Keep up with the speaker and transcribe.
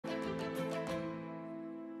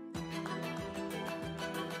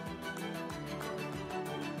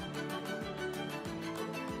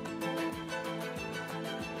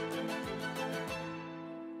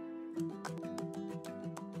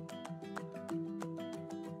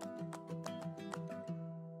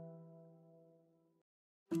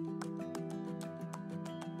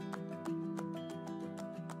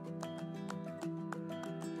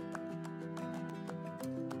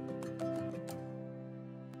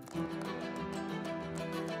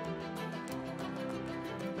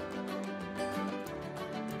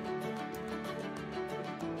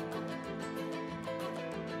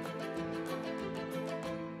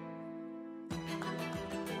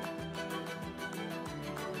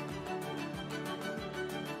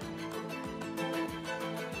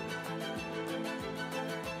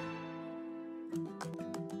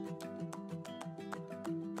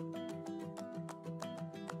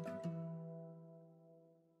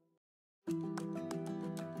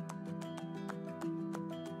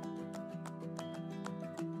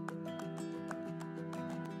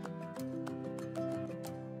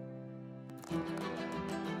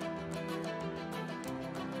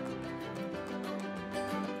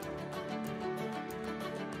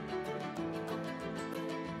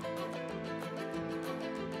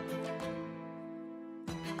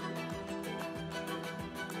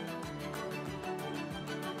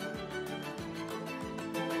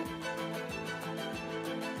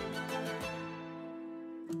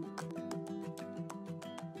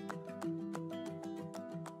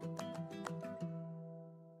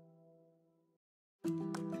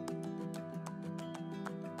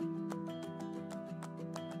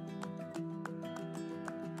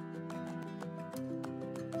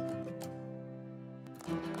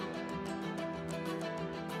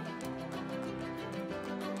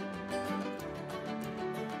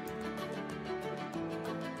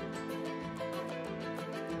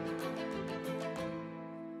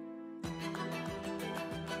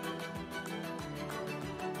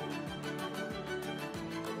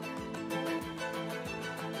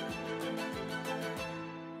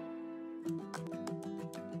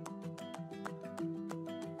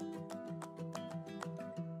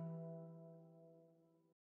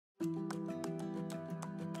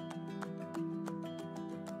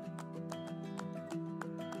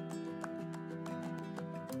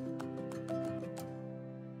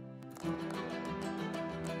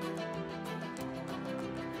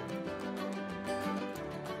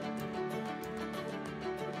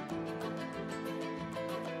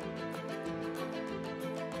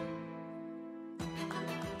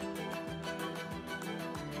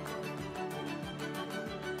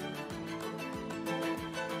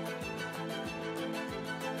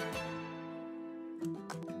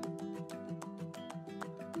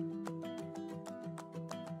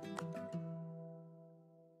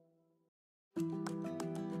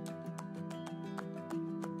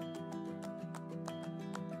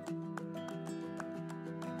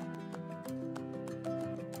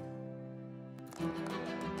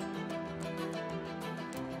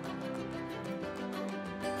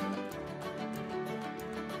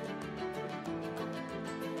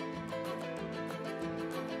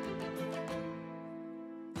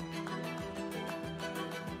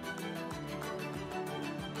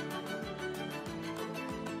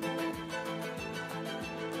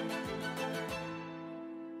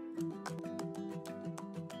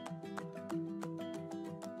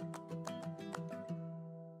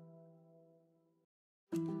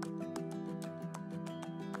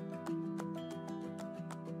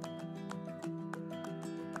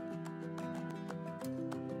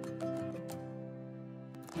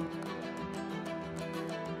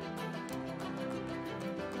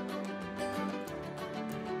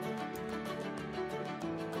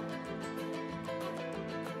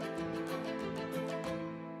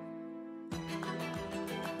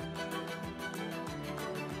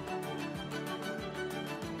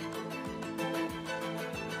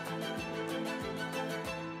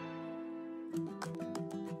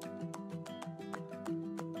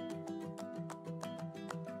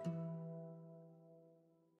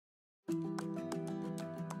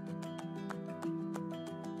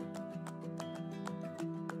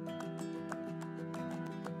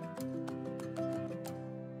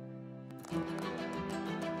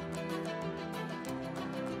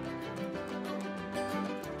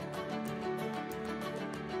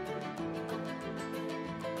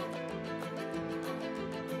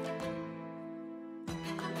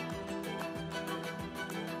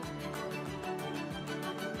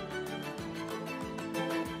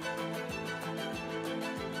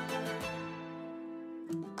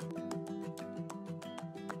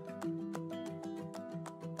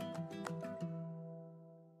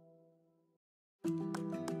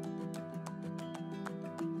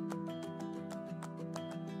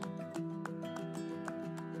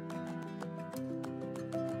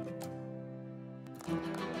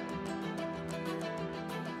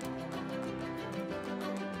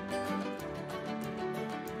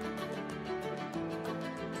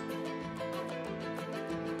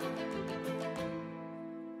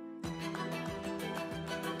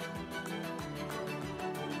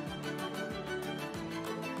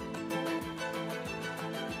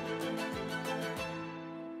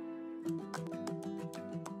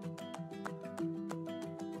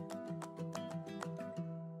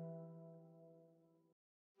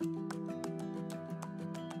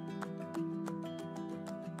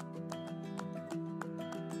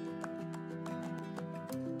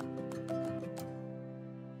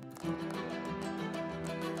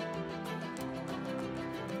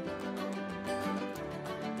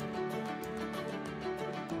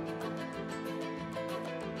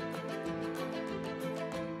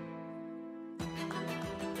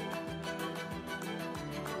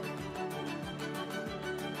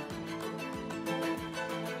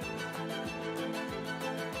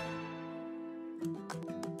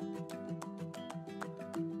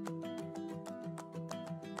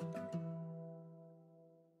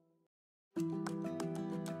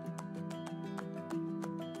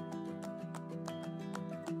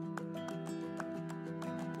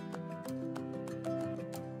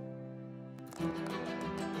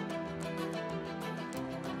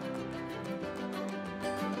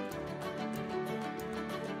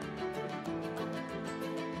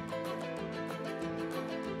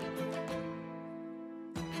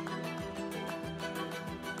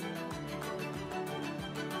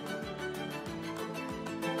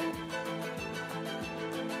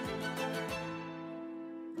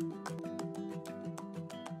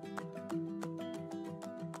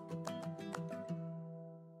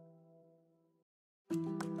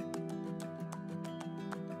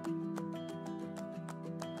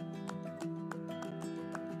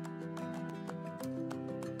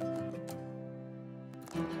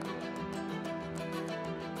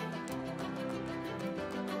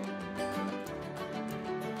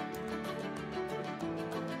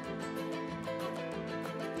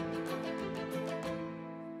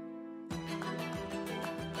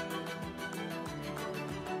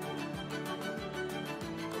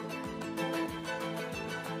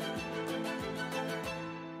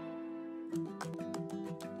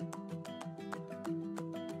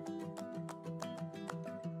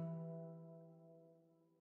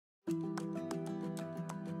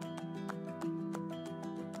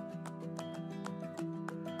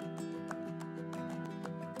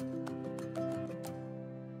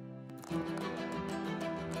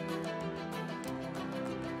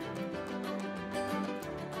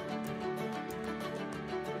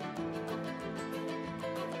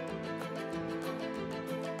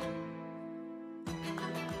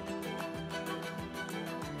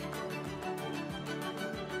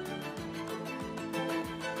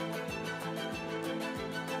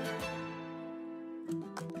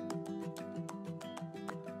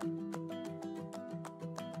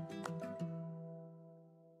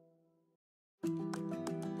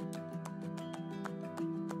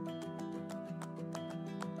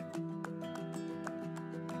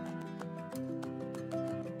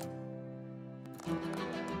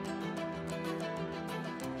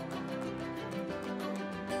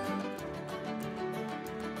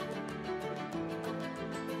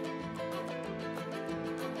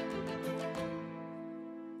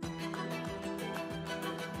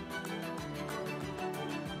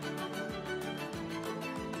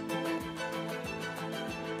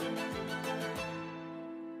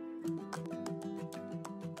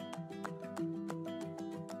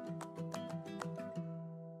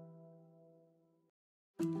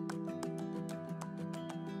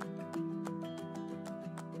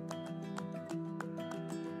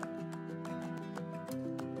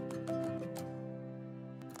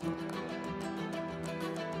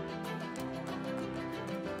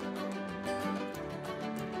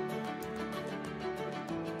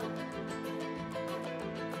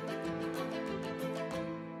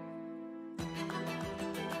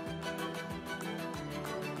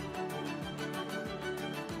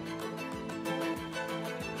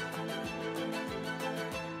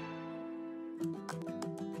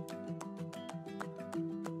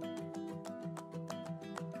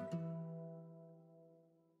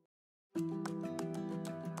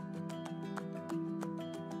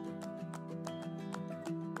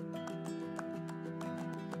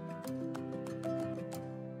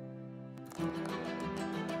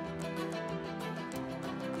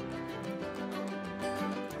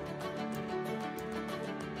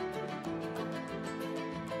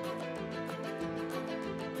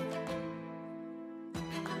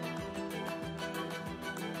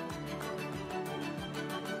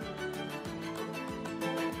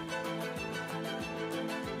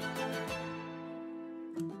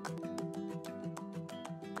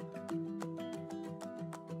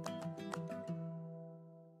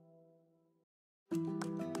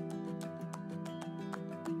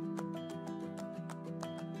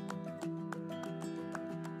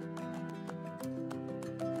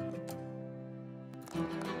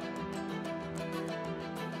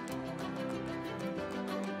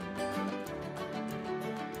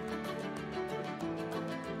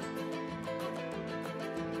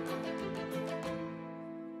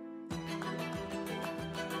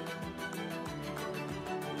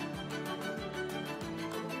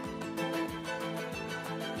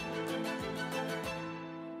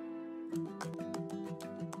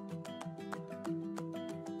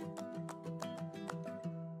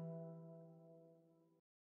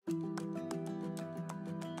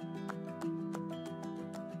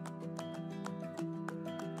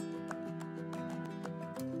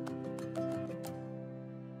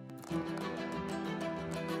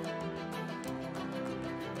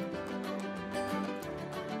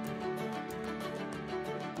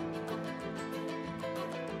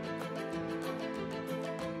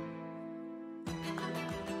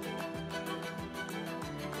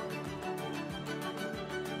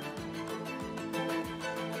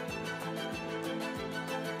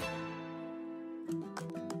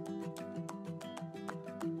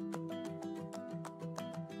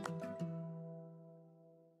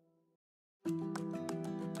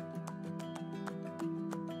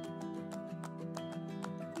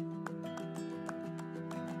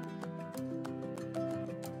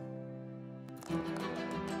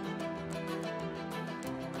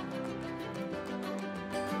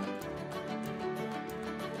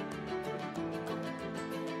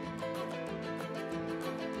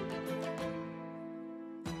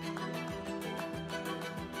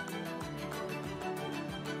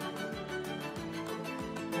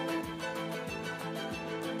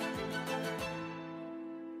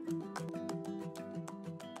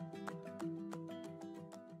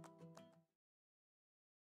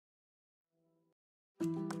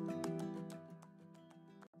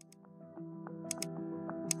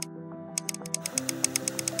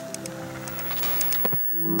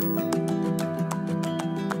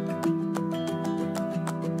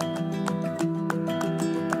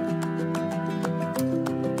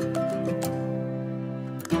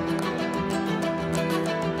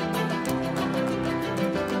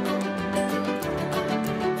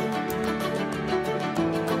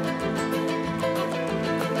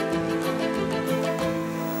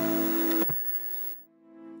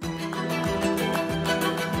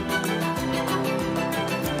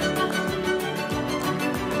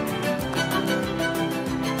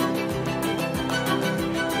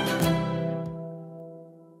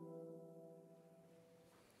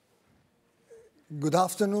Good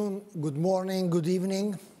afternoon, good morning, good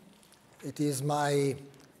evening. It is my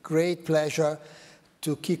great pleasure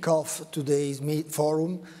to kick off today's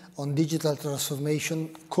forum on digital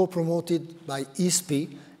transformation, co-promoted by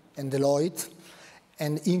ISPI and Deloitte,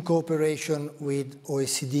 and in cooperation with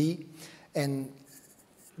OECD. And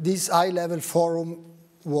this high-level forum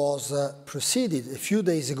was preceded a few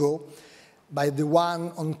days ago by the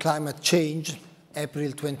one on climate change,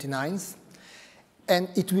 April 29th, and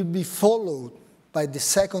it will be followed by the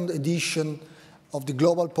second edition of the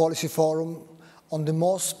Global Policy Forum on the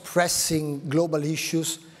most pressing global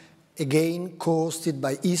issues, again co-hosted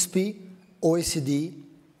by ISPI, OECD,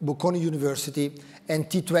 Bocconi University, and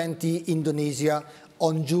T20 Indonesia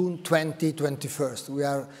on June 2021. We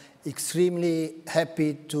are extremely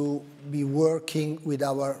happy to be working with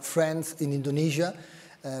our friends in Indonesia.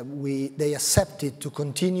 They accepted to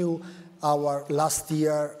continue our last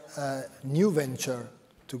year new venture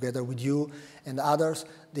together with you and others,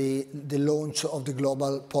 the launch of the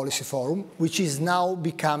Global Policy Forum, which is now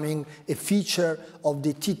becoming a feature of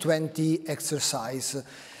the T20 exercise.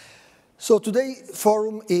 So today's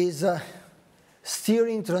forum is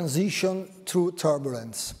steering transition through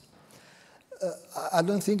turbulence. I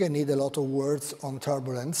don't think I need a lot of words on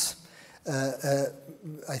turbulence.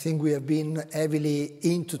 I think we have been heavily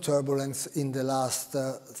into turbulence in the last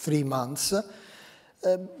 3 months.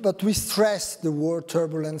 But we stress the word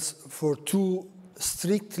turbulence for two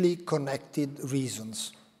strictly connected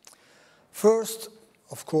reasons. First,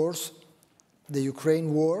 of course, the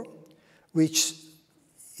Ukraine war, which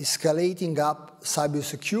is escalating up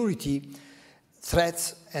cybersecurity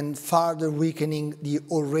threats and further weakening the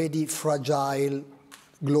already fragile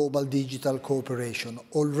global digital cooperation,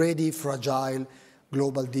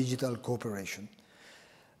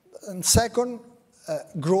 And second,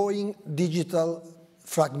 growing digital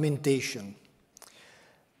fragmentation.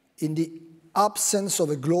 In the absence of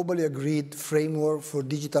a globally agreed framework for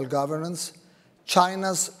digital governance,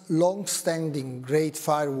 China's long-standing Great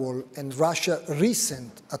Firewall and Russia's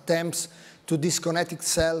recent attempts to disconnect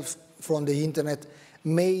itself from the internet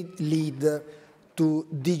may lead to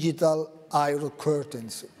digital iron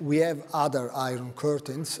curtains. We have other iron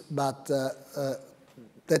curtains, but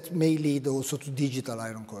that may lead also to digital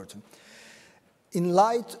iron curtain. In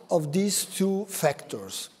light of these two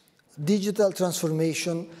factors, digital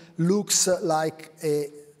transformation looks like a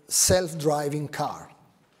self-driving car.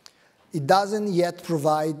 It doesn't yet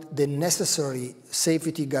provide the necessary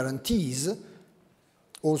safety guarantees,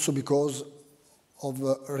 also because of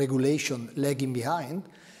regulation lagging behind,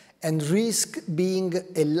 and risk being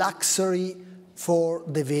a luxury for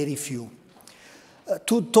the very few.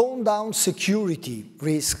 To tone down security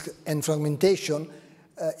risk and fragmentation,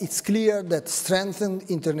 it's clear that strengthened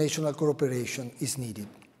international cooperation is needed.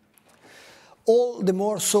 All the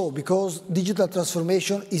more so because digital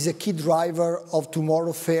transformation is a key driver of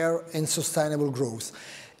tomorrow's fair and sustainable growth.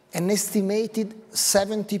 An estimated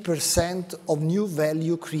 70% of new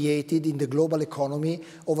value created in the global economy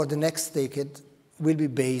over the next decade will be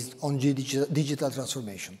based on digital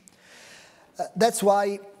transformation. That's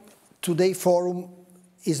why today's forum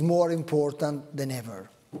is more important than ever,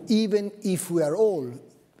 even if we are all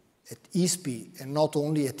at ISPI, and not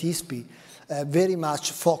only at ISPI, very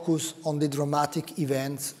much focused on the dramatic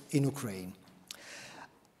events in Ukraine.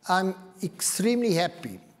 I'm extremely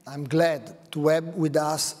happy, I'm glad to have with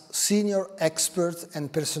us senior experts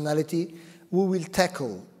and personality who will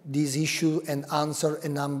tackle this issue and answer a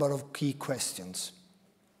number of key questions.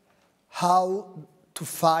 How to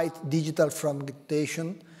fight digital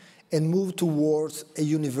fragmentation and move towards a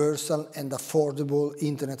universal and affordable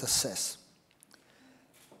internet access.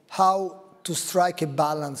 How to strike a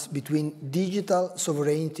balance between digital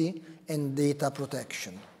sovereignty and data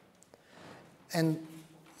protection. And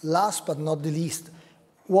last but not the least,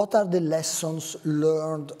 what are the lessons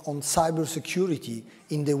learned on cybersecurity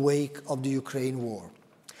in the wake of the Ukraine war?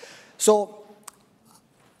 So,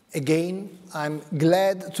 again, I'm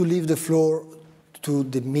glad to leave the floor to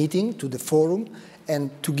the meeting, to the forum,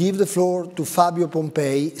 and to give the floor to Fabio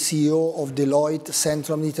Pompei, CEO of Deloitte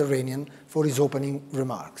Central Mediterranean, for his opening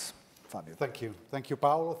remarks. Fabio. Thank you. Thank you,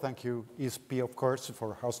 Paolo. Thank you, ISPI, of course,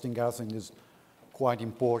 for hosting us in this quite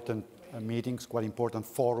important meetings, quite important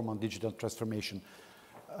forum on digital transformation.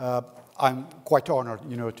 I'm quite honored,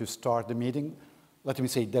 to start the meeting. Let me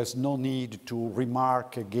say there's no need to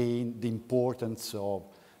remark again the importance of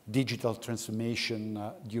digital transformation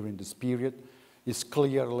during this period. It's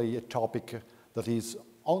clearly a topic that is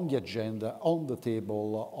on the agenda, on the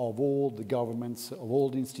table of all the governments, of all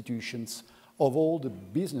the institutions, of all the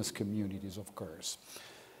business communities, of course.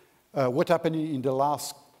 What happened in the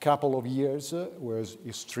last couple of years was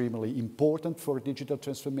extremely important for digital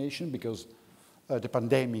transformation because the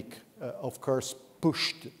pandemic, of course,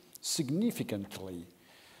 pushed significantly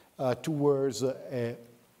towards a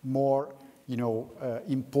more,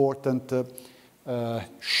 important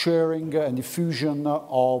sharing and diffusion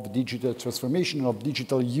of digital transformation, of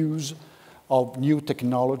digital use of new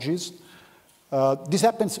technologies. This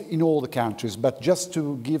happens in all the countries, but just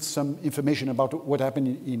to give some information about what happened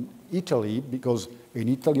in Italy, because in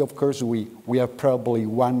Italy, of course, we are probably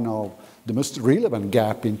one of the most relevant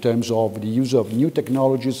gap in terms of the use of new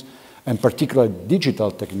technologies and particularly digital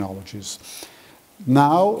technologies.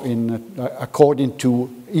 Now, according to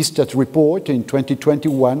ISTAT report in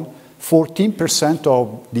 2021, 14%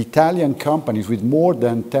 of the Italian companies with more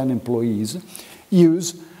than 10 employees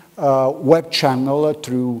use web channel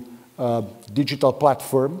through digital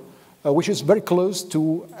platform, which is very close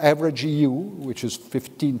to average EU, which is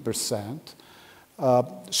 15%.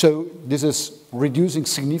 So this is reducing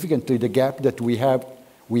significantly the gap that we had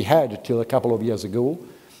till a couple of years ago.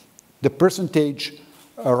 The percentage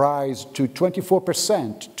rise to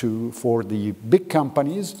 24% for the big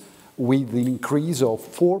companies, with an increase of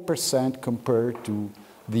 4% compared to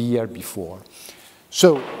the year before.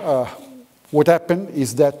 So what happened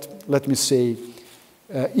is that, let me say,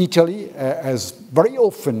 Italy, as very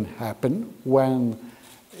often happen when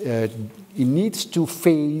it needs to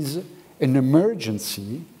face an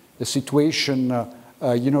emergency, a situation,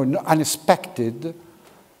 unexpected,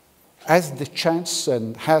 has the chance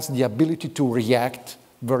and has the ability to react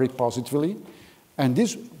very positively. And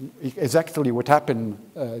this is actually what happened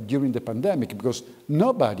during the pandemic, because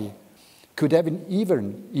nobody could have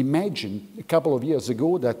even imagined a couple of years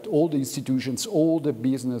ago that all the institutions, all the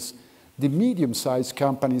business, the medium-sized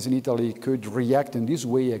companies in Italy could react in this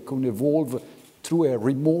way and could evolve through a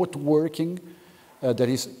remote working that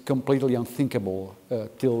is completely unthinkable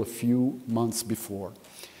till a few months before.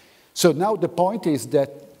 So now the point is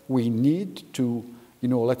that we need to,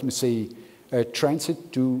 let me say, transit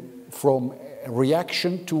from a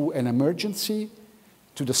reaction to an emergency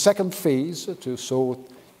to the second phase,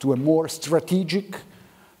 to a more strategic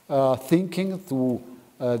thinking, to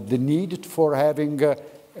the need for having a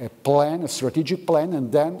plan, a strategic plan,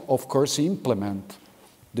 and then, of course, implement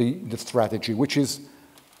the strategy, which is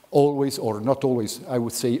always, or not always, I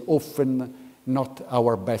would say often not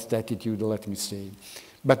our best attitude, let me say.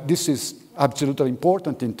 But this is absolutely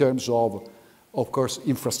important in terms of course,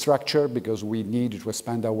 infrastructure, because we need to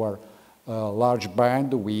expand our large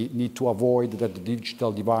band. We need to avoid that the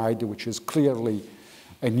digital divide, which is clearly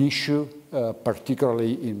an issue,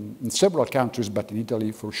 particularly in several countries, but in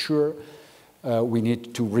Italy for sure. We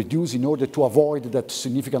need to reduce in order to avoid that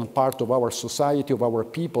significant part of our society, of our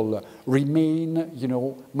people, remain,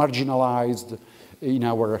 marginalized in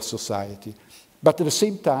our society. But at the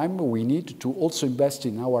same time, we need to also invest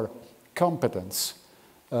in our competence.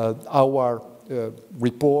 Our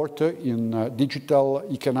report in Digital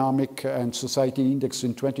Economic and Society Index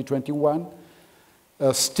in 2021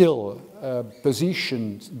 still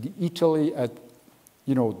positions Italy at,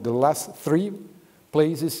 the last 3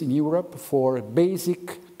 places in Europe for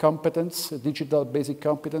basic competence, digital basic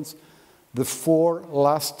competence, the 4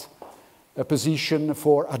 last position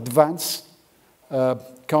for advanced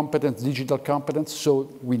competence, digital competence. So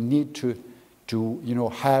we need to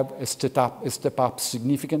have a step up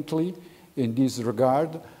significantly in this regard.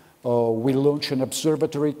 We launched an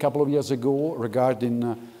observatory a couple of years ago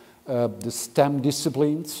regarding the STEM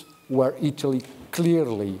disciplines, where Italy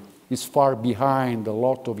clearly is far behind a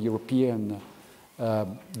lot of European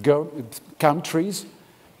countries.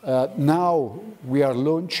 Now we are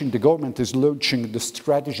launching, the government is launching the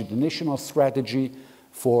strategy, the national strategy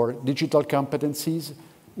for digital competencies.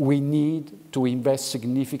 We need to invest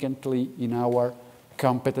significantly in our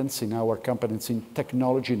competence in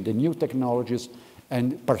technology, in the new technologies,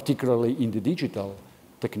 and particularly in the digital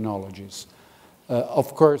technologies.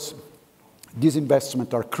 Of course, these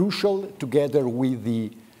investments are crucial together with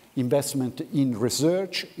the investment in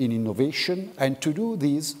research, in innovation, and to do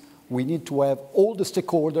this, we need to have all the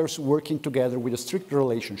stakeholders working together with a strict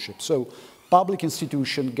relationship. So public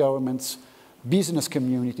institutions, governments, business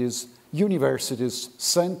communities, universities,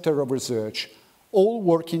 center of research, all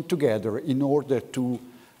working together in order to,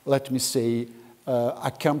 let me say,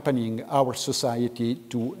 accompanying our society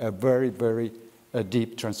to a very, very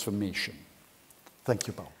deep transformation. Thank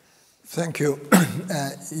you, Paul. Thank you.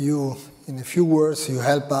 In a few words, you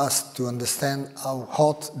help us to understand how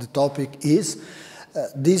hot the topic is.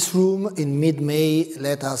 This room in mid-May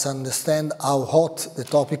let us understand how hot the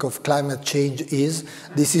topic of climate change is.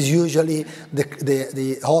 This is usually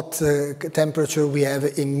the hot temperature we have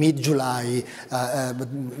in mid-July, but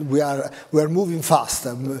we are moving fast,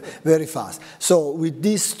 very fast. So with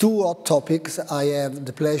these two hot topics, I have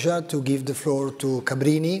the pleasure to give the floor to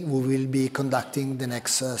Cabrini, who will be conducting the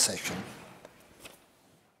next session.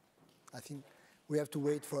 I think we have to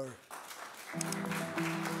wait for...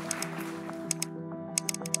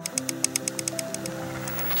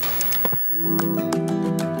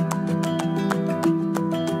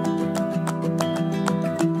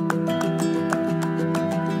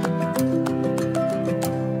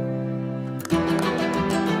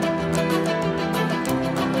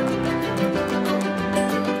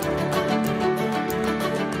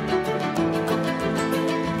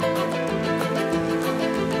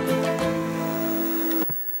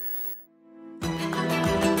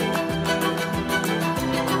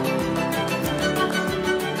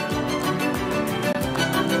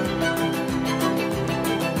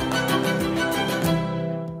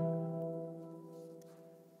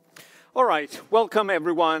 Welcome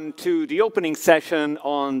everyone to the opening session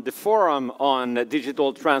on the Forum on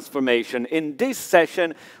Digital Transformation. In this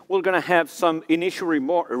session, we're going to have some initial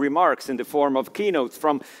remarks in the form of keynotes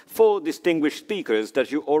from 4 distinguished speakers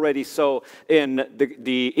that you already saw in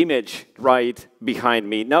the image right behind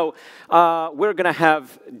me. Now, we're going to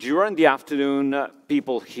have, during the afternoon,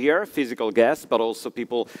 people here, physical guests, but also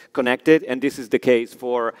people connected, and this is the case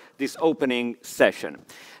for this opening session.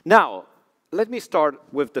 Now, let me start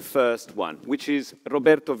with the first one, which is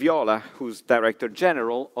Roberto Viola, who's Director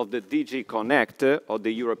General of the DG Connect of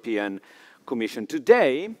the European Commission.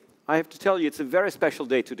 Today, I have to tell you, it's a very special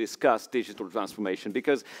day to discuss digital transformation,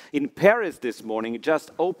 because in Paris this morning,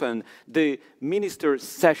 just opened the minister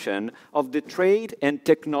session of the Trade and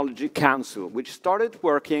Technology Council, which started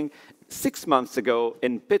working 6 months ago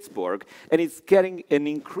in Pittsburgh, and it's getting an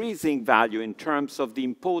increasing value in terms of the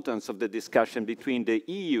importance of the discussion between the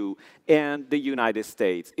EU and the United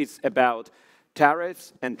States. It's about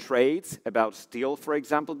tariffs and trades, about steel, for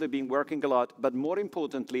example. They've been working a lot, but more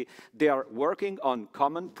importantly, they are working on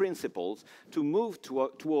common principles to move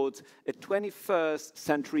towards a 21st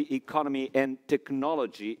century economy and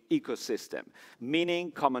technology ecosystem,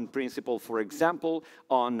 meaning common principle, for example,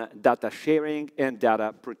 on data sharing and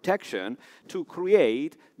data protection to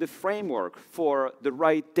create the framework for the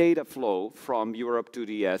right data flow from Europe to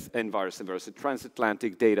the US and vice versa,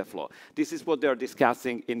 transatlantic data flow. This is what they're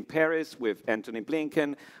discussing in Paris with Antony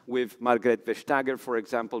Blinken, with Margaret Vestager, for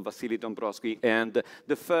example, Vasily Dombrovsky, and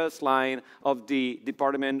the first line of the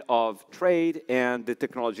Department of Trade and the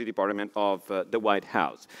Technology Department of the White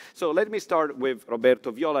House. So let me start with Roberto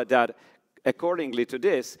Viola, that accordingly to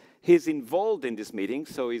this, he's involved in this meeting,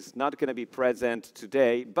 so he's not going to be present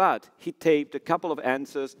today, but he taped a couple of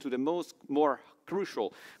answers to the more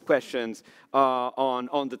crucial questions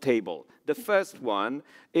on the table. The first one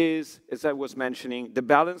is, as I was mentioning, the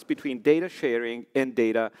balance between data sharing and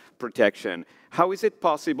data protection. How is it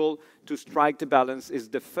possible to strike the balance is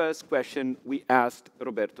the first question we asked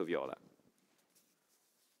Roberto Viola.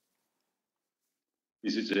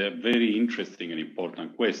 This is a very interesting and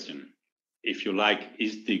important question. If you like,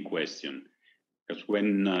 is the question. Because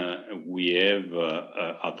when we have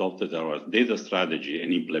adopted our data strategy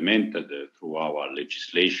and implemented through our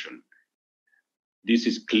legislation, this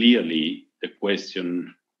is clearly the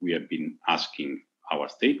question we have been asking our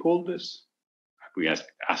stakeholders, we are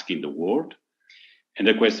asking the world, and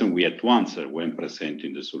the question we had to answer when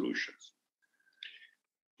presenting the solutions.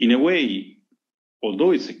 In a way,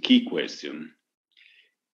 although it's a key question,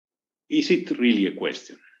 is it really a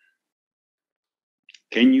question?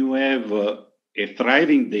 Can you have a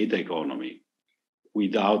thriving data economy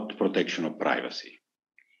without protection of privacy?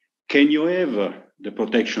 Can you have the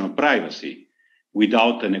protection of privacy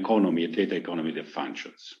without an economy, a data economy that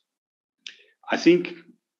functions? I think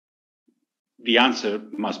the answer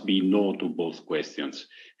must be no to both questions,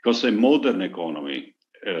 because a modern economy,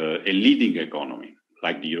 a leading economy,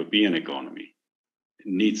 like the European economy,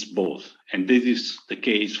 needs both. And this is the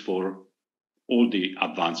case for all the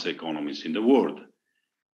advanced economies in the world.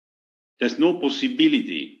 There's no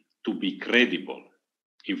possibility to be credible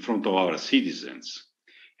in front of our citizens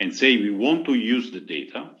and say we want to use the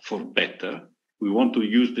data for better, we want to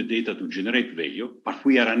use the data to generate value, but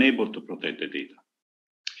we are unable to protect the data.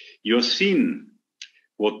 You have seen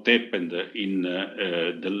what happened in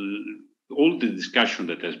all the discussion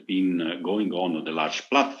that has been going on the large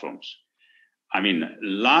platforms. I mean,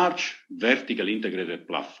 large vertical integrated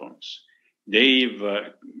platforms, they've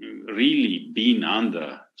really been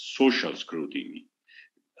under social scrutiny.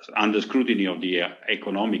 under scrutiny of the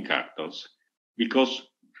economic actors, because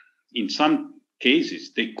in some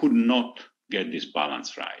cases they could not get this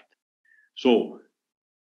balance right. So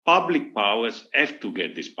public powers have to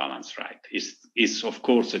get this balance right. It's of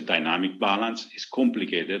course a dynamic balance, it's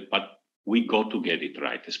complicated, but we got to get it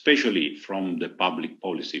right, especially from the public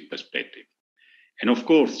policy perspective. And of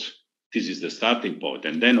course, this is the starting point.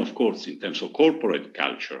 And then of course, in terms of corporate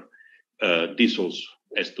culture, this also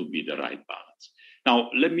has to be the right balance. Now,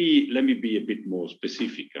 let me be a bit more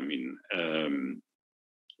specific. I mean,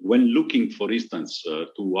 when looking, for instance,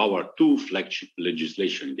 to our two flagship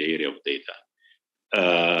legislation in the area of data,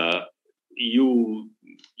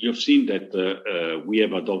 you've seen that we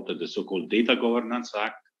have adopted the so-called Data Governance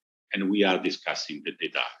Act, and we are discussing the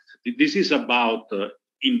Data Act. This is about,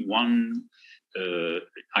 in one,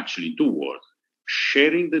 actually two words,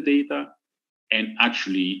 sharing the data and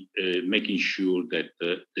actually making sure that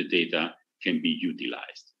the data can be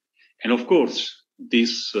utilized. And of course,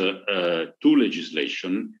 this two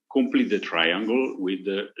legislation complete the triangle with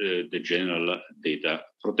the General Data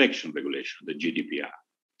Protection Regulation, the GDPR.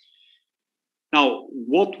 Now,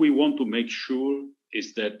 what we want to make sure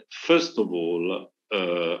is that, first of all,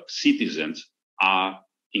 citizens are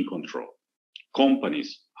in control.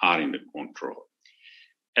 Companies are in the control.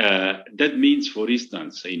 That means, for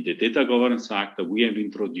instance, in the Data Governance Act, we have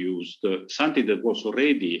introduced something that was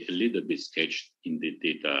already a little bit sketched in the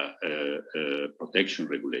Data Protection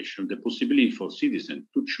Regulation, the possibility for citizens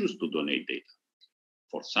to choose to donate data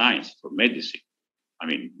for science, for medicine. I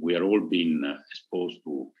mean, we are all being exposed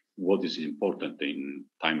to what is important in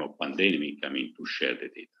time of pandemic, I mean, to share the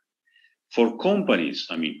data. For companies,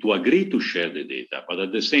 I mean, to agree to share the data, but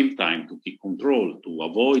at the same time to keep control, to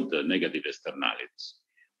avoid the negative externalities.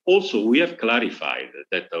 Also, we have clarified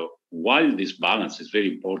that while this balance is very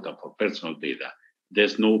important for personal data,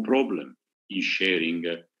 there's no problem in sharing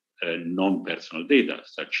non-personal data,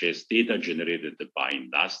 such as data generated by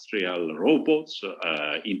industrial robots,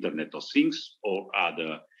 Internet of Things, or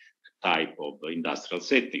other type of industrial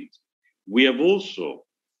settings. We have also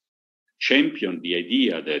championed the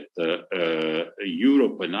idea that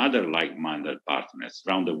Europe and other like-minded partners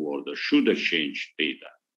around the world should exchange data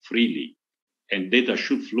freely, and data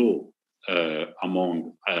should flow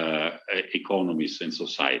among economies and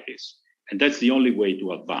societies. And that's the only way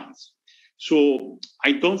to advance. So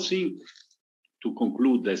I don't think, to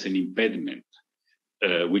conclude, there's an impediment,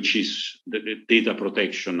 which is the data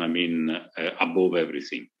protection, I mean, above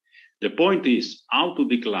everything. The point is how to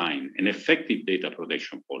decline an effective data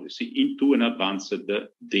protection policy into an advanced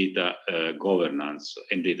data governance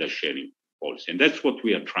and data sharing policy. And that's what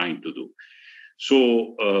we are trying to do.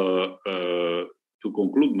 So to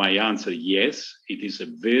conclude my answer, yes, it is a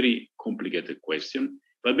very complicated question,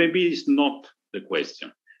 but maybe it's not the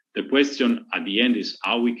question. The question at the end is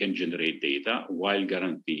how we can generate data while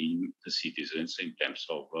guaranteeing the citizens in terms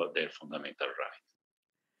of their fundamental rights.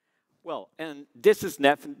 Well, and this is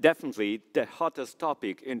definitely the hottest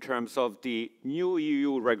topic in terms of the new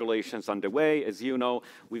EU regulations underway. As you know,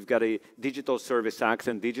 we've got a Digital Service Act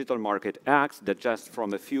and Digital Market Act that just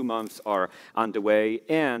from a few months are underway.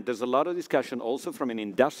 And there's a lot of discussion also from an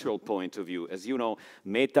industrial point of view. As you know,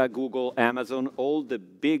 Meta, Google, Amazon, all the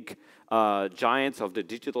big giants of the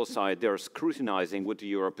digital side, they're scrutinizing what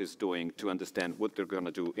Europe is doing to understand what they're going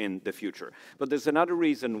to do in the future. But there's another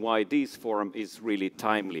reason why this forum is really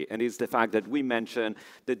timely, and it's the fact that we mentioned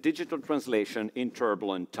the digital translation in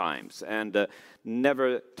turbulent times. And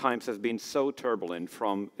never times have been so turbulent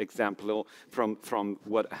from example, from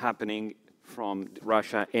what happening from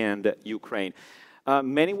Russia and Ukraine.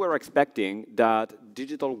 Many were expecting that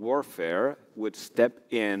digital warfare would step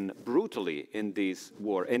in brutally in this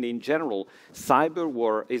war. And in general, cyber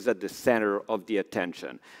war is at the center of the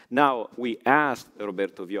attention. Now, we asked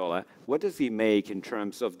Roberto Viola, what does he make in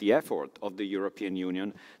terms of the effort of the European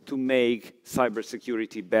Union to make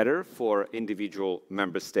cybersecurity better for individual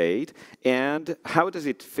member states? And how does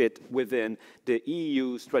it fit within the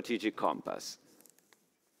EU strategic compass?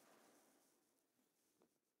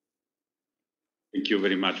 Thank you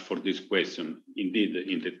very much for this question. Indeed,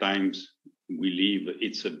 in the times we live,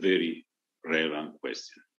 it's a very relevant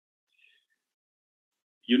question.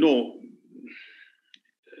 You know,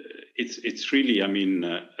 it's really, I mean,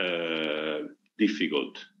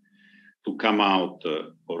 difficult to come out,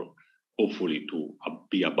 or hopefully to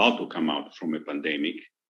be about to come out from a pandemic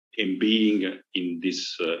and being in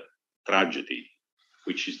this tragedy,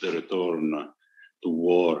 which is the return to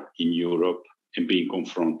war in Europe, and being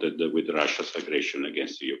confronted with Russia's aggression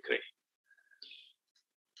against Ukraine.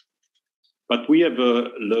 But we have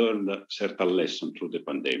learned certain lessons through the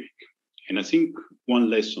pandemic. And I think one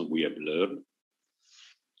lesson we have learned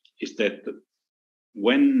is that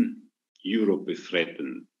when Europe is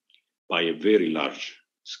threatened by a very large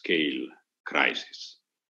scale crisis,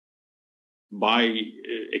 by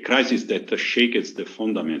a crisis that shakes the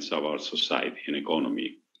fundamentals of our society and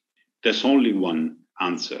economy, there's only one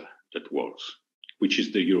answer that works, which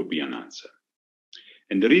is the European answer.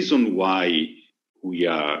 And the reason why we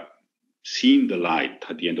are seeing the light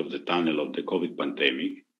at the end of the tunnel of the COVID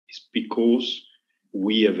pandemic is because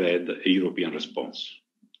we have had a European response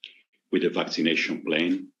with a vaccination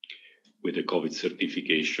plan, with a COVID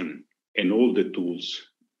certification, and all the tools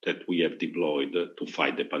that we have deployed to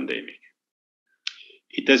fight the pandemic.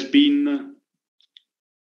 It has been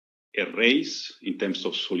a race in terms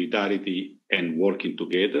of solidarity and working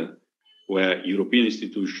together, where European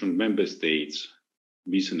institutions, member states,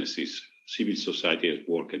 businesses, civil society have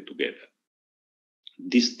worked together.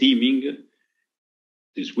 This teaming,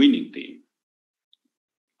 this winning team,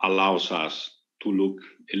 allows us to look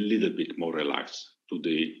a little bit more relaxed to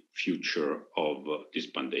the future of this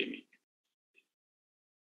pandemic.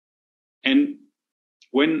 And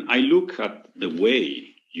when I look at the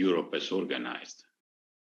way Europe has organized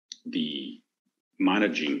the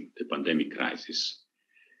managing the pandemic crisis,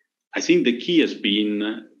 I think the key has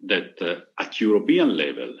been that at European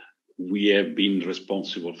level, we have been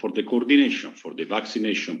responsible for the coordination, for the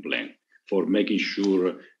vaccination plan, for making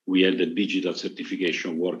sure we had the digital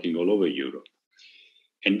certification working all over Europe.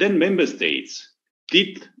 And then member states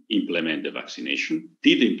did implement the vaccination,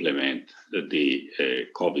 did implement the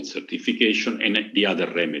COVID certification and the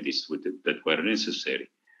other remedies that were necessary.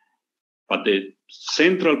 But the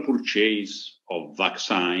central purchase of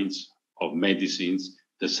vaccines, of medicines,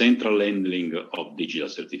 the central handling of digital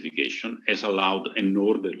certification has allowed an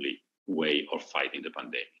orderly way of fighting the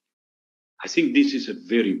pandemic. I think this is a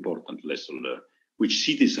very important lesson learned, which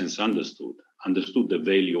citizens understood the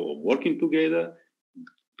value of working together,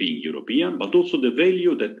 being European, but also the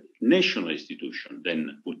value that national institutions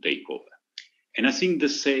then would take over. And I think the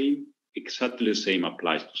same, exactly the same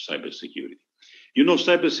applies to cybersecurity. You know,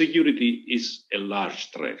 cybersecurity is a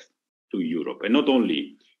large threat to Europe, and not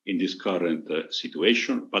only in this current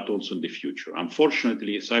situation, but also in the future.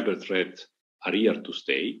 Unfortunately, cyber threats are here to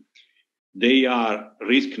stay. They are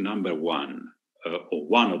risk number one, or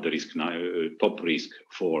one of the top risk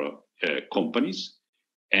for companies.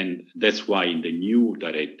 And that's why in the new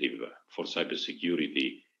directive for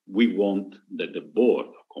cybersecurity, we want that the board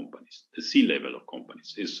of companies, the C-level of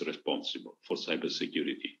companies, is responsible for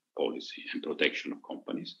cybersecurity policy and protection of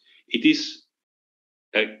companies. It is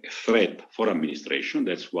a threat for administration.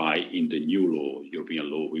 That's why in the new law, European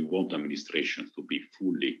law, we want administrations to be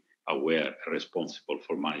fully aware and responsible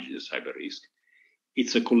for managing the cyber risk.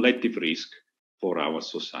 It's a collective risk for our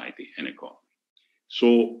society and economy.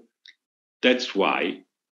 So that's why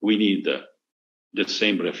we need the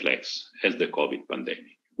same reflex as the COVID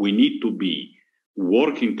pandemic. We need to be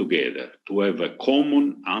working together to have a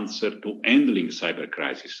common answer to handling cyber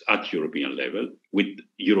crisis at European level with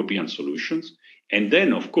European solutions. And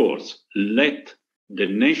then, of course, let the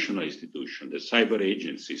national institutions, the cyber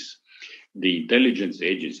agencies, the intelligence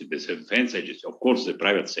agencies, the defense agencies, of course, the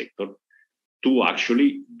private sector, to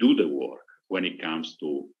actually do the work when it comes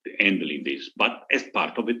to handling this, but as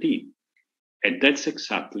part of a team. And that's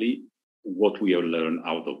exactly what we have learned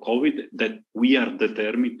out of COVID, that we are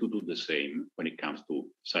determined to do the same when it comes to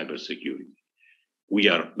cybersecurity. We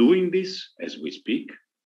are doing this as we speak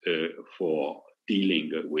for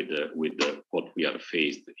dealing with what we are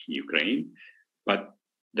faced in Ukraine, but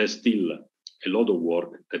there's still a lot of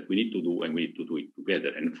work that we need to do, and we need to do it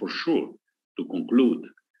together. And for sure, to conclude,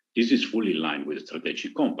 this is fully in line with the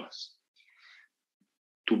strategic compass.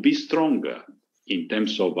 To be stronger in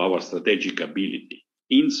terms of our strategic ability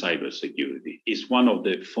in cybersecurity is one of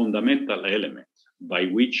the fundamental elements by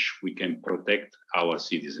which we can protect our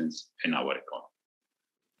citizens and our economy.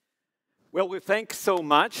 Well, we thank so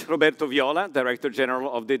much Roberto Viola, Director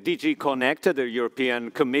General of the DG Connect, the European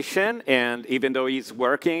Commission, and even though he's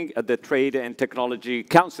working at the Trade and Technology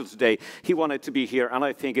Council today, he wanted to be here, and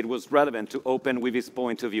I think it was relevant to open with his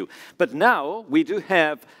point of view. But now we do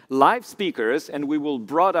have live speakers, and we will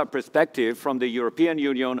broaden our perspective from the European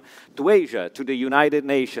Union to Asia, to the United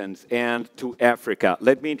Nations, and to Africa.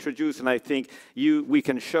 Let me introduce, and I think we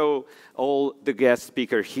can show all the guest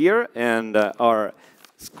speakers here, and our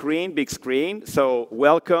big screen. So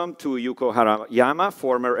welcome to Yuko Harayama,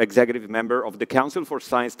 former executive member of the Council for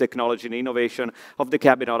Science, Technology and Innovation of the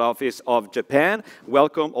Cabinet Office of Japan.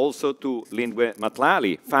 Welcome also to Lindwe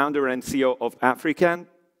Matlali, founder and CEO of African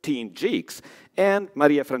Teen Geeks, and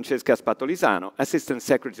Maria Francesca Spatolizano, Assistant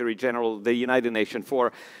Secretary General of the United Nations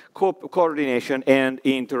for Coordination and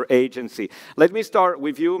Interagency. Let me start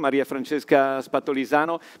with you, Maria Francesca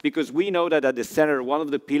Spatolizano, because we know that at the center, one of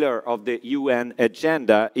the pillars of the UN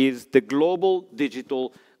agenda is the Global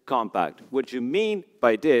Digital Compact. What do you mean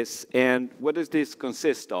by this, and what does this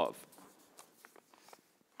consist of?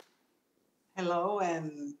 Hello,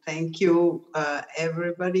 and thank you,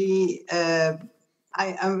 everybody.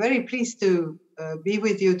 I'm very pleased to be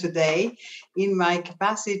with you today in my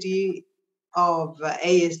capacity of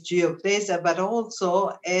ASG of DESA, but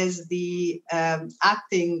also as the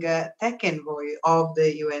acting tech envoy of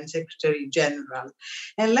the UN Secretary General.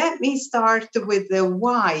 And let me start with the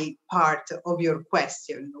why part of your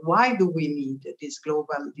question. Why do we need this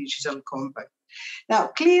global digital compact? Now,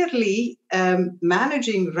 clearly,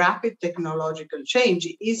 managing rapid technological change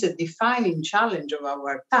is a defining challenge of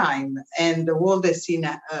our time, and the world has seen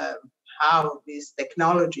how these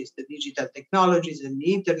technologies, the digital technologies and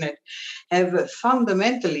the internet, have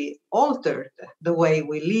fundamentally altered the way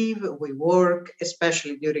we live, we work,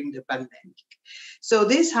 especially during the pandemic. So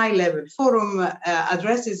this high-level forum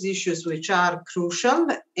addresses issues which are crucial,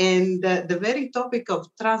 and the very topic of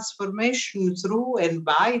transformation through and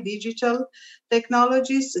by digital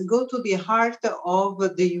technologies go to the heart of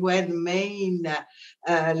the UN main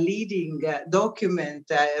leading document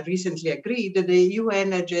recently agreed, the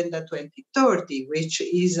UN Agenda 2030, which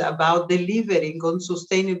is about delivering on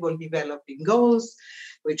sustainable developing goals,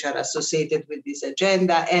 which are associated with this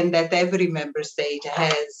agenda and that every member state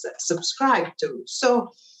has subscribed to.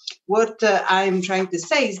 So what I'm trying to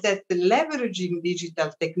say is that leveraging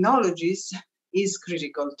digital technologies is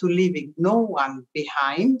critical to leaving no one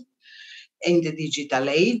behind in the digital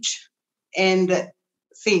age. And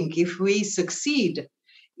think if we succeed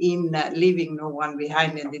in leaving no one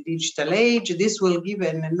behind in the digital age, this will give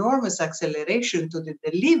an enormous acceleration to the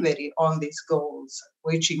delivery on these goals,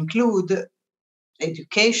 which include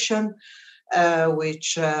education,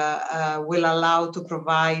 which will allow to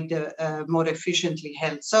provide more efficiently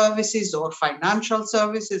health services or financial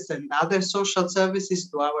services and other social services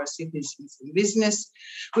to our citizens and business,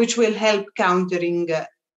 which will help countering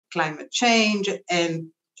climate change, and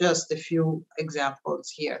just a few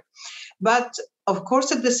examples here. But of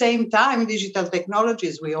course, at the same time, digital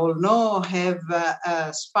technologies, we all know, have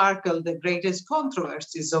sparkled the greatest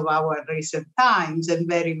controversies of our recent times and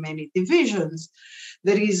very many divisions.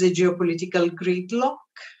 There is a geopolitical gridlock,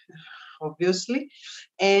 obviously,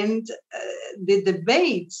 and the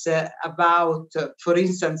debates about, for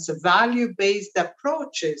instance, value-based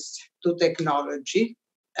approaches to technology,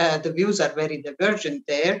 the views are very divergent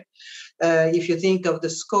there. If you think of the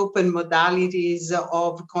scope and modalities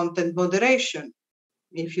of content moderation,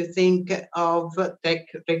 if you think of tech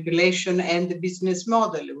regulation and the business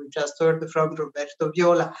model, we just heard from Roberto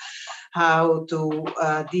Viola how to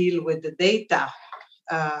deal with the data.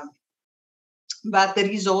 But there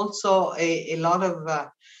is also a lot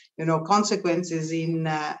of consequences in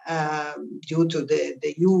due to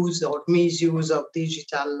the use or misuse of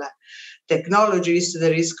digital technologies.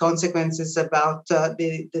 There is consequences about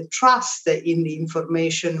the trust in the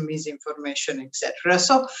information, misinformation, etc.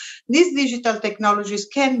 So these digital technologies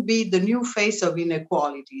can be the new face of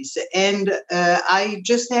inequalities. And I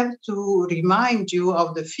just have to remind you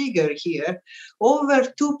of the figure here.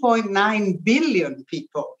 Over 2.9 billion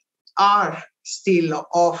people are still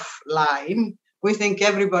offline. We think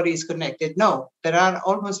everybody is connected. No, there are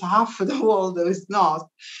almost half of the world that is not.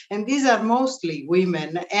 And these are mostly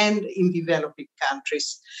women and in developing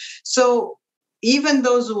countries. So even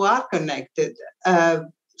those who are connected,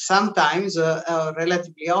 sometimes,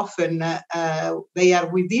 relatively often, they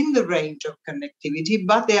are within the range of connectivity,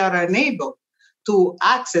 but they are unable to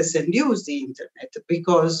access and use the internet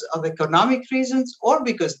because of economic reasons or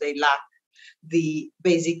because they lack the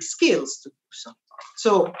basic skills to do so.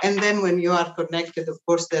 So, and then when you are connected, of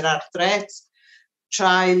course, there are threats,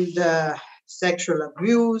 child sexual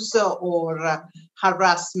abuse or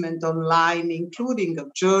harassment online, including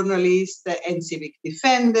of journalists and civic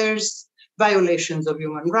defenders, violations of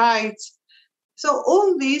human rights. So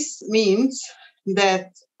all this means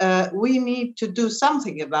that we need to do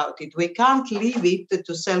something about it. We can't leave it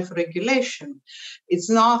to self-regulation. It's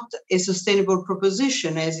not a sustainable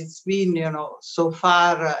proposition as it's been, so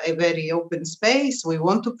far a very open space. We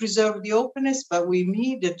want to preserve the openness, but we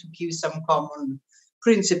need to give some common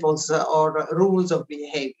principles or rules of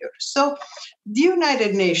behavior. So the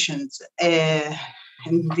United Nations, and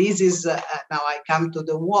this is, now I come to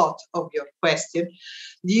the what of your question.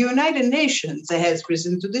 The United Nations has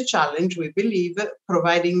risen to the challenge, we believe,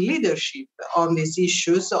 providing leadership on these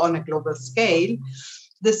issues on a global scale.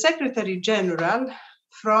 The Secretary General,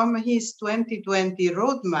 from his 2020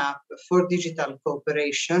 roadmap for digital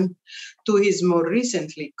cooperation to his more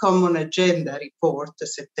recently Common Agenda report,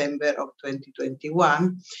 September of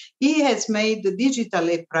 2021, he has made the digital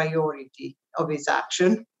a priority of his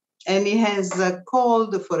action, and he has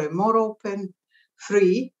called for a more open,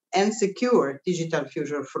 free, and secure digital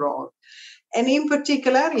future for all. And in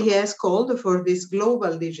particular, he has called for this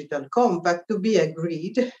global digital compact to be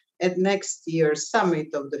agreed at next year's Summit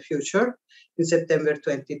of the Future in September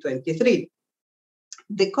 2023.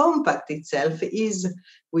 The compact itself is,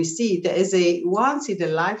 we see it as a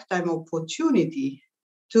once-in-a-lifetime opportunity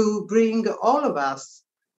to bring all of us,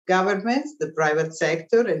 governments, the private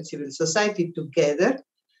sector, and civil society together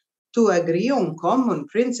to agree on common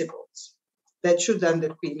principles that should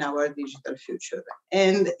underpin our digital future.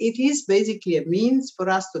 And it is basically a means for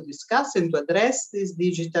us to discuss and to address these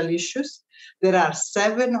digital issues. There are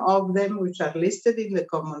 7 of them which are listed in the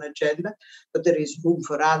Common Agenda, but there is room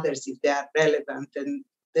for others if they are relevant and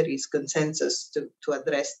there is consensus to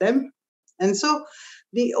address them. And so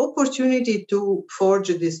the opportunity to forge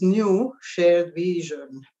this new shared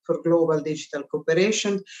vision for global digital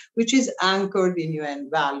cooperation, which is anchored in UN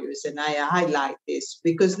values. And I highlight this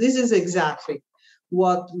because this is exactly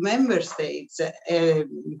what member states,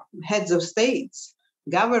 heads of states,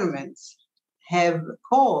 governments have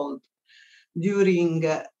called during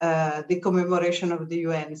the commemoration of the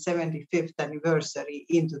UN 75th anniversary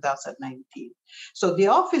in 2019. So the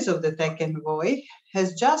Office of the Tech Envoy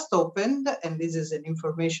has just opened, and this is an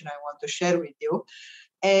information I want to share with you,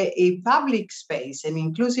 a public space, an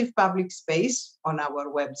inclusive public space on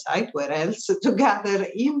our website, where else, to gather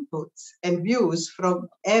inputs and views from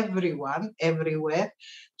everyone, everywhere,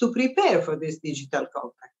 to prepare for this digital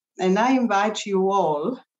compact. And I invite you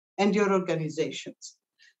all and your organizations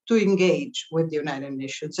to engage with the United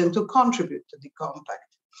Nations and to contribute to the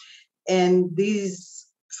compact. And this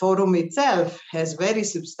forum itself has very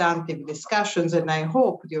substantive discussions, and I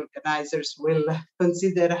hope the organizers will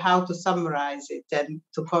consider how to summarize it and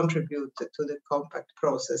to contribute to the compact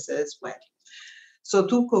process as well. So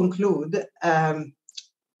to conclude, I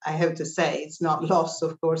have to say it's not lost,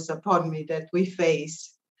 of course, upon me that we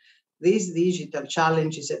face these digital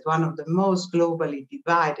challenges at one of the most globally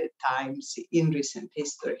divided times in recent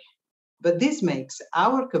history. But this makes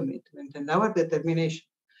our commitment and our determination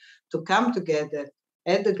to come together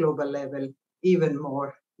at the global level even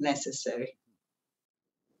more necessary.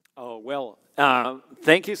 Oh, well,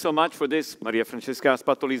 thank you so much for this, Maria Francesca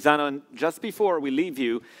Spatolizano. And just before we leave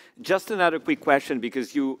you, just another quick question,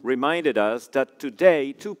 because you reminded us that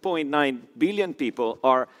today 2.9 billion people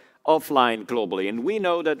are offline globally. And we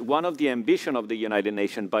know that one of the ambitions of the United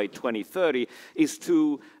Nations by 2030 is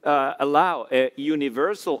to allow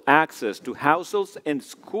universal access to households and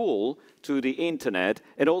schools to the internet,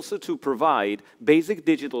 and also to provide basic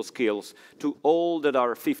digital skills to all that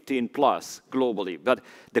are 15 plus globally. But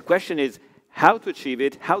the question is how to achieve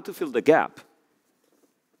it, how to fill the gap.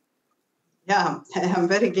 Yeah, I'm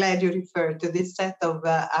very glad you referred to this set of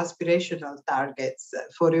aspirational targets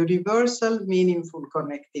for universal, meaningful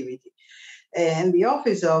connectivity. And the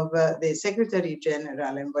Office of the Secretary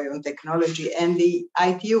General Envoy on Technology and the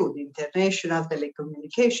ITU, the International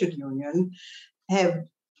Telecommunication Union, have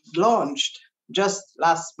launched just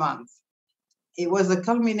last month. It was a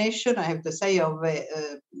culmination, I have to say, of a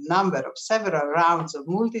number of several rounds of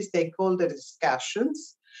multi-stakeholder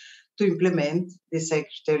discussions to implement the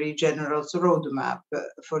Secretary General's roadmap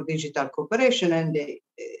for digital cooperation and the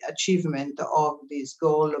achievement of this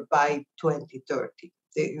goal by 2030,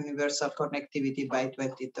 the universal connectivity by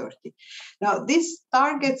 2030. Now, these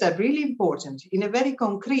targets are really important in a very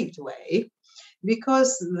concrete way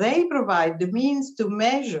because they provide the means to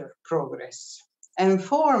measure progress and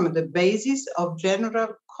form the basis of general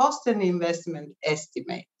cost and investment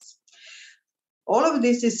estimates. All of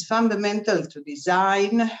this is fundamental to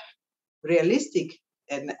design realistic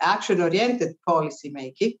and action-oriented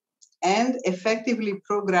policymaking and effectively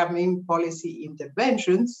programming policy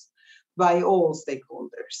interventions by all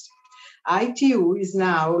stakeholders. ITU is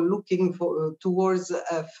now looking towards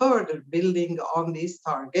further building on these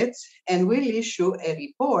targets and will issue a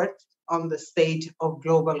report on the state of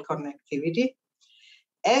global connectivity,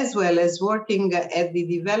 as well as working at the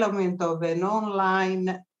development of an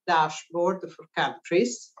online dashboard for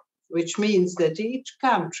countries, which means that each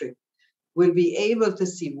country will be able to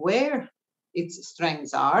see where its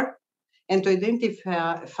strengths are and to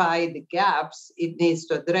identify the gaps it needs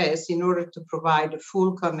to address in order to provide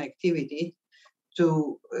full connectivity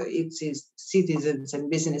to its citizens and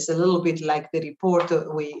business, a little bit like the report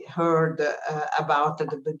we heard about at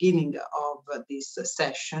the beginning of this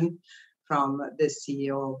session from the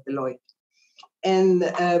CEO of Deloitte. And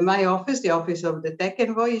my office, the Office of the Tech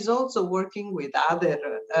Envoy, is also working with other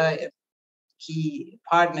key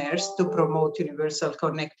partners to promote universal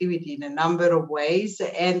connectivity in a number of ways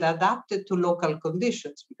and adapted to local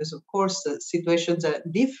conditions, because of course situations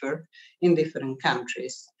differ in different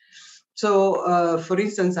countries. So, for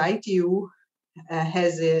instance, ITU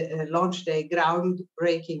has launched a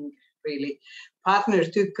groundbreaking, really, Partner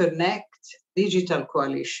to Connect digital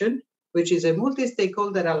coalition, which is a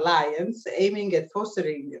multi-stakeholder alliance aiming at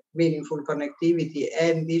fostering meaningful connectivity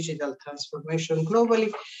and digital transformation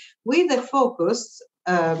globally, with a focus,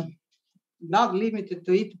 not limited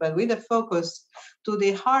to it, but with a focus to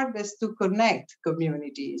the hardest to connect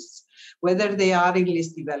communities, whether they are in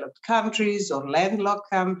least developed countries or landlocked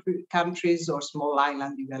countries or small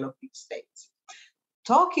island developing states.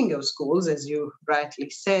 Talking of schools, as you rightly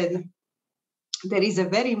said, there is a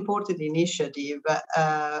very important initiative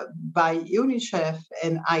by UNICEF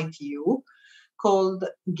and ITU called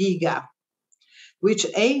GIGA, which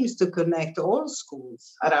aims to connect all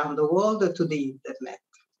schools around the world to the internet.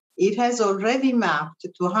 It has already mapped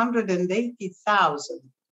 280,000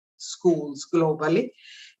 schools globally,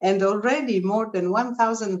 and already more than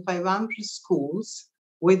 1,500 schools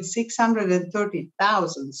with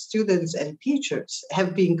 630,000 students and teachers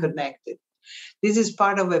have been connected. This is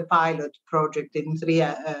part of a pilot project in 3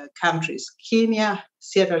 countries, Kenya,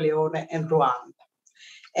 Sierra Leone, and Rwanda.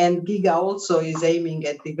 And GIGA also is aiming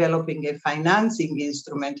at developing a financing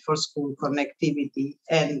instrument for school connectivity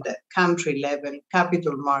and country-level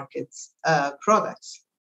capital markets products.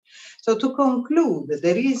 So to conclude,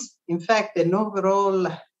 there is, in fact, an overall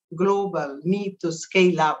global need to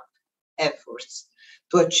scale up efforts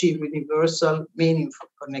to achieve universal, meaningful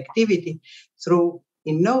connectivity through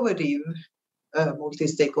innovative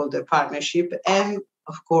multi-stakeholder partnership and,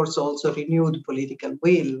 of course, also renewed political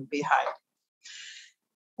will behind.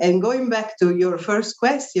 And going back to your first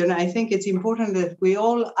question, I think it's important that we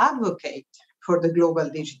all advocate for the Global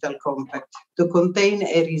Digital Compact to contain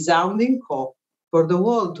a resounding call for the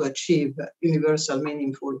world to achieve universal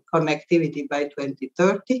meaningful connectivity by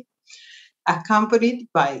 2030, accompanied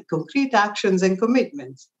by concrete actions and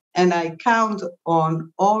commitments. And I count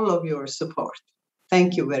on all of your support.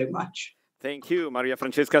 Thank you very much. Thank you, Maria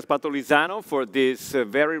Francesca Spatolizano, for this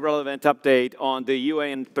very relevant update on the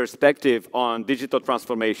UN perspective on digital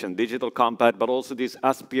transformation, digital compact, but also this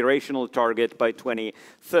aspirational target by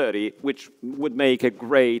 2030, which would make a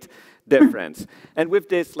great difference. And with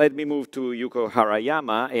this, let me move to Yuko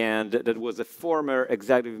Harayama, and that was a former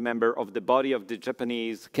executive member of the body of the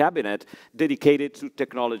Japanese cabinet dedicated to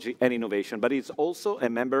technology and innovation, but he's also a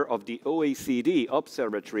member of the OECD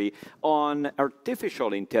Observatory on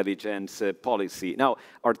Artificial Intelligence Policy. Now,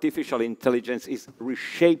 artificial intelligence is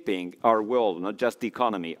reshaping our world, not just the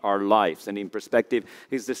economy, our lives, and in perspective,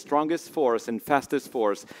 is the strongest force and fastest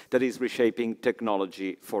force that is reshaping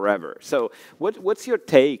technology forever. So what's your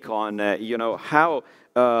take on how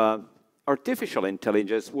artificial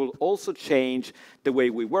intelligence will also change the way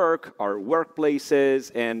we work, our workplaces,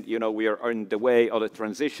 and we are in the way of the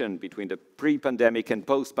transition between the pre-pandemic and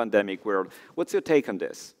post-pandemic world. What's your take on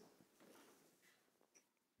this?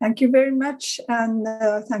 Thank you very much, and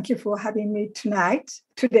thank you for having me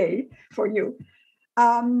today for you.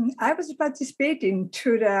 I was participating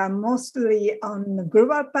to the mostly on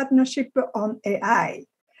global partnership on AI.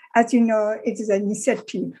 As you know, it is an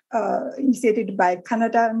initiative initiated by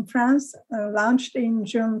Canada and France, launched in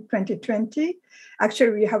June 2020.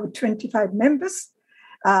 Actually, we have 25 members.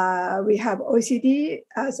 We have OECD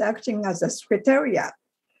as acting as a secretariat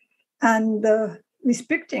and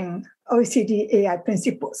respecting OECD AI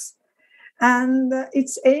principles. And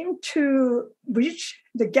it's aimed to bridge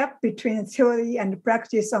the gap between theory and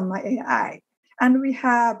practice on AI. And we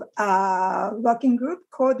have a working group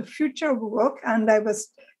called Future of Work, and I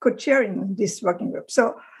was co-chairing this working group.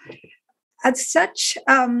 So as such,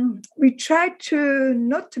 we try to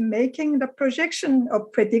not making the projection or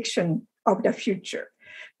prediction of the future,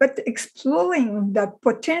 but exploring the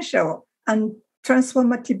potential and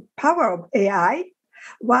transformative power of AI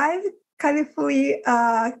while carefully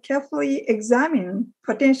examine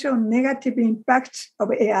potential negative impact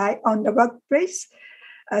of AI on the workplace,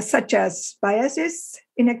 such as biases,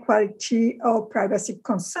 inequality, or privacy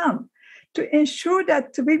concern, to ensure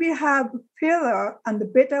that we will have fairer and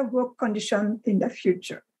better work conditions in the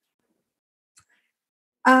future.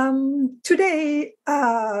 Today,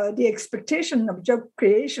 the expectation of job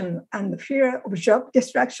creation and the fear of job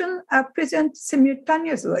destruction are present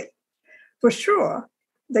simultaneously. For sure,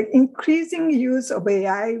 the increasing use of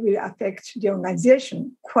AI will affect the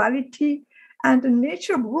organization, quality, and the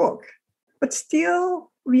nature of work. But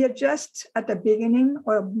still, we are just at the beginning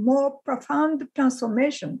of a more profound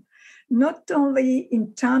transformation, not only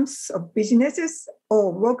in terms of businesses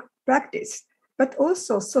or work practice, but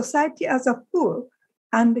also society as a whole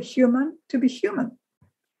and human to be human.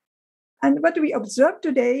 And what we observe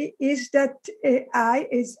today is that AI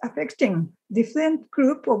is affecting different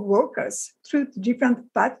group of workers through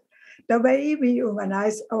different paths, the way we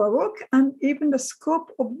organize our work and even the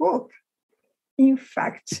scope of work. In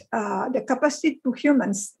fact, the capacity of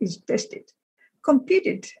humans is tested,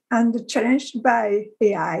 competed, and challenged by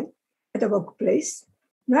AI at the workplace,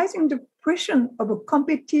 raising the question of a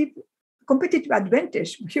competitive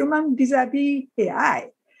advantage of human vis-a-vis AI,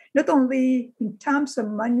 not only in terms of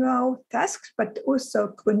manual tasks, but also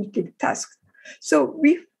cognitive tasks. So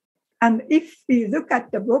if we look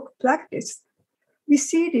at the work practice, we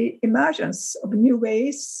see the emergence of new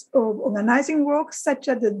ways of organizing work, such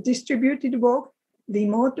as the distributed work,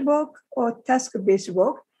 remote work, or task-based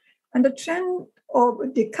work, and the trend of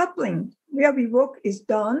decoupling, where we work is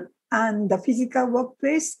done and the physical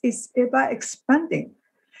workplace is ever expanding,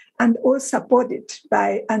 and all supported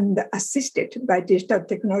by and assisted by digital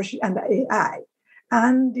technology and AI.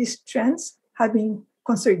 And these trends have been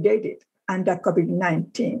consolidated under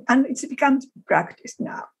COVID-19, and it's become practice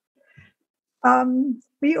now.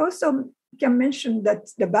 We also can mention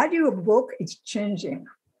that the value of work is changing.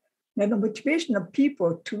 The motivation of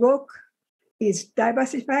people to work is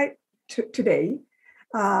diversified today.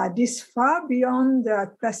 This far beyond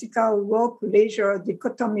the classical work-leisure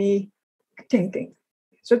dichotomy thinking.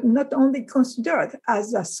 So not only considered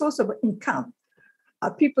as a source of income,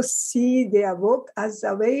 people see their work as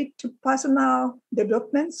a way to personal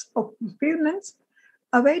developments or fulfillments,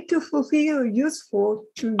 a way to fulfill useful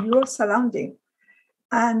to your surrounding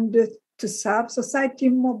and to serve society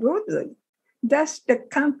more broadly. Thus, the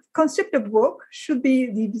concept of work should be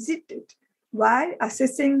revisited while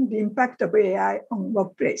assessing the impact of AI on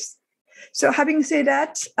workplace. So having said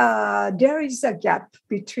that, there is a gap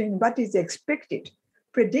between what is expected,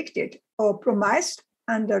 predicted, or promised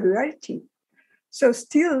and the reality. So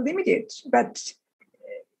still limited, but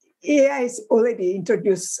AI is already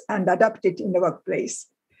introduced and adopted in the workplace.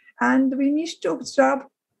 And we need to observe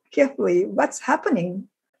carefully what's happening,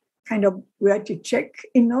 kind of reality check,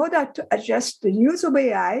 in order to adjust the use of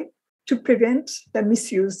AI to prevent the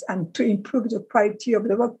misuse and to improve the quality of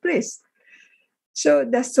the workplace. So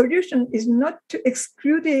the solution is not to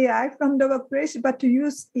exclude AI from the workplace, but to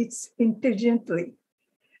use it intelligently.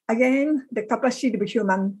 Again, the capacity of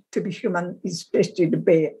human to be human is tested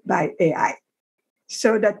by AI.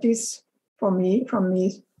 So that is from me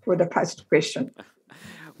for the first question.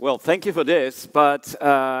 Well, thank you for this. But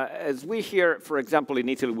as we hear, for example, in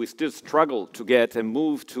Italy, we still struggle to get a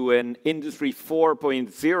move to an Industry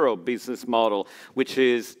 4.0 business model, which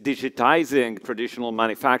is digitizing traditional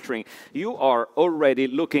manufacturing. You are already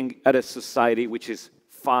looking at a society which is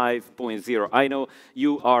 5.0. I know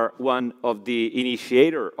you are one of the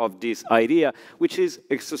initiator of this idea, which is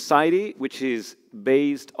a society which is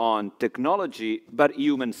based on technology, but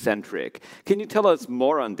human-centric. Can you tell us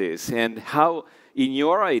more on this and how, in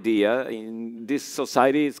your idea, in this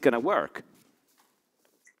society is going to work?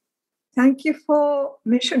 Thank you for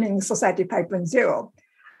mentioning Society 5.0.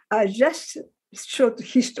 Just short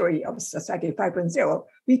history of Society 5.0.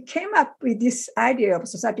 We came up with this idea of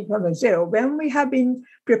Society 5.0 when we have been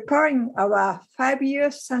preparing our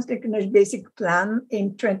 5-year science technology basic plan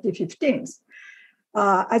in 2015.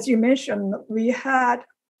 As you mentioned, we had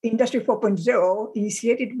Industry 4.0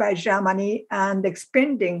 initiated by Germany and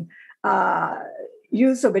expanding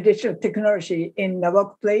use of digital technology in the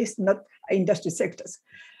workplace, not industry sectors.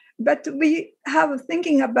 But we have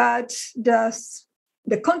thinking about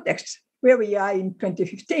the context where we are in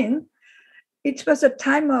 2015. It was a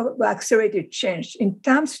time of accelerated change in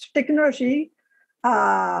terms of technology,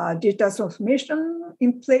 digital transformation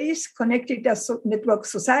in place, connected network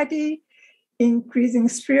society, increasing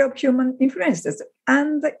sphere of human influences,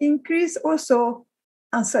 and increase also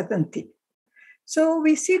uncertainty. So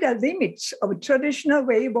we see the limits of a traditional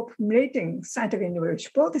way of formulating scientific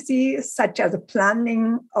innovation policies, such as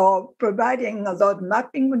planning or providing a road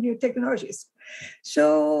mapping of new technologies.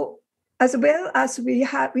 So as well as we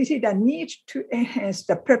see the need to enhance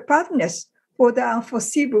the preparedness for the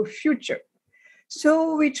unforeseeable future.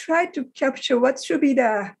 So we try to capture what should be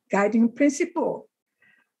the guiding principle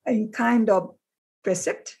in kind of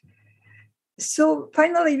precept. So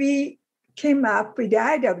finally, we came up with the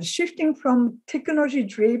idea of shifting from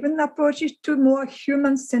technology-driven approaches to more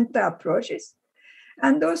human-centered approaches,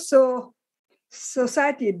 and also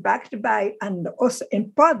society backed by and also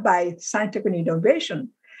empowered by scientific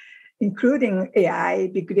innovation. including AI,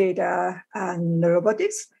 big data, and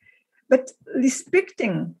robotics, but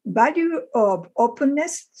respecting value of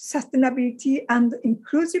openness, sustainability, and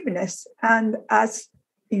inclusiveness. And as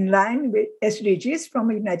in line with SDGs from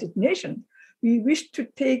the United Nations, we wish to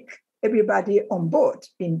take everybody on board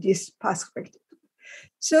in this perspective.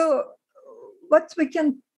 So what we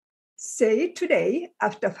can say today,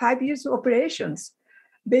 after 5 years of operations,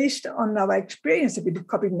 based on our experience with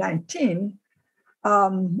COVID-19,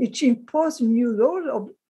 which imposed new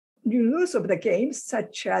rules of the game,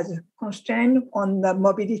 such as constraint on the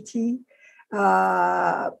mobility,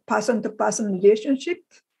 person-to-person relationship,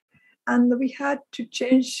 and we had to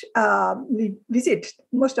change, visit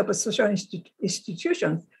most of the social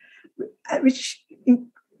institutions, which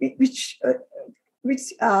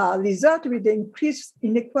result with the increased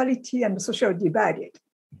inequality and social divide.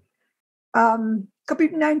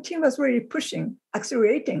 COVID-19 was really pushing,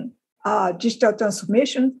 accelerating digital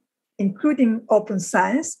transformation, including open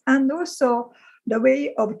science, and also the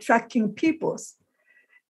way of tracking peoples.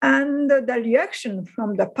 And the reaction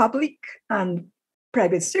from the public and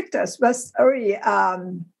private sectors was already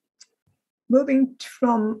moving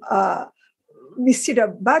from, we see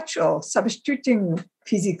the virtual substituting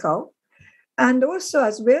physical, and also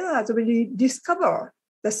as well as we discover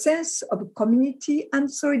the sense of community and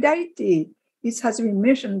solidarity. This has been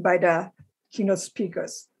mentioned by the keynote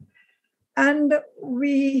speakers. And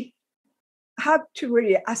we have to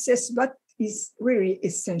really assess what is really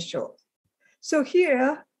essential. So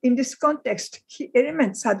here, in this context, key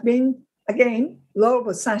elements have been, again, law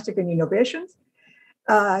of scientific innovations,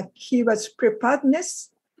 keywords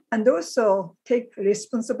preparedness, and also take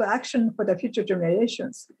responsible action for the future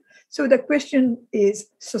generations. So the question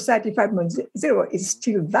is, Society 5.0 is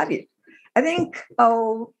still valid. I think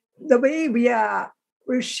the way we are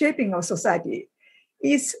reshaping our society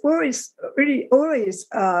is always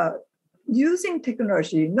using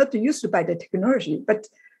technology, not used by the technology, but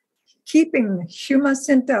keeping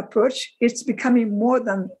human-centered approach is becoming more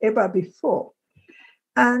than ever before.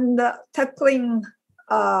 And tackling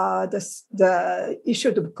the issue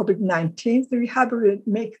of COVID-19, we have to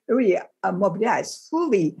mobilize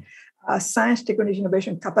fully science, technology,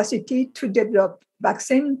 innovation capacity to develop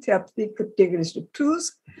vaccine therapeutic diagnostic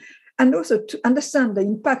tools, and also to understand the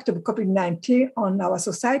impact of COVID-19 on our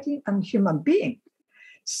society and human beings.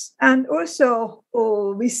 And also,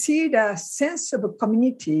 we see the sense of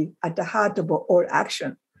community at the heart of all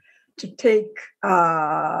action to take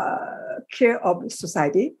care of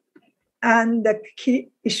society. And the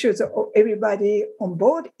key issues of everybody on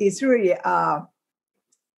board is really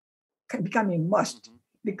becoming must,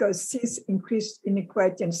 because since increased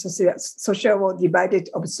inequality and social divided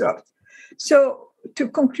observed. So to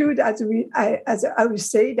conclude, as I would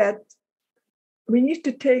say that we need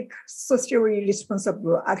to take socially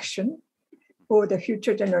responsible action for the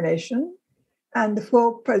future generation and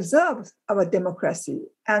for preserve our democracy,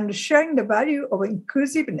 and sharing the value of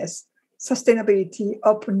inclusiveness, sustainability,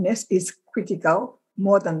 openness is critical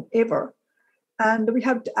more than ever. And we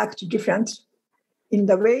have to act different in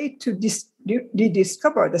the way to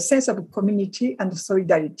rediscover the sense of community and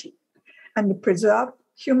solidarity and preserve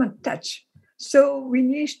human touch. So we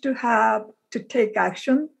need to take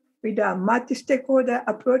action with a multi-stakeholder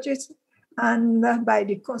approaches and by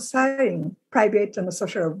reconciling private and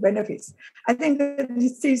social benefits. I think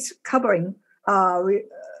this is covering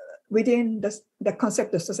within the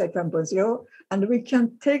concept of Society 1.0, and we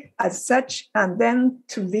can take as such and then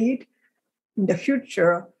to lead in the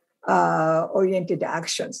future oriented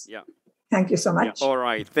actions. Yeah. Thank you so much. Yeah, all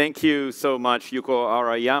right. Thank you so much, Yuko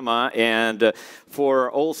Arayama, and for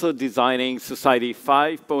also designing Society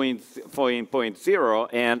 5.0.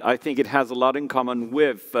 And I think it has a lot in common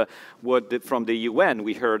with from the UN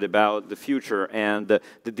we heard about the future and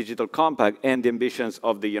the Digital Compact and the ambitions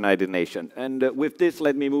of the United Nations. And with this,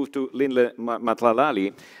 let me move to Lindle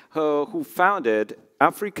Matlalali, who founded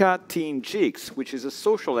Africa Teen Jigs, which is a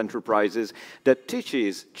social enterprise that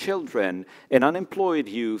teaches children and unemployed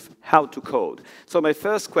youth how to code. So my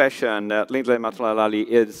first question, Lindle Matlalali,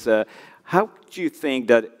 is how do you think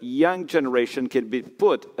that young generation can be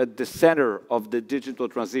put at the center of the digital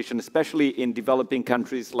transition, especially in developing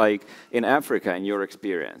countries like in Africa, in your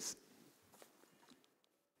experience?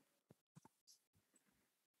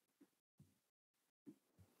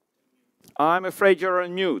 I'm afraid you're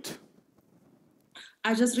on mute.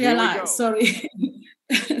 I just realized, sorry.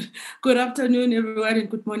 Good afternoon, everyone, and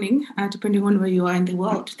good morning, depending on where you are in the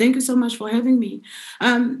world. Thank you so much for having me.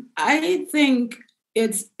 I think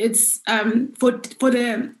it's for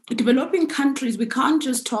the developing countries, we can't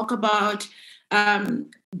just talk about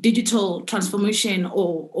digital transformation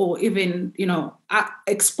or even,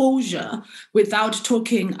 exposure without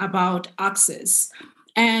talking about access.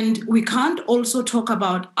 And we can't also talk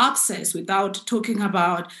about access without talking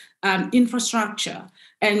about infrastructure.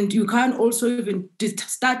 And you can't also even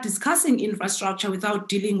start discussing infrastructure without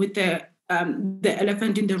dealing with the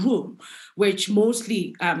elephant in the room, which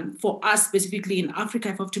mostly for us specifically in Africa,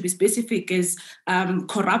 if I have to be specific, is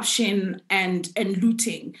corruption and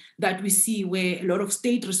looting that we see, where a lot of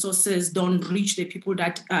state resources don't reach the people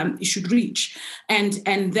that it should reach.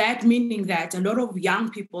 And that meaning that a lot of young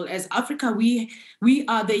people, as Africa, we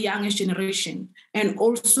are the youngest generation. And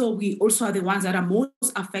also we also are the ones that are most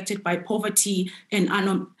affected by poverty and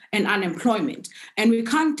unemployment. And we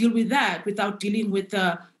can't deal with that without dealing with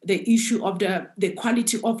the issue of the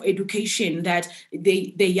quality of education that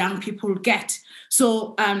the young people get.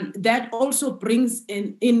 So that also brings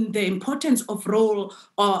in the importance of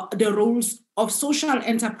the roles of social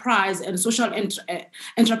enterprise and social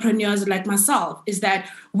entrepreneurs like myself, is that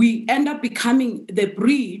we end up becoming the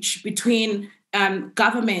bridge between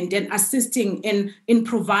government and assisting in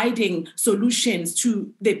providing solutions to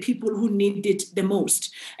the people who need it the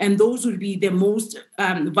most. And those will be the most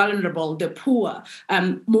vulnerable, the poor,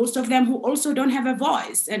 most of them who also don't have a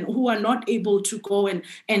voice and who are not able to go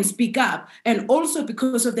and speak up. And also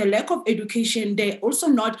because of the lack of education, they're also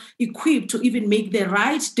not equipped to even make the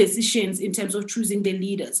right decisions in terms of choosing their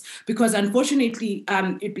leaders. Because unfortunately,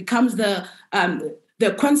 it becomes the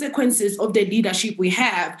consequences of the leadership we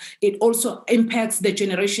have, it also impacts the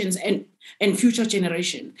generations and future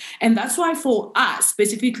generation. And that's why for us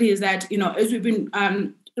specifically is that, as we've been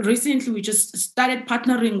recently, we just started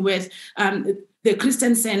partnering with the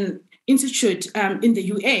Christensen Institute in the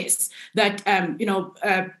US, that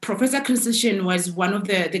Professor Christensen was one of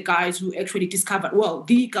the guys who actually discovered,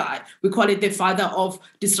 the guy, we call it the father of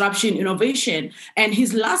disruption innovation. And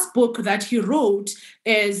his last book that he wrote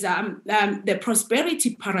is The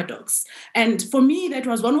Prosperity Paradox. And for me, that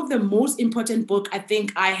was one of the most important books I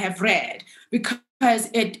think I have read, because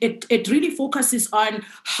it really focuses on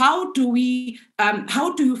how do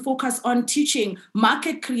you focus on teaching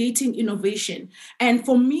market creating innovation. And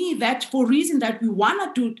for me, that for reason that we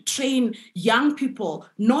want to train young people,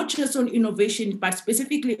 not just on innovation, but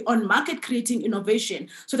specifically on market creating innovation,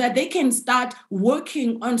 so that they can start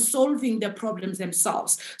working on solving the problems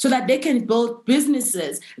themselves, so that they can build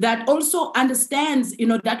businesses that also understands,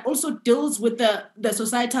 that also deals with the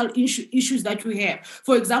societal issues that we have.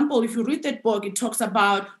 For example, if you read that book, it talks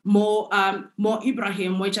about Mo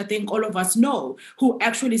Ibrahim, which I think all of us know, who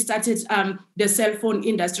actually started the cell phone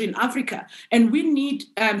industry in Africa. And we need,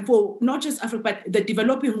 for not just Africa, but the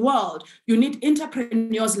developing world, you need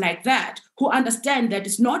entrepreneurs like that who understand that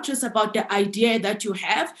it's not just about the idea that you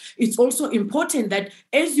have. It's also important that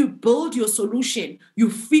as you build your solution, you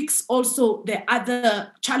fix also the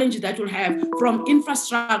other challenges that you'll have, from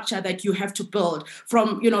infrastructure that you have to build,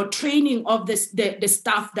 from training of the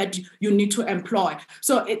staff that you need to employ.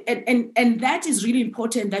 So and that is really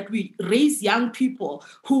important, that we raise young people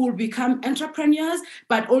who will become entrepreneurs,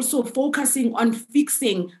 but also focusing on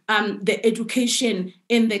fixing the education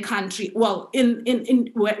in the country,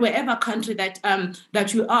 in wherever country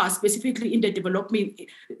that you are, specifically in the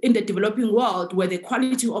developing world, where the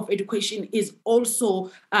quality of education is also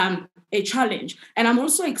a challenge. And I'm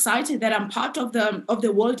also excited that I'm part of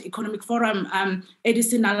the World Economic Forum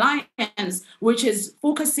Edison Alliance, which is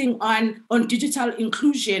focusing on digital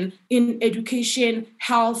inclusion in education,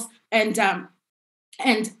 health, and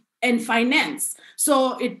finance.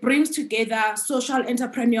 So it brings together social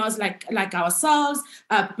entrepreneurs like ourselves,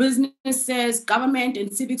 businesses, government,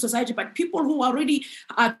 and civic society, but people who already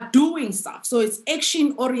are doing stuff. So it's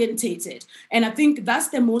action orientated. And I think that's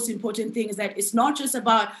the most important thing, is that it's not just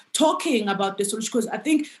about talking about the solution, because I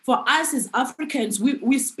think for us as Africans,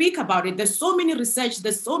 we speak about it. There's so many research,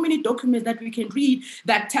 there's so many documents that we can read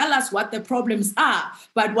that tell us what the problems are.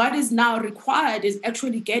 But what is now required is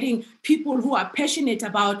actually getting people who are passionate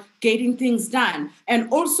about getting things done. And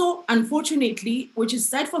also, unfortunately, which is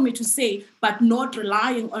sad for me to say, but not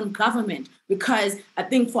relying on government, because I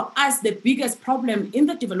think for us, the biggest problem in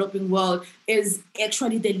the developing world is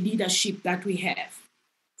actually the leadership that we have.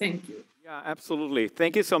 Thank you. Yeah, absolutely.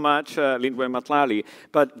 Thank you so much, Lindwe Matlali.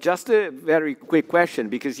 But just a very quick question,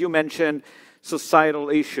 because you mentioned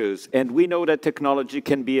societal issues, and we know that technology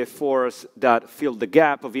can be a force that fills the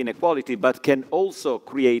gap of inequality, but can also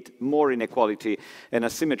create more inequality and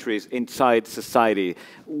asymmetries inside society.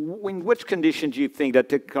 In which conditions do you think that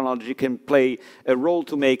technology can play a role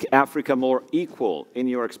to make Africa more equal, in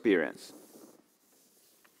your experience?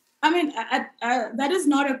 I mean, that is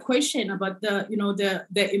not a question about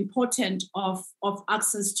the importance of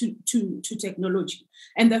access to technology,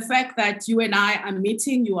 and the fact that you and I are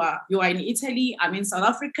meeting. You are in Italy. I'm in South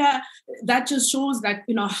Africa. That just shows that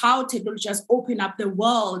how technology has opened up the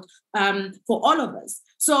world for all of us.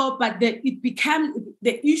 So, but the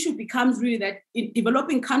issue becomes really that in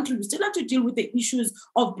developing countries, we still have to deal with the issues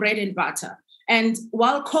of bread and butter. And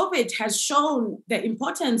while COVID has shown the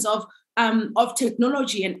importance of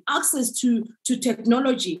technology and access to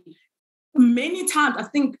technology, many times, I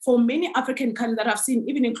think for many African countries that I've seen,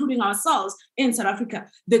 even including ourselves in South Africa,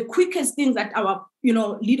 the quickest thing that our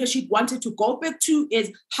leadership wanted to go back to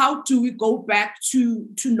is how do we go back to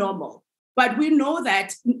normal? But we know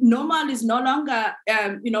that normal is no longer,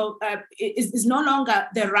 is no longer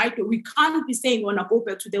the right way. We can't be saying we want to go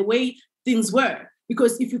back to the way things were.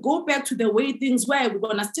 Because if you go back to the way things were, we're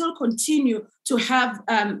going to still continue to have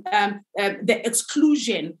the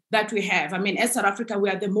exclusion that we have. I mean, as South Africa, we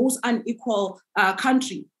are the most unequal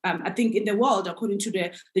country, I think, in the world, according to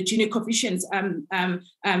the Gini coefficients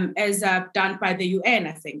as done by the UN,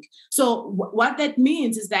 I think. So what that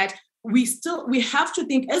means is that we have to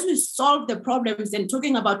think, as we solve the problems and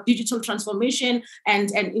talking about digital transformation and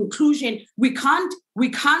inclusion, we can't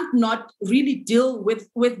not really deal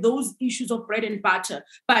with those issues of bread and butter.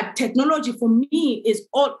 But technology, for me, is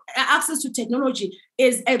all access to technology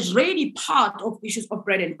is already part of issues of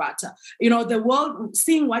bread and butter. The world,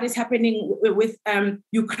 seeing what is happening with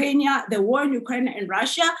Ukraine, the war in Ukraine and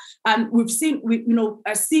Russia, we've seen,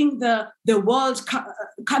 seeing the world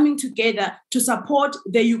coming together to support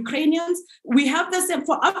the Ukrainians. We have the same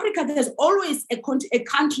for Africa. There's always a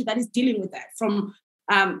country that is dealing with that,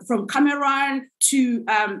 from Cameroon to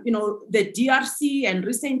the DRC and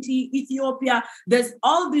recently Ethiopia. There's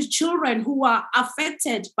all these children who are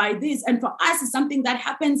affected by this, and for us, it's something that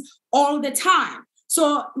happens all the time.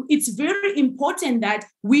 So it's very important that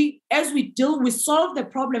as we solve the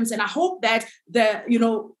problems, and I hope that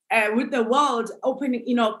with the world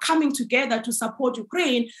opening, coming together to support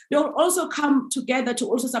Ukraine, they'll also come together to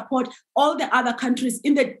also support all the other countries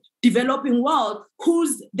in the developing world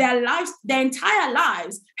whose their entire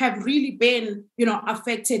lives have really been,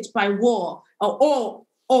 affected by war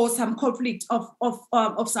or some conflict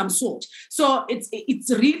of some sort. So it's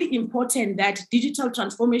really important that digital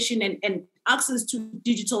transformation and access to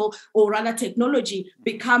digital, or rather technology,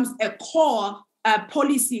 becomes a core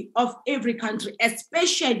policy of every country,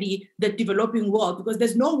 especially the developing world, because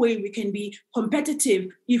there's no way we can be competitive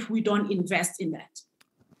if we don't invest in that.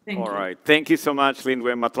 Thank you. All right. Thank you so much,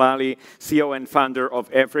 Lindwe Matlali, CEO and founder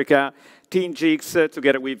of Africa. Team GIGS,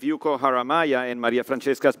 together with Yuko Haramaya and Maria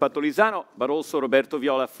Francesca Spattolizano, but also Roberto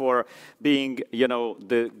Viola for being,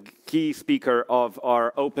 the key speaker of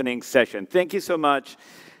our opening session. Thank you so much.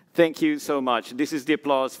 Thank you so much. This is the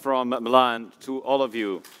applause from Milan to all of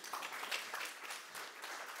you.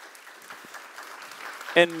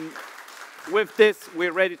 And with this,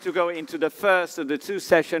 we're ready to go into the first of the two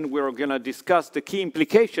sessions. We're going to discuss the key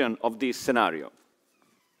implication of this scenario.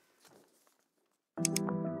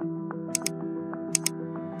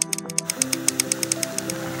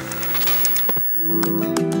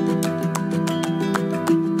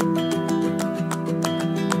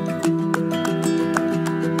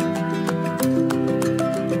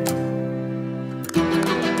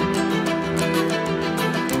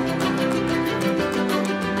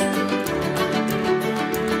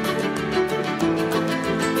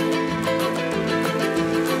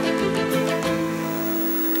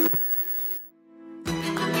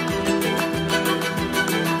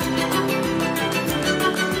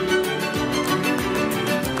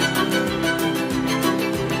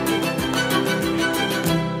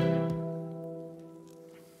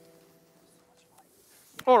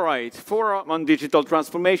 All right, Forum on Digital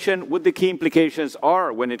Transformation, what the key implications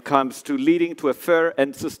are when it comes to leading to a fair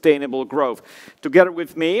and sustainable growth. Together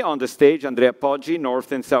with me on the stage, Andrea Poggi,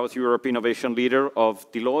 North and South Europe Innovation Leader of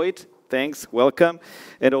Deloitte. Thanks, welcome.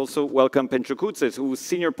 And also welcome Pencho Kutzes, who's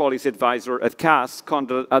Senior Policy Advisor at CAS,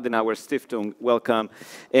 Konrad Adenauer Stiftung. Welcome.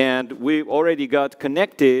 And we've already got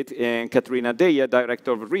connected, and Katrina Deya,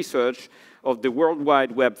 Director of Research of the World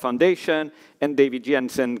Wide Web Foundation, and David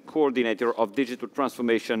Jensen, Coordinator of Digital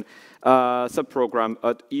Transformation Subprogram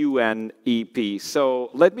at UNEP. So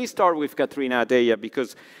let me start with Katrina Deya,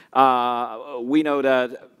 because we know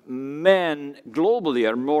that men globally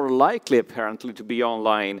are more likely, apparently, to be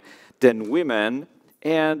online than women.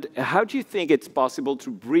 And how do you think it's possible to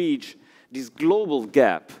bridge this global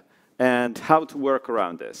gap, and how to work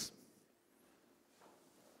around this?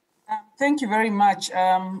 Thank you very much.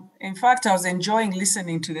 In fact, I was enjoying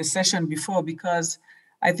listening to the session before, because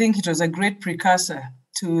I think it was a great precursor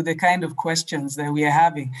to the kind of questions that we are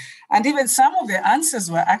having. And even some of the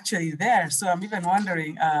answers were actually there. So I'm even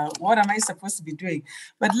wondering, what am I supposed to be doing?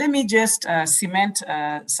 But let me just cement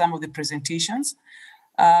some of the presentations,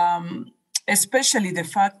 especially the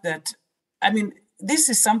fact that, I mean, this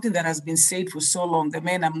is something that has been said for so long. The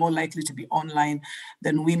men are more likely to be online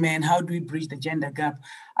than women. How do we bridge the gender gap?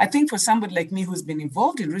 I think for somebody like me who's been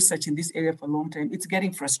involved in research in this area for a long time, it's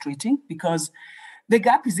getting frustrating because the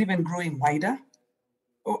gap is even growing wider.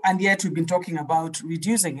 And yet we've been talking about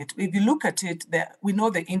reducing it. If you look at it, we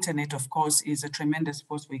know the internet, of course, is a tremendous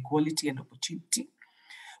force for equality and opportunity.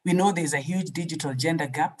 We know there's a huge digital gender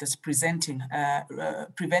gap that's preventing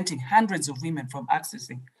hundreds of women from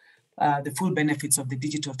accessing the full benefits of the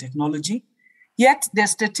digital technology. Yet there are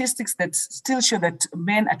statistics that still show that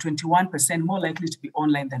men are 21% more likely to be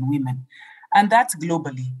online than women. And that's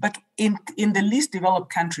globally. But in the least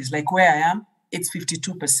developed countries, like where I am, it's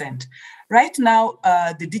 52%. Right now,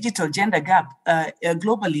 the digital gender gap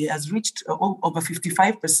globally has reached over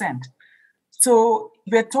 55%. So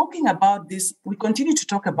we're talking about this, we continue to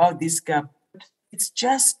talk about this gap. It's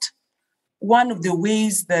just one of the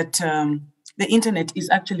ways that the internet is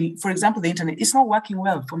actually, for example, the internet is not working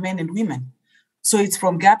well for men and women. So it's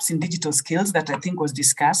from gaps in digital skills that I think was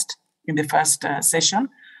discussed in the first session,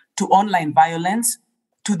 to online violence,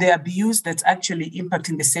 to the abuse that's actually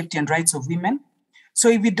impacting the safety and rights of women. So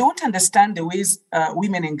if we don't understand the ways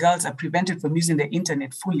women and girls are prevented from using the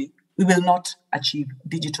internet fully, we will not achieve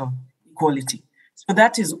digital equality. So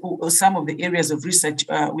that is some of the areas of research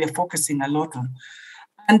we are focusing a lot on.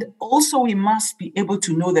 And also we must be able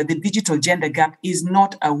to know that the digital gender gap is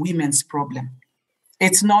not a women's problem.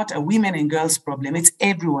 It's not a women and girls problem, it's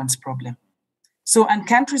everyone's problem. So, and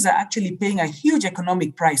countries are actually paying a huge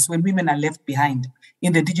economic price when women are left behind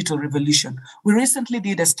in the digital revolution. We recently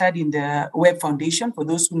did a study in the Web Foundation, for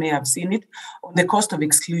those who may have seen it, on the cost of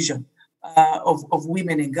exclusion of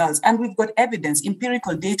women and girls. And we've got evidence,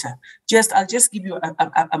 empirical data. I'll just give you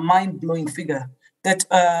a mind-blowing figure that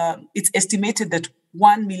it's estimated that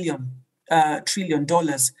 $1 trillion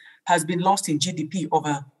has been lost in GDP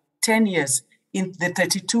over 10 years in the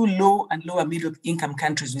 32 low and lower middle income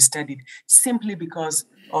countries we studied, simply because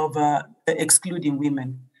of excluding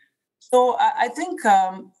women. So I think,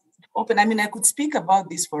 I could speak about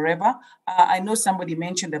this forever. I know somebody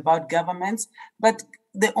mentioned about governments, but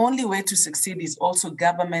the only way to succeed is also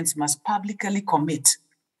governments must publicly commit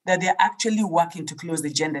that they're actually working to close the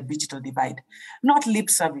gender digital divide, not lip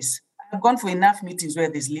service. I've gone for enough meetings where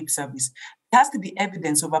there's lip service. There has to be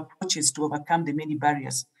evidence of approaches to overcome the many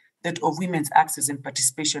barriers that of women's access and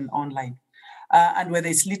participation online. And whether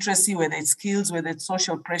it's literacy, whether it's skills, whether it's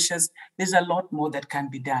social pressures, there's a lot more that can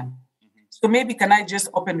be done. So maybe can I just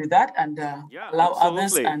open with that and allow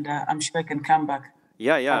others, and I'm sure I can come back.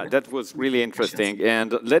 Yeah, that was really interesting.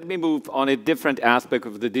 And let me move on a different aspect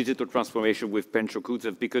of the digital transformation with Pencho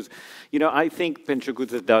Kudzev, because, I think Pencho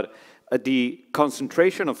Kudzev that the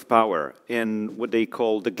concentration of power in what they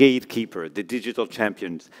call the gatekeeper, the digital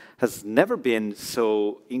champions, has never been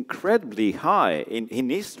so incredibly high in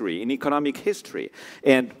history, in economic history.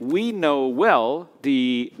 And we know well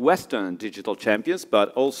the Western digital champions, but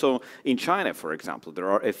also in China, for example, there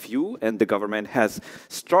are a few, and the government has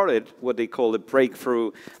started what they call a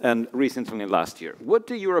breakthrough, and recently last year. What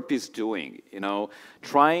the Europe is doing,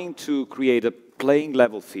 trying to create a playing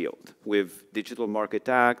level field with Digital Market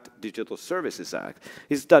Act, Digital Services Act.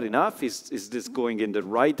 Is that enough? Is this going in the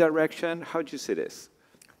right direction? How do you see this?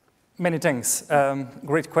 Many thanks.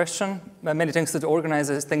 Great question. Many thanks to the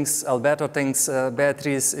organizers. Thanks, Alberto. Thanks,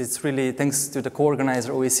 Beatrice. It's really thanks to the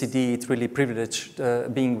co-organizer, OECD. It's really a privilege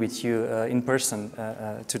being with you in person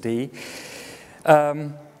today.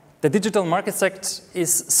 The Digital Markets Act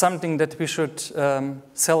is something that we should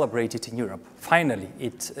celebrate it in Europe. Finally,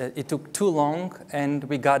 it took too long, and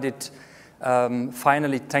we got it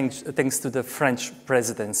finally thanks to the French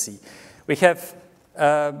presidency. We have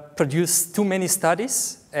produced too many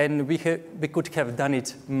studies, and we could have done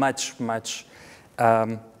it much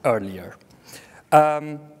earlier.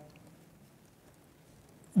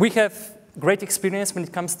 We have great experience when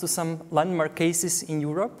it comes to some landmark cases in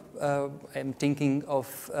Europe. I'm thinking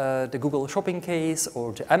of the Google shopping case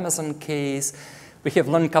or the Amazon case. We have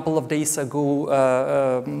learned a couple of days ago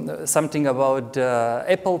something about the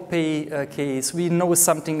Apple Pay case. We know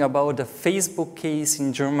something about the Facebook case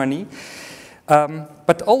in Germany.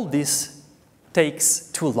 But all this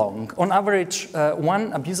takes too long. On average,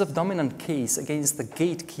 one abusive dominant case against the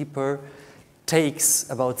gatekeeper takes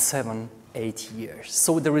about 7-8 years.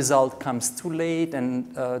 So the result comes too late,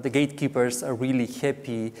 and the gatekeepers are really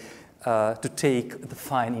happy to take the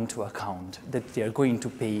fine into account, that they are going to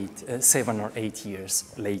pay it 7 or 8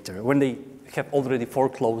 years later, when they have already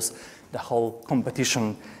foreclosed the whole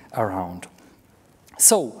competition around.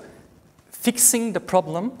 So, fixing the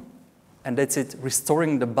problem, and that's it,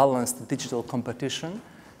 restoring the balanced digital competition,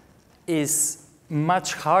 is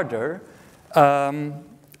much harder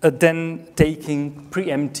than taking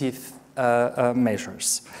preemptive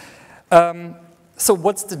measures. So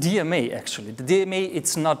what's the DMA actually? The DMA,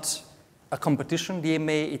 it's not a competition.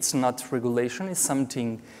 DMA, it's not regulation. It's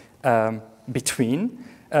something between.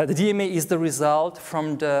 The DMA is the result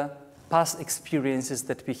from the past experiences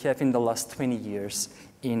that we have in the last 20 years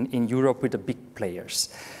in Europe with the big players.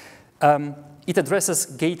 It addresses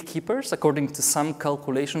gatekeepers. According to some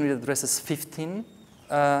calculation, it addresses 15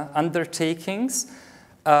 undertakings.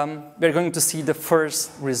 We're going to see the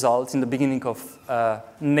first result in the beginning of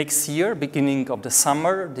next year, beginning of the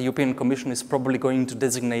summer. The European Commission is probably going to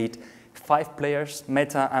designate 5 players: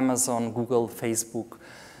 Meta, Amazon, Google, Facebook.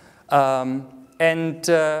 And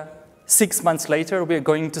 6 months later, we're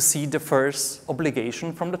going to see the first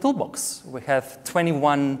obligation from the toolbox. We have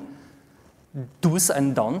 21 do's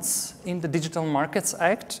and don'ts in the Digital Markets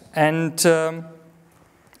Act, and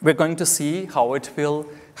we're going to see how it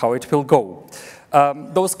will go.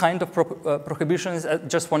 Those kind of prohibitions, I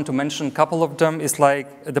just want to mention a couple of them, is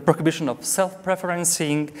like the prohibition of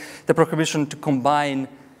self-preferencing, the prohibition to combine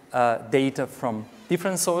data from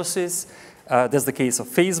different sources. That's the case of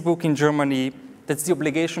Facebook in Germany. That's the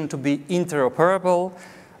obligation to be interoperable,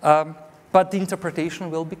 but the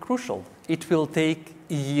interpretation will be crucial. It will take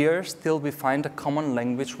years till we find a common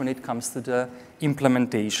language when it comes to the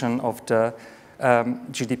implementation of the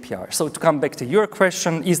GDPR. So to come back to your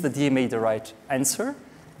question, is the DMA the right answer?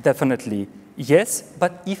 Definitely yes,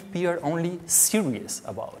 but if we are only serious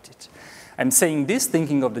about it. I'm saying this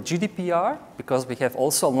thinking of the GDPR, because we have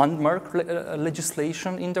also landmark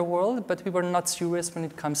legislation in the world, but we were not serious when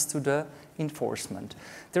it comes to the enforcement.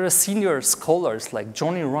 There are senior scholars like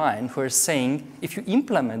Johnny Ryan who are saying if you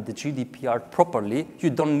implement the GDPR properly, you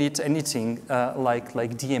don't need anything like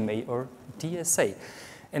DMA or DSA.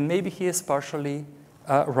 And maybe he is partially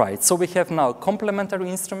right. So we have now a complementary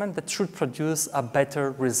instrument that should produce a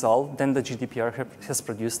better result than the GDPR has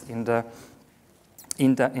produced in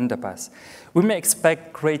the past. We may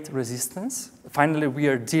expect great resistance. Finally, we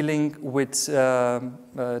are dealing with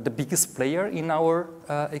the biggest player in our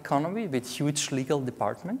economy with huge legal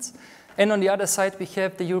departments. And on the other side, we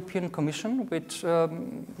have the European Commission with,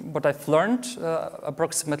 what I've learned,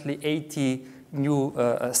 approximately 80 new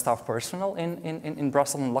staff personnel in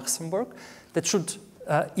Brussels and Luxembourg that should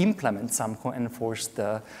implement, somehow enforce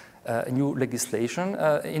the new legislation.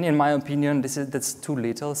 In my opinion, that's too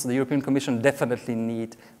little. So the European Commission definitely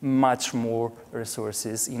need much more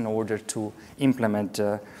resources in order to implement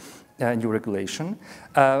new regulation.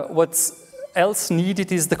 What's else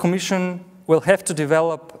needed is the Commission will have to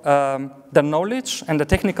develop the knowledge and the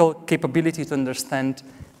technical capability to understand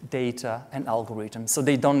data and algorithms. So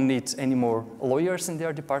they don't need any more lawyers in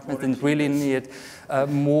their department and really need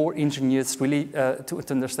more engineers really to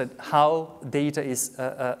understand how data is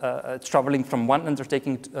traveling from one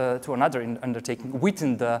undertaking to another undertaking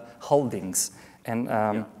within the holdings.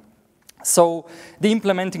 And so the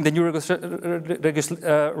implementing the new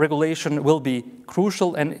regulation will be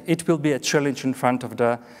crucial, and it will be a challenge in front of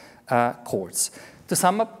the courts. To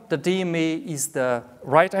sum up, the DMA is the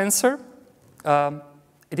right answer.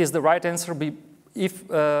 It is the right answer if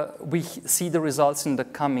we see the results in the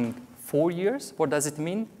coming 4 years. What does it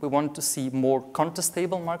mean? We want to see more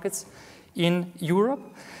contestable markets in Europe.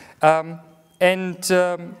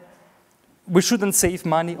 We shouldn't save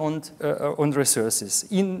money on resources.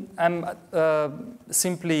 I'm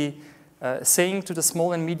simply saying to the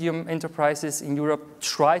small and medium enterprises in Europe,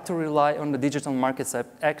 try to rely on the Digital Markets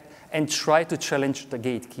Act and try to challenge the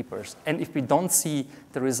gatekeepers. And if we don't see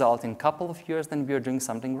the result in a couple of years, then we are doing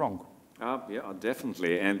something wrong. Yeah,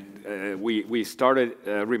 definitely. And we started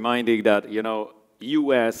reminding that,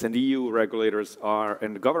 US and EU regulators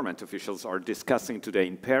and government officials are discussing today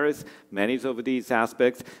in Paris many of these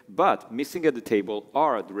aspects, but missing at the table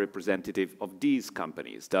are the representative of these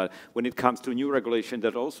companies that when it comes to new regulation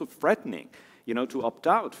that are also threatening to opt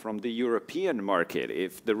out from the European market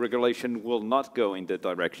if the regulation will not go in that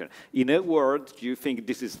direction. In a word, do you think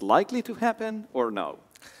this is likely to happen or no?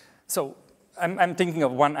 So I'm thinking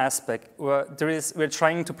of one aspect where we're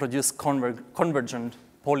trying to produce convergent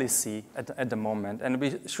policy at the moment, and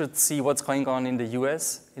we should see what's going on in the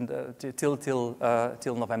US till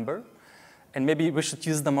November, and maybe we should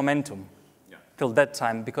use the momentum till that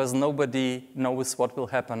time, because nobody knows what will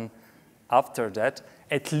happen after that,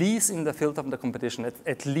 at least in the field of the competition,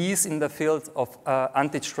 at least in the field of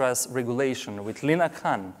antitrust regulation, with Lina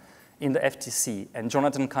Khan in the FTC and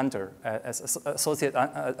Jonathan Kanter as associate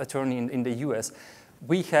attorney in the US,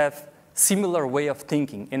 we have similar way of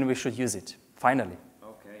thinking, and we should use it, finally.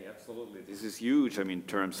 Okay, absolutely. This is huge, I mean, in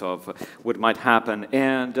terms of what might happen.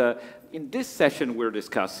 And in this session, we're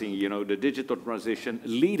discussing, the digital transition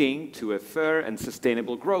leading to a fair and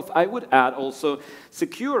sustainable growth. I would add also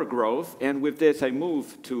secure growth. And with this, I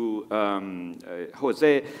move to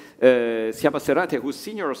Jose Siapaserrate, who's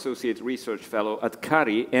Senior Associate Research Fellow at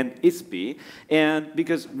CARI and ISPI. And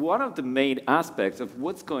because one of the main aspects of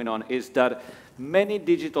what's going on is that many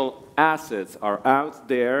digital assets are out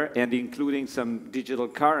there, and including some digital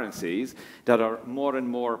currencies that are more and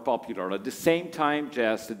more popular. At the same time,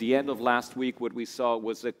 just at the end of last week, what we saw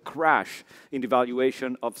was a crash in the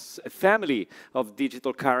valuation of a family of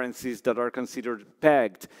digital currencies that are considered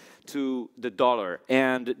pegged to the dollar.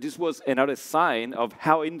 And this was another sign of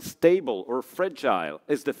how unstable or fragile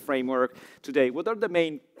is the framework today. What are the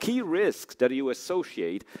main key risks that you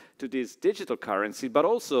associate to this digital currency, but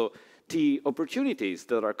also the opportunities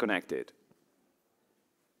that are connected?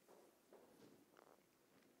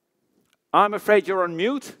 I'm afraid you're on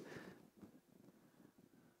mute.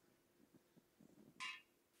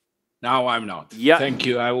 Now I'm not. Yeah. Thank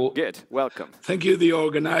you. I will. Good. Welcome. Thank you, the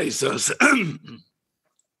organizers.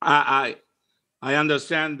 I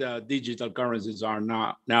understand that digital currencies are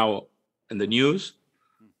now in the news.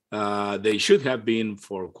 They should have been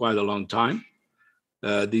for quite a long time.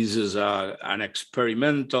 This is an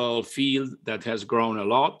experimental field that has grown a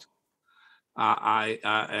lot.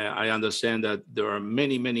 I understand that there are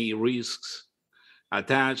many risks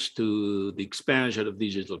attached to the expansion of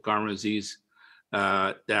digital currencies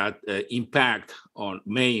that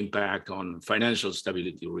may impact on financial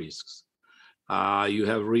stability risks. You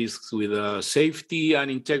have risks with safety and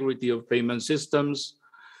integrity of payment systems.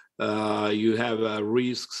 You have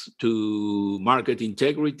risks to market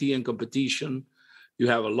integrity and competition. You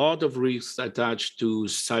have a lot of risks attached to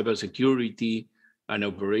cybersecurity and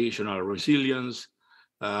operational resilience.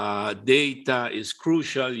 Data is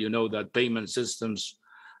crucial. You know that payment systems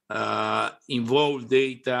involve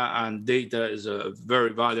data, and data is a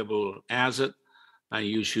very valuable asset, and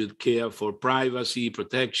you should care for privacy,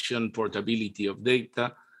 protection, portability of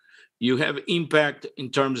data. You have impact in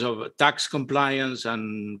terms of tax compliance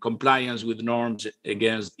and compliance with norms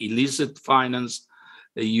against illicit finance.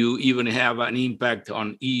 You even have an impact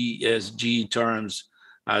on ESG terms.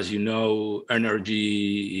 As you know,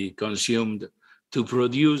 energy consumed to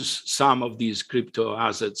produce some of these crypto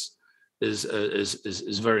assets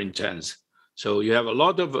is very intense. So you have a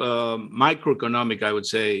lot of microeconomic, I would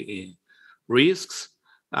say, risks.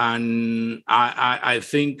 And I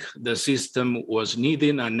think the system was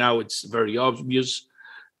needed, and now it's very obvious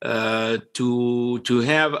to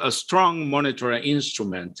have a strong monetary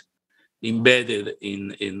instrument embedded in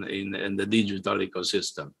the digital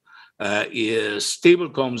ecosystem.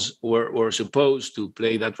 Stablecoins were supposed to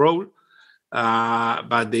play that role,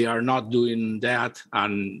 but they are not doing that,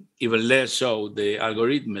 and even less so the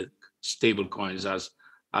algorithmic stablecoins,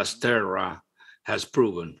 as Terra has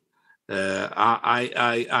proven.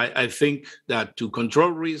 I think that to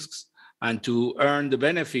control risks and to earn the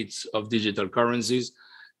benefits of digital currencies,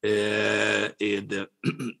 the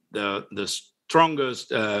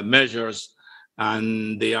strongest measures,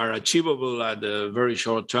 and they are achievable at the very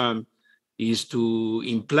short term, is to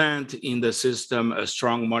implant in the system a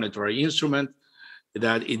strong monetary instrument,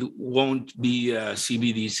 that it won't be a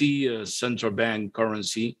CBDC, a central bank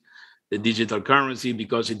currency, the digital currency,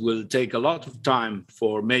 because it will take a lot of time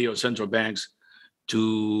for major central banks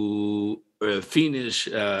to finish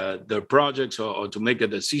their projects or to make a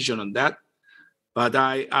decision on that. But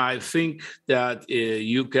I think that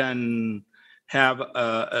you can have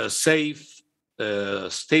a safe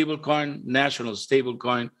stablecoin, national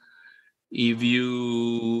stablecoin, if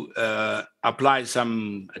you apply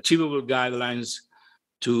some achievable guidelines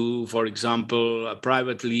to, for example, a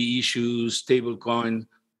privately issued stablecoin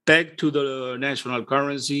pegged to the national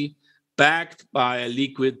currency, backed by a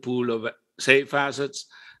liquid pool of safe assets,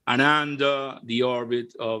 and under the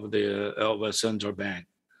orbit of a central bank.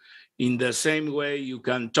 In the same way, you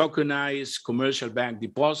can tokenize commercial bank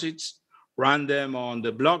deposits, run them on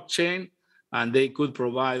the blockchain, and they could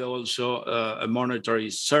provide also a monetary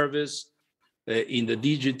service in the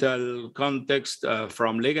digital context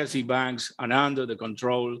from legacy banks and under the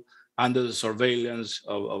control, under the surveillance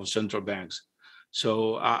of central banks.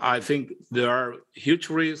 So I think there are huge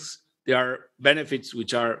risks. There are benefits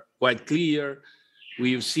which are quite clear.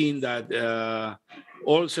 We've seen that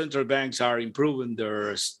all central banks are improving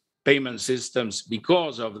their payment systems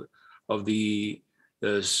because of the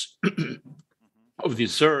of the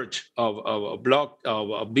surge of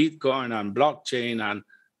Bitcoin and blockchain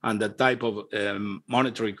and the type of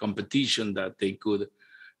monetary competition that they could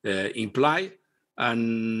imply.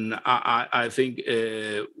 And I think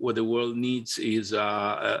what the world needs is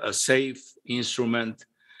a safe instrument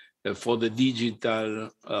for the digital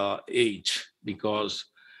age, because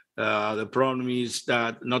the problem is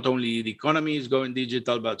that not only the economy is going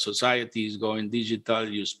digital, but society is going digital.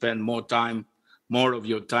 You spend more of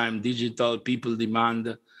your time digital. People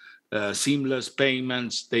demand seamless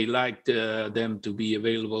payments. They like them to be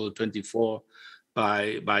available 24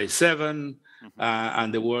 by 7.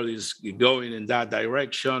 And the world is going in that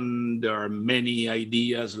direction. There are many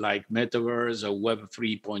ideas like Metaverse or Web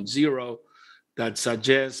 3.0 that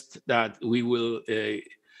suggest that we will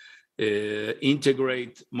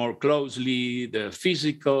integrate more closely the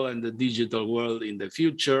physical and the digital world in the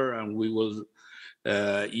future, and we will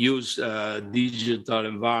use digital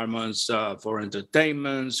environments for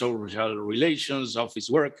entertainment, social relations, office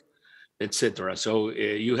work, etc. So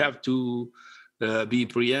you have to be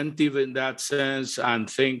preemptive in that sense and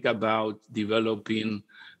think about developing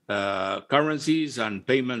currencies and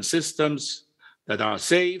payment systems that are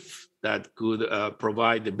safe, that could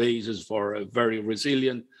provide the basis for a very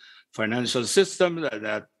resilient financial system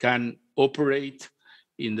that can operate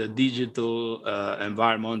in the digital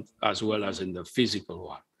environment as well as in the physical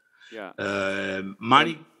one. Yeah.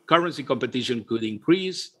 Currency competition could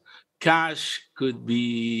increase. Cash could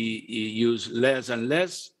be used less and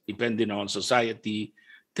less, depending on society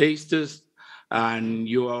tastes. And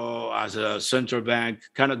you, as a central bank,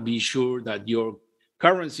 cannot be sure that your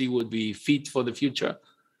currency would be fit for the future.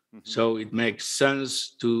 So it makes sense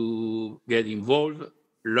to get involved,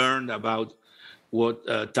 learn about what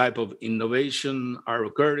type of innovation are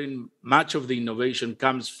occurring. Much of the innovation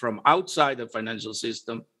comes from outside the financial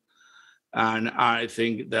system. And I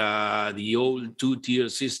think the old two-tier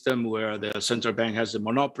system where the central bank has a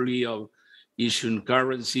monopoly of issuing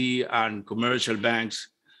currency and commercial banks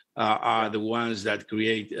are the ones that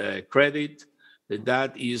create credit.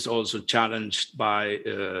 That is also challenged by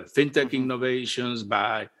fintech innovations,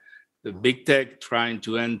 by the big tech trying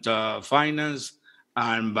to enter finance,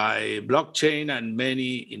 and by blockchain and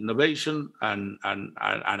many innovation. And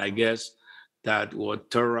I guess that what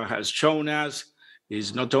Terra has shown us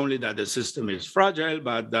is not only that the system is fragile,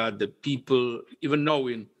 but that the people, even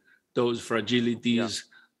knowing those fragilities,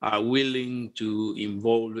 are willing to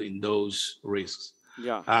involve in those risks.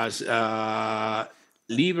 Yeah. As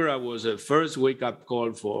Libra was a first wake-up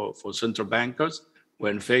call for central bankers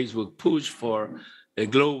when Facebook pushed for a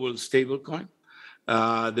global stablecoin.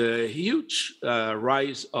 The huge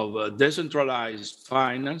rise of decentralized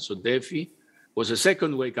finance, or DeFi, was a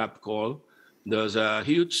second wake-up call. There's a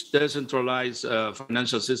huge decentralized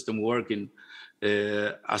financial system working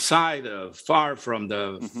aside, far from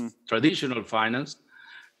the traditional finance.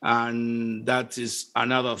 And that is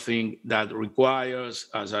another thing that requires,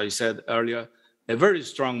 as I said earlier, a very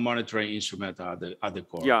strong monetary instrument at the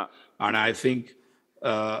core. Yeah. And I think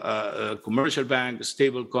a commercial bank,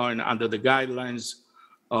 stablecoin, under the guidelines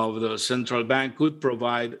of the central bank could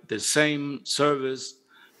provide the same service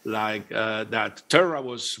like that Terra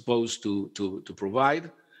was supposed to provide,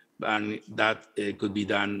 and that it could be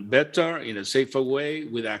done better in a safer way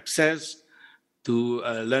with access to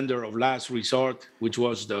a lender of last resort, which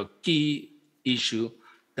was the key issue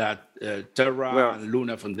that Terra and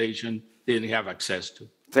Luna Foundation didn't have access to.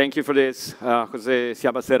 Thank you for this, Jose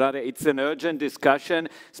Siabaserare. It's an urgent discussion,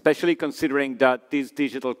 especially considering that these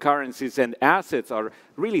digital currencies and assets are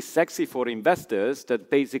really sexy for investors that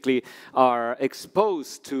basically are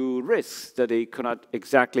exposed to risks that they cannot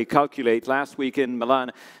exactly calculate. Last week in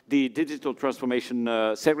Milan, the digital transformation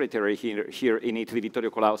secretary here in Italy,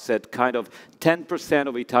 Vittorio Colau, said kind of 10%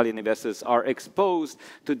 of Italian investors are exposed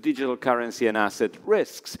to digital currency and asset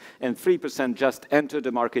risks, and 3% just entered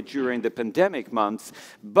the market during the pandemic months.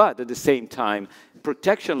 But at the same time,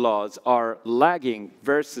 protection laws are lagging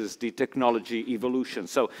versus the technology evolution.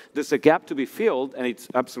 So there's a gap to be filled, and it's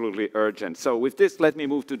absolutely urgent. So with this, let me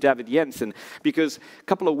move to David Jensen, because a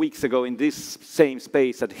couple of weeks ago in this same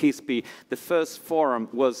space at ISPI, the first forum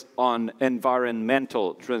was on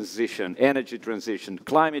environmental transition, energy transition,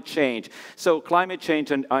 climate change. So climate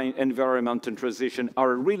change and environmental transition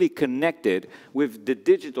are really connected with the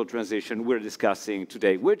digital transition we're discussing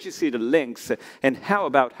today. Where do you see the links, and how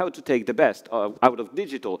about how to take the best out of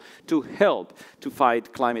digital to help to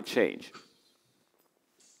fight climate change?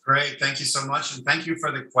 Great, thank you so much, and thank you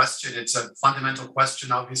for the question. It's a fundamental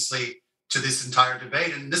question, obviously, to this entire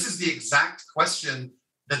debate, and this is the exact question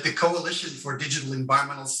that the Coalition for Digital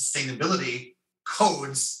Environmental Sustainability,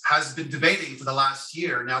 CODES, has been debating for the last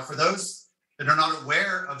year. Now, for those that are not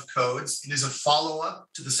aware of CODES, it is a follow-up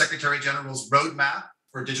to the Secretary General's roadmap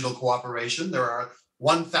for digital cooperation. There are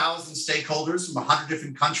 1,000 stakeholders from 100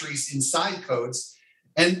 different countries inside CODES.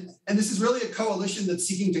 And this is really a coalition that's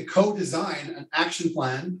seeking to co-design an action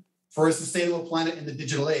plan for a sustainable planet in the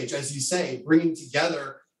digital age, as you say, bringing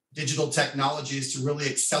together digital technologies to really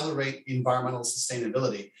accelerate environmental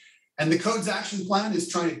sustainability. And the CODES action plan is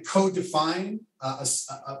trying to co-define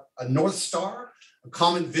a North Star, a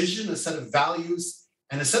common vision, a set of values,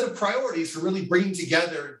 and a set of priorities for really bringing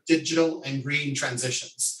together digital and green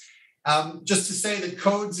transitions. Just to say that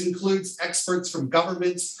CODES includes experts from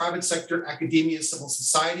governments, private sector, academia, civil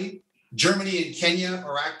society. Germany and Kenya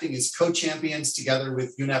are acting as co-champions together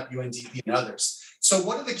with UNEP, UNDP, and others. So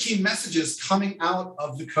what are the key messages coming out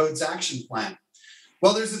of the CODES action plan?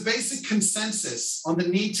 Well, there's a basic consensus on the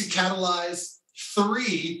need to catalyze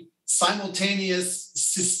 3 simultaneous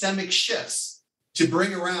systemic shifts to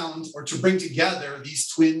bring around or to bring together these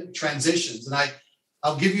twin transitions. And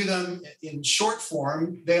I'll give you them in short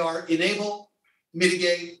form. They are enable,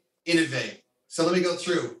 mitigate, innovate. So let me go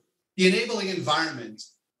through. The enabling environment.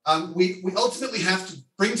 We ultimately have to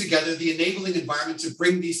bring together the enabling environment to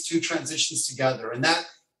bring these 2 transitions together. And that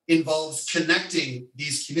involves connecting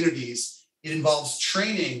these communities. It involves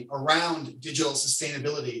training around digital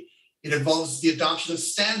sustainability. It involves the adoption of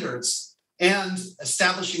standards and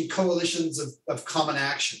establishing coalitions of common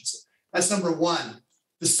actions. That's number 1.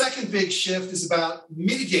 The second big shift is about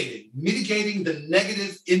mitigating the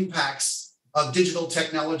negative impacts of digital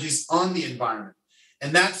technologies on the environment.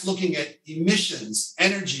 And that's looking at emissions,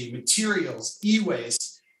 energy, materials,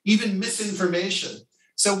 e-waste, even misinformation.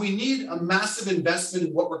 So we need a massive investment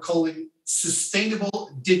in what we're calling sustainable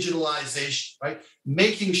digitalization, right?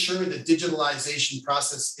 Making sure the digitalization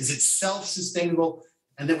process is itself sustainable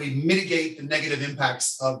and that we mitigate the negative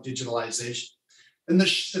impacts of digitalization. And the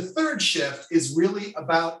third shift is really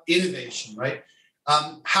about innovation, right?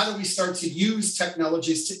 How do we start to use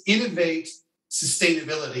technologies to innovate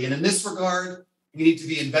sustainability? And in this regard, we need to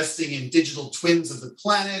be investing in digital twins of the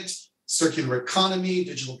planet, circular economy,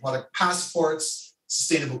 digital product passports,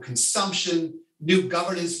 sustainable consumption, new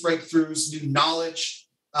governance breakthroughs, new knowledge,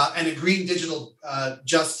 and a green digital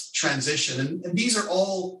just transition. And these are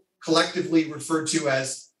all collectively referred to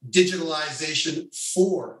as digitalization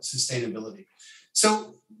for sustainability.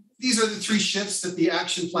 So these are the 3 shifts that the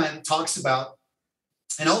action plan talks about.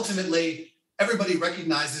 And ultimately, everybody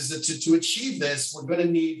recognizes that to achieve this, we're going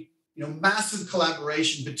to need massive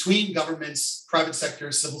collaboration between governments, private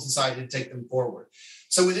sector, civil society to take them forward.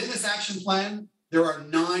 So within this action plan, there are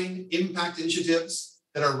 9 impact initiatives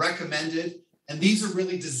that are recommended, and these are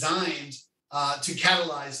really designed to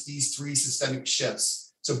catalyze these 3 systemic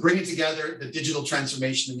shifts. So bringing together the digital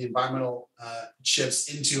transformation and the environmental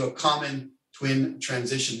shifts into a common twin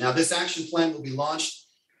transition. Now, this action plan will be launched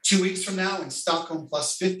 2 weeks from now in Stockholm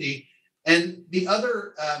Plus 50. And the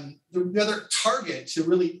other target to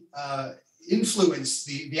really influence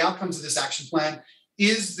the outcomes of this action plan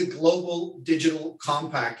is the Global Digital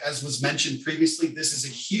Compact. As was mentioned previously, this is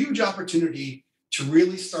a huge opportunity to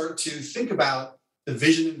really start to think about the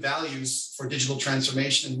vision and values for digital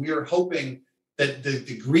transformation. And we are hoping that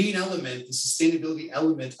the green element, the sustainability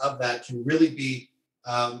element of that can really be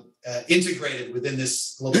integrated within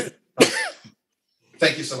this global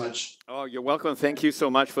Thank you so much. Oh, you're welcome. Thank you so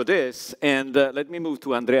much for this. And let me move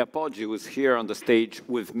to Andrea Poggi, who's here on the stage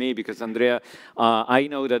with me, because Andrea, I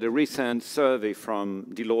know that a recent survey from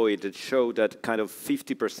Deloitte showed that kind of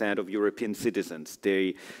 50% of European citizens,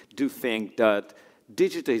 they do think that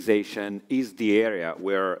digitization is the area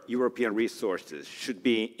where European resources should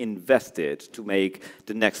be invested to make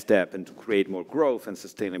the next step and to create more growth and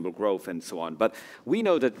sustainable growth and so on. But we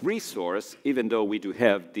know that resource, even though we do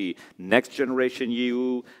have the Next Generation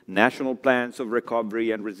EU, national plans of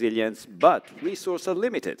recovery and resilience, but resources are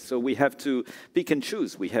limited. So we have to pick and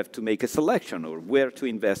choose. We have to make a selection or where to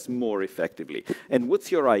invest more effectively. And what's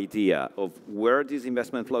your idea of where these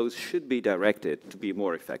investment flows should be directed to be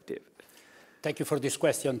more effective? Thank you for this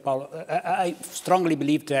question, Paolo. I strongly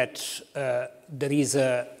believe that there is,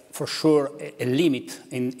 for sure, a limit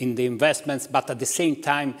in the investments, but at the same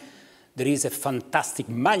time, there is a fantastic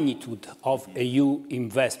magnitude of EU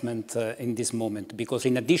investment in this moment, because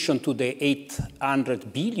in addition to the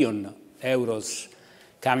 800 billion euros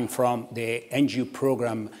coming from the NGO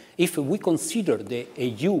program, if we consider the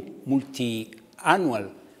EU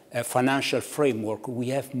multi-annual financial framework, we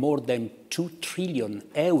have more than 2 trillion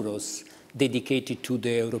euros dedicated to the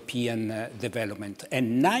European development.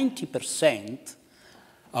 And 90%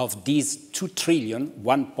 of these 2 trillion,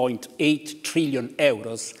 1.8 trillion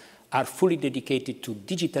euros are fully dedicated to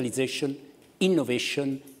digitalization,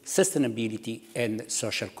 innovation, sustainability, and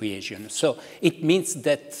social cohesion. So it means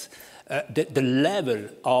that the level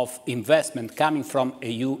of investment coming from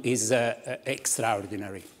EU is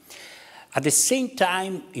extraordinary. At the same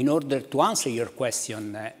time, in order to answer your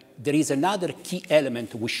question, there is another key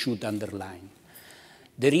element we should underline.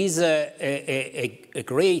 There is a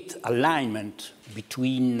great alignment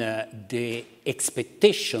between the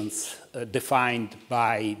expectations defined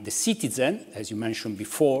by the citizen, as you mentioned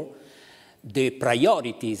before, the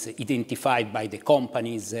priorities identified by the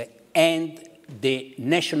companies, and the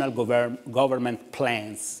national government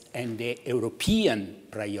plans and the European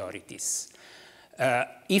priorities.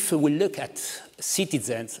 If we look at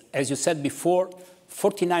citizens, as you said before,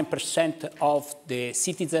 49% of the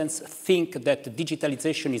citizens think that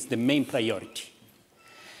digitalization is the main priority.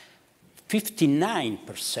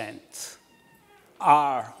 59%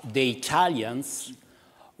 are the Italians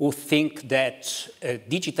who think that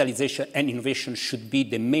digitalization and innovation should be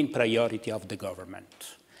the main priority of the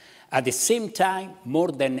government. At the same time,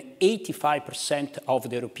 more than 85% of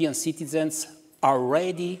the European citizens are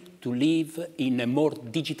ready to live in a more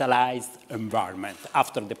digitalized environment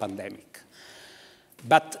after the pandemic.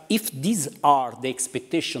 But if these are the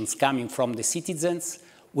expectations coming from the citizens,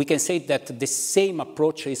 we can say that the same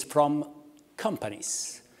approach is from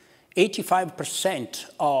companies. 85%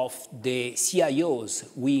 of the CIOs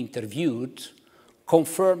we interviewed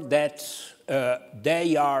confirmed that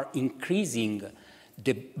they are increasing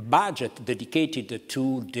the budget dedicated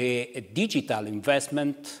to the digital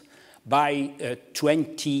investment by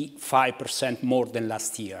 25% more than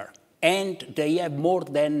last year. And they have more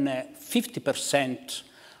than 50%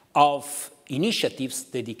 of initiatives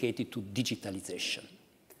dedicated to digitalization.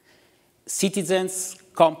 Citizens,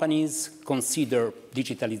 companies consider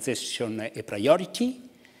digitalization a priority,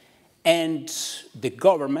 and the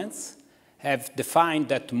governments have defined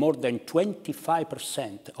that more than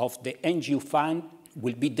 25% of the NGO fund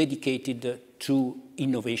will be dedicated to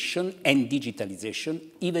innovation and digitalization,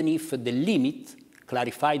 even if the limit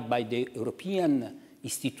clarified by the European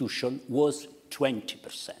institution was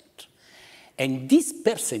 20%. And this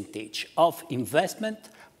percentage of investment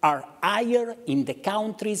are higher in the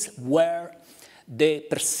countries where the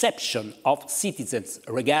perception of citizens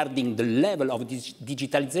regarding the level of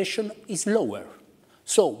digitalization is lower.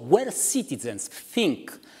 So where citizens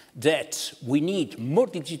think that we need more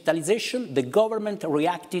digitalization, the government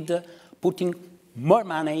reacted putting more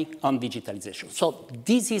money on digitalization. So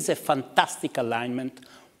this is a fantastic alignment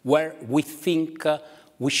where we think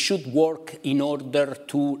we should work in order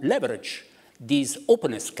to leverage this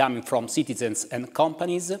openness coming from citizens and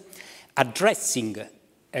companies, addressing,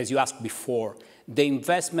 as you asked before, the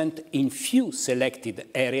investment in few selected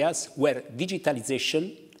areas where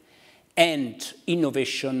digitalization and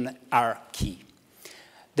innovation are key.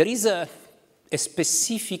 There is a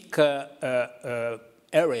specific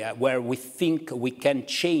area where we think we can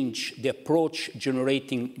change the approach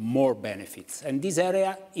generating more benefits. And this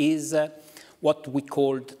area is what we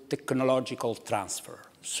called technological transfer.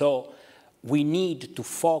 So we need to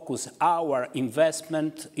focus our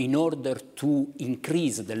investment in order to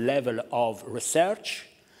increase the level of research,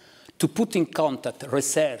 to put in contact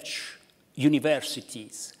research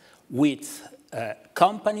universities with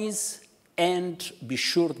companies, and be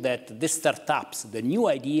sure that the startups, the new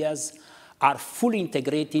ideas, are fully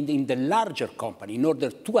integrated in the larger company in order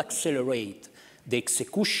to accelerate the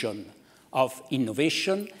execution of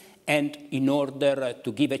innovation and in order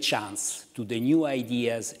to give a chance to the new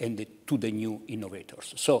ideas and to the new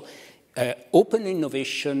innovators. So open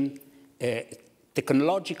innovation,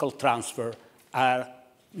 technological transfer are,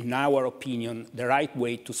 in our opinion, the right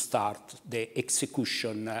way to start the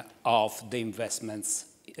execution of the investments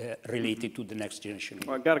related to the next generation.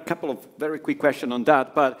 Well, I've got a couple of very quick questions on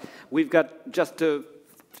that, but we've got just 2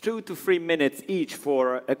 to 3 minutes each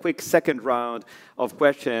for a quick second round of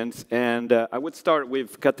questions. And I would start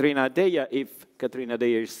with Katrina Adeya, if Katrina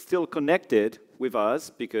Adeya is still connected with us,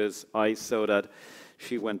 because I saw that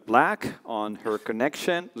she went black on her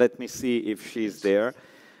connection. Let me see if she's there.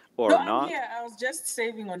 Or no, not. I'm here. I was just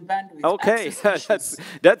saving on bandwidth. Okay,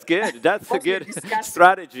 that's good. That's a good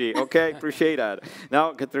strategy. Okay, appreciate that.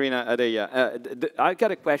 Now, Katrina Adeya, I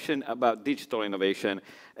got a question about digital innovation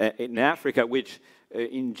in Africa, which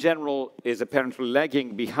in general is apparently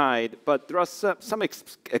lagging behind, but there are some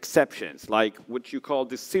exceptions, like what you call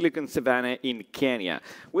the Silicon Savannah in Kenya.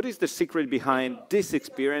 What is the secret behind this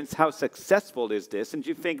experience? How successful is this? And do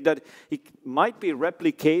you think that it might be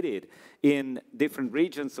replicated in different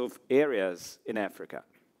regions of areas in Africa?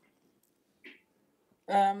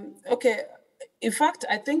 Okay. In fact,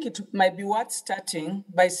 I think it might be worth starting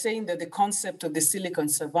by saying that the concept of the Silicon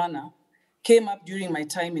Savannah came up during my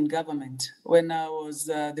time in government when I was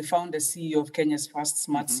the founder CEO of Kenya's first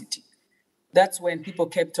smart city. That's when people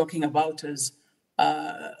kept talking about us.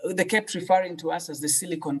 They kept referring to us as the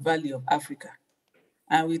Silicon Valley of Africa.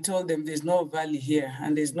 And we told them there's no valley here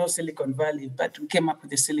and there's no Silicon Valley, but we came up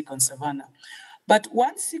with the Silicon Savannah. But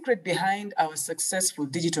one secret behind our successful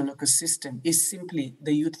digital ecosystem is simply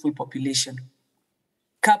the youthful population,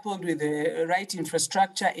 coupled with the right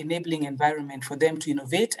infrastructure enabling environment for them to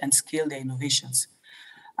innovate and scale their innovations.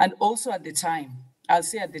 And also at the time, I'll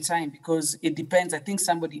say at the time because it depends. I think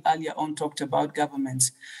somebody earlier on talked about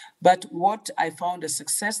governments. But what I found a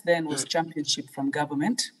success then was championship from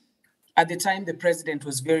government. At the time, the president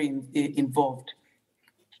was very involved.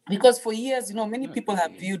 Because for years, many people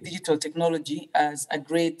have viewed digital technology as a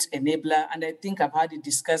great enabler, and I think I've had it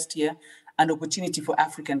discussed here, an opportunity for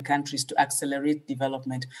African countries to accelerate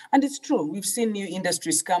development. And it's true, we've seen new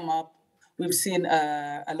industries come up, we've seen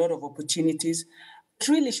a lot of opportunities. But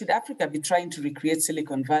really, should Africa be trying to recreate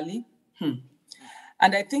Silicon Valley?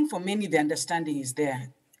 And I think for many, the understanding is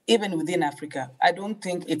there. Even within Africa, I don't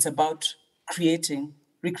think it's about recreating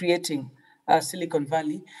Silicon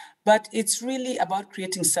Valley, but it's really about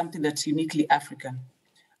creating something that's uniquely African,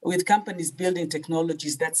 with companies building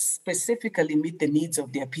technologies that specifically meet the needs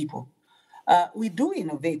of their people. We do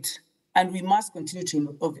innovate, and we must continue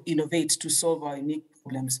to innovate to solve our unique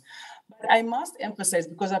problems. But I must emphasize,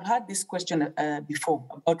 because I've had this question before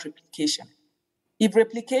about replication. If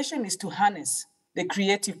replication is to harness the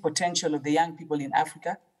creative potential of the young people in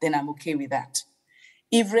Africa, then I'm okay with that.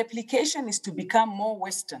 If replication is to become more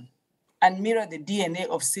Western and mirror the DNA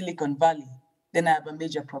of Silicon Valley, then I have a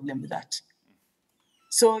major problem with that.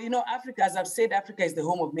 So, Africa, as I've said, Africa is the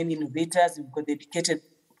home of many innovators. We've got dedicated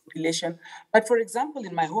population. But for example,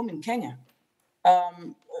 in my home in Kenya,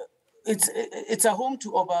 it's a home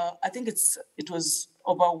to over, I think it was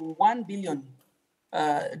over $1 billion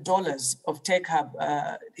of tech hub,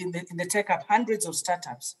 in the tech hub, hundreds of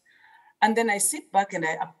startups. And then I sit back and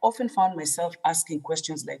I often found myself asking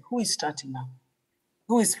questions like, who is starting now?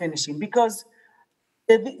 Who is finishing? Because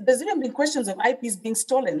there's even been questions of IPs being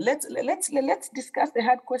stolen. Let's discuss the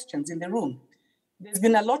hard questions in the room. There's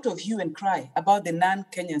been a lot of hue and cry about the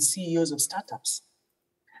non-Kenyan CEOs of startups.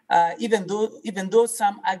 Even though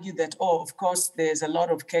some argue that, of course, there's a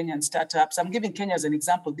lot of Kenyan startups. I'm giving Kenya as an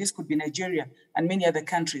example. This could be Nigeria and many other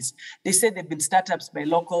countries. They say they've been startups by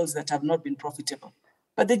locals that have not been profitable.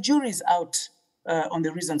 But the jury is out on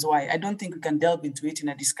the reasons why. I don't think we can delve into it in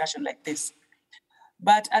a discussion like this.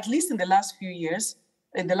 But at least in the last few years,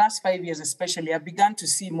 in the last 5 years especially, I've begun to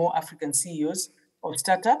see more African CEOs of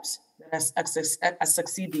startups that are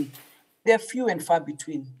succeeding. They're few and far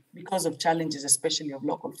between because of challenges, especially of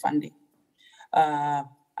local funding.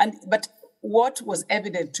 But what was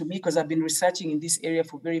evident to me, because I've been researching in this area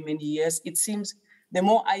for very many years, it seems the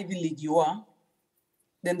more Ivy League you are,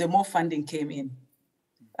 then the more funding came in.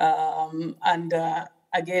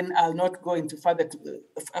 Again, I'll not go into further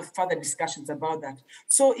discussions about that.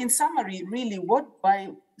 So in summary, really, what do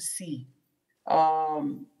I see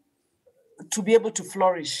to be able to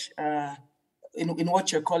flourish in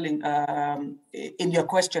what you're calling, in your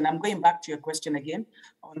question? I'm going back to your question again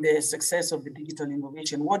on the success of the digital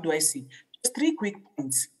innovation. What do I see? Just 3 quick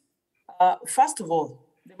points. First of all,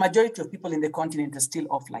 the majority of people in the continent are still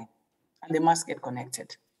offline, and they must get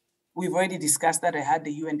connected. We've already discussed that. I had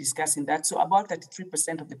the UN discussing that. So about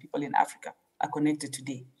 33% of the people in Africa are connected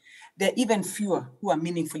today. There are even fewer who are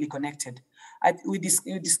meaningfully connected. We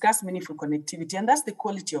discussed meaningful connectivity, and that's the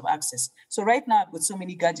quality of access. So right now, I've got so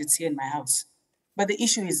many gadgets here in my house, but the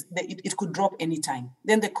issue is that it could drop anytime.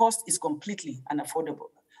 Then the cost is completely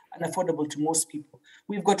unaffordable to most people.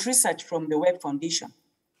 We've got research from the Web Foundation.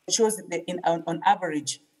 It shows that on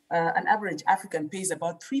average, an average African pays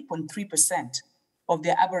about 3.3% of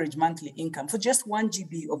their average monthly income for just 1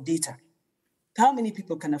 GB of data. How many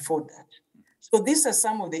people can afford that? So these are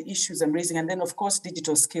some of the issues I'm raising. And then, of course,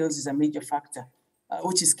 digital skills is a major factor,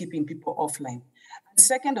 which is keeping people offline. And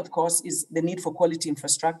second, of course, is the need for quality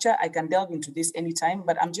infrastructure. I can delve into this anytime,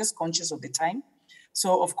 but I'm just conscious of the time.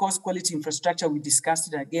 So, of course, quality infrastructure, we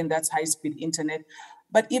discussed it again, that's high-speed internet.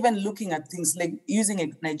 But even looking at things like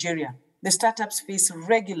using Nigeria, the startups face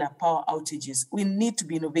regular power outages. We need to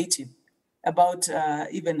be innovative about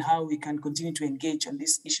even how we can continue to engage on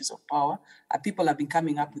these issues of power. People have been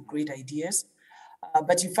coming up with great ideas,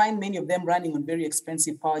 but you find many of them running on very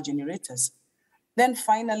expensive power generators. Then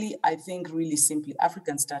finally, I think really simply,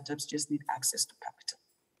 African startups just need access to capital.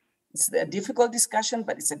 It's a difficult discussion,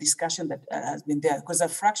 but it's a discussion that has been there because a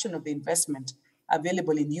fraction of the investment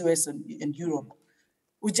available in US and Europe.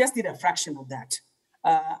 We just did a fraction of that.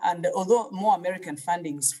 And although more American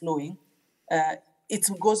funding is flowing, it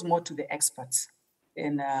goes more to the experts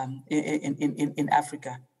in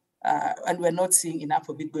Africa. And we're not seeing enough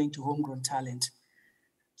of it going to homegrown talent.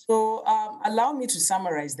 So allow me to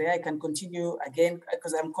summarize there. I can continue again,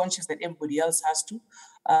 because I'm conscious that everybody else has to.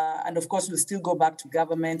 And of course, we'll still go back to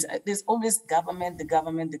government. There's always government, the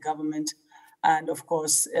government. And of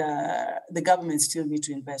course, the government still need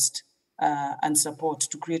to invest and support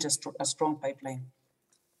to create a strong pipeline.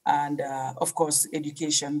 And of course,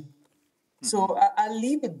 education. So I'll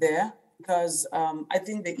leave it there because I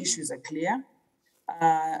think the issues are clear.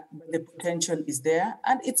 But the potential is there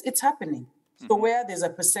and it's happening. So where there's a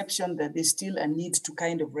perception that there's still a need to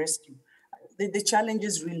kind of rescue, the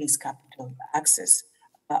challenges really is capital, access,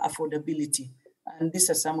 affordability. And these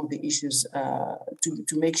are some of the issues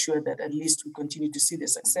to make sure that at least we continue to see the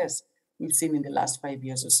success we've seen in the last 5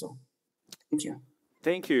 years or so. Thank you.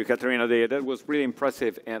 Thank you, Caterina. That was really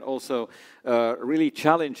impressive and also really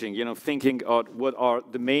challenging, thinking of what are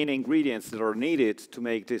the main ingredients that are needed to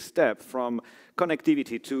make this step from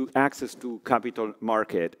connectivity to access to capital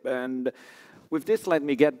market. And with this, let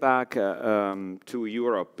me get back to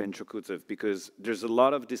Europe and Chokudzev, because there's a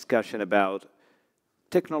lot of discussion about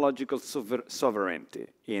technological sovereignty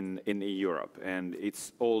in Europe. And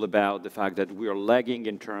it's all about the fact that we are lagging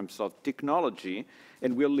in terms of technology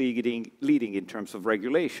and we're leading in terms of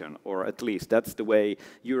regulation, or at least that's the way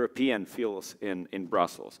European feels in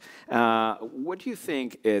Brussels. What do you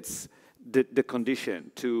think is the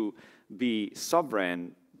condition to be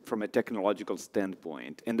sovereign from a technological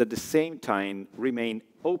standpoint and at the same time remain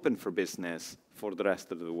open for business for the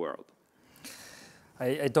rest of the world?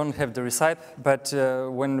 I don't have the recipe, but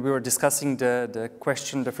when we were discussing the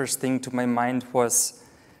question, the first thing to my mind was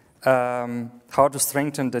how to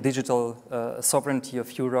strengthen the digital sovereignty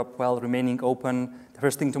of Europe while remaining open. The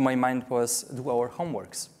first thing to my mind was do our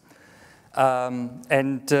homeworks.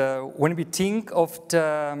 When we think of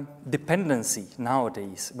the dependency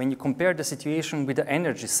nowadays, when you compare the situation with the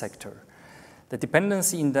energy sector, the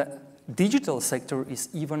dependency in the digital sector is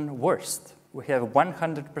even worse. We have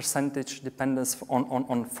 100% dependence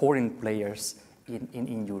on foreign players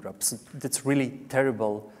in Europe. So that's really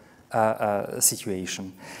terrible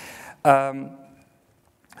situation.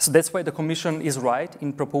 So that's why the Commission is right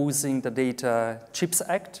in proposing the Data Chips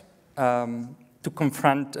Act to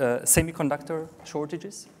confront semiconductor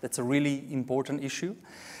shortages. That's a really important issue.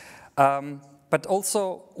 But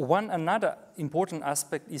also another important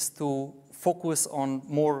aspect is to focus on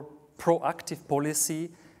more proactive policy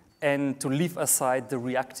and to leave aside the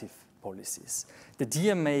reactive policies. The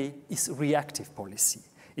DMA is reactive policy.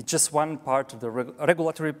 It's just one part of the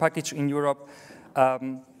regulatory package in Europe.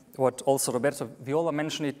 What also Roberto Viola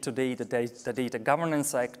mentioned it today, the Data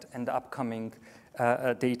Governance Act and the upcoming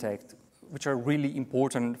Data Act, which are really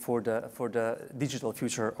important for the digital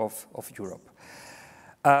future of Europe.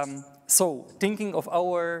 So thinking of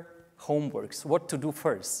our homeworks, what to do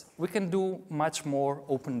first, we can do much more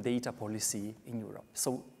open data policy in Europe.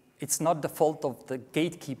 So it's not the fault of the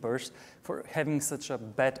gatekeepers for having such a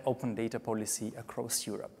bad open data policy across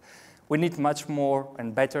Europe. We need much more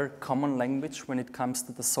and better common language when it comes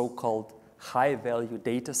to the so-called high-value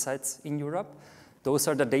data sets in Europe. Those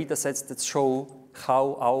are the data sets that show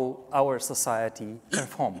how our society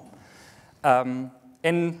perform.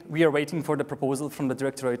 And we are waiting for the proposal from the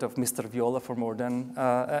Directorate of Mr. Viola for more than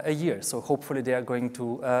a year. So hopefully they are going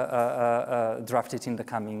to draft it in the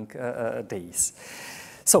coming days.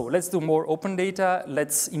 So let's do more open data.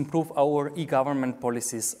 Let's improve our e-government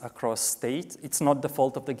policies across states. It's not the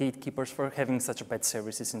fault of the gatekeepers for having such bad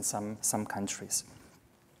services in some countries.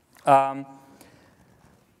 The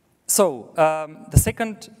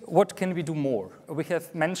second, what can we do more? We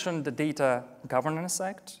have mentioned the Data Governance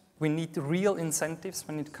Act. We need real incentives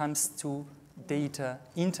when it comes to data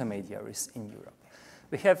intermediaries in Europe.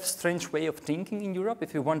 We have a strange way of thinking in Europe.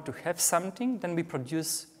 If we want to have something, then we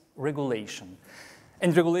produce regulation.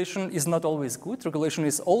 And regulation is not always good. Regulation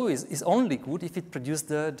is only good if it produces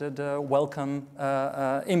the welcome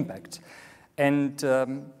impact. And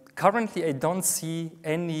currently, I don't see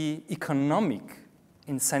any economic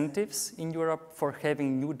incentives in Europe for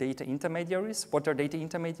having new data intermediaries. What are data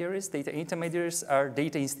intermediaries? Data intermediaries are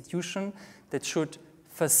data institutions that should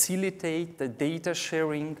facilitate the data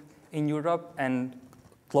sharing in Europe, and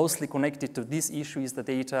closely connected to this issue is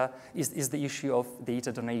the issue of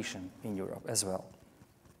data donation in Europe as well.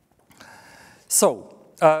 So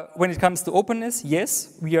when it comes to openness,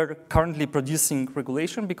 yes, we are currently producing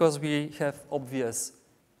regulation because we have obvious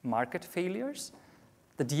market failures.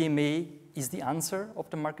 The DMA is the answer of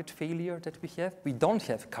the market failure that we have. We don't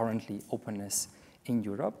have currently openness in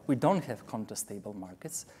Europe. We don't have counter-stable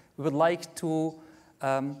markets. We would like to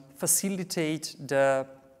facilitate the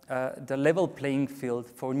level playing field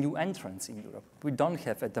for new entrants in Europe. We don't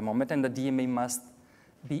have at the moment, and the DMA must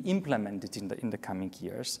be implemented in the coming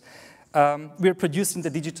years. We are producing the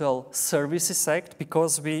Digital Services Act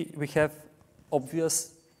because we have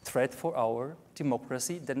obvious threat for our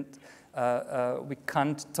democracy. Then we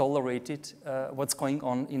can't tolerate it, what's going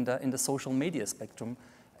on in the social media spectrum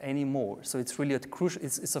anymore. So it's really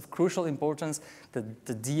it's of crucial importance that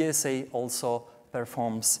the DSA also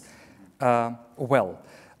performs well.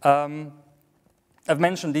 I've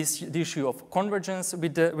mentioned the issue of convergence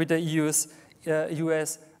with the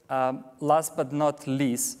US. Last but not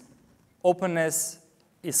least, openness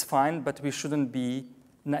is fine, but we shouldn't be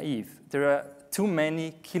naive. There are too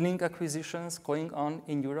many killing acquisitions going on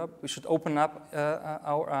in Europe. We should open up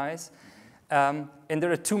our eyes. And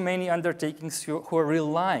there are too many undertakings who are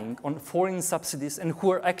relying on foreign subsidies and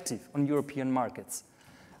who are active on European markets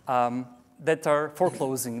that are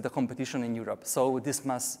foreclosing the competition in Europe. So this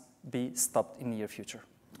must be stopped in the near future.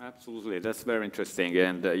 Absolutely, that's very interesting.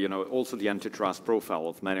 And also the antitrust profile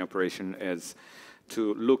of many operations is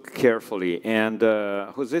to look carefully. And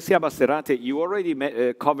José Siabasterate, you already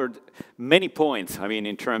covered many points,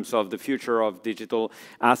 in terms of the future of digital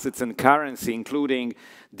assets and currency, including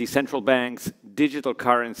the central bank's digital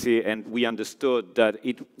currency, and we understood that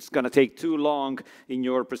it's going to take too long, in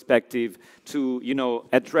your perspective, to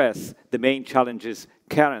address the main challenges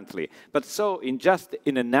currently. But so, in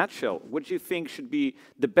a nutshell, what do you think should be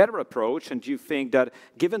the better approach? And do you think that,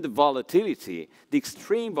 given the volatility, the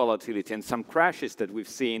extreme volatility and some crashes that we've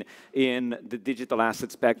seen in the digital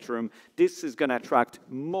asset spectrum, this is going to attract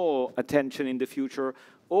more attention in the future,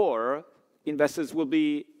 or investors will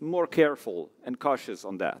be more careful and cautious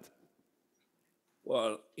on that?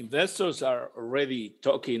 Well, investors are already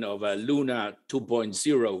talking of a Luna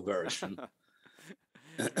 2.0 version.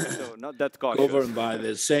 So not that cautious. Governed by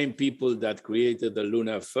the same people that created the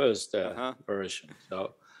Luna first version.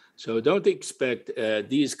 So don't expect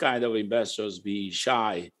these kind of investors be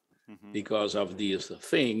shy because of this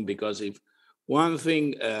thing, because if one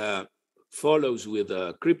thing follows with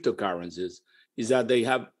cryptocurrencies is that they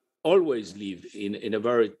have always lived in a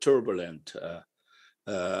very turbulent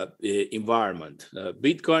environment.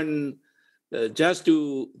 Bitcoin, just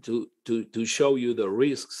to show you the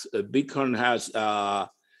risks, Bitcoin has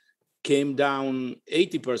came down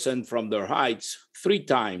 80% from their heights 3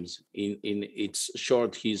 times in its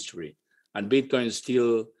short history, and Bitcoin is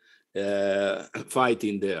still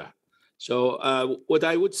fighting there. So what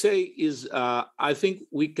I would say is I think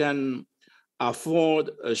we can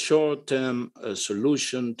afford a short-term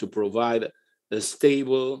solution to provide a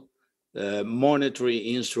stable monetary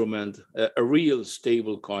instrument, a real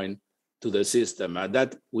stable coin to the system. And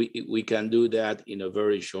that we can do that in a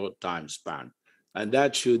very short time span. And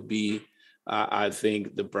that should be, I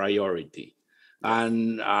think, the priority.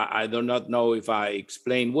 And I do not know if I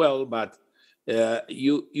explained well, but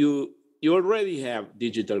you already have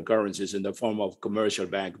digital currencies in the form of commercial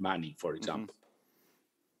bank money, for example.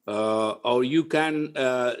 Or you can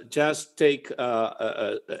just take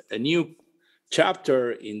a new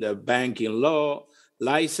chapter in the banking law,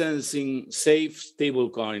 licensing safe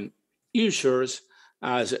stablecoin issuers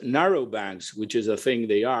as narrow banks, which is a thing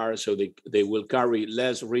they are, so they will carry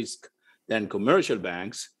less risk than commercial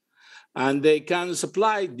banks. And they can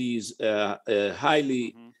supply these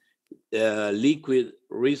highly liquid,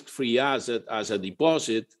 risk-free asset as a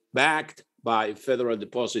deposit backed by federal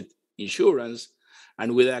deposit insurance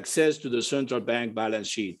and with access to the central bank balance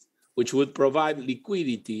sheet, which would provide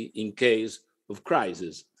liquidity in case of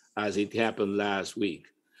crisis, as it happened last week.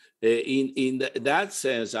 In that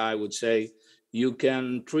sense, I would say you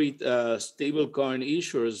can treat stablecoin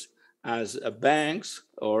issuers as banks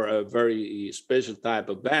or a very special type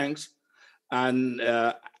of banks, and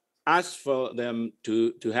ask for them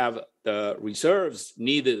to have the reserves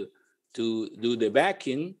needed to do the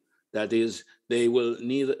backing. That is, they will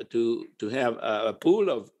need to have a pool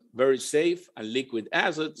of very safe and liquid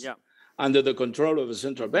assets under the control of a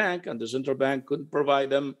central bank, and the central bank could provide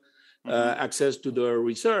them access to the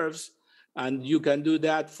reserves. And you can do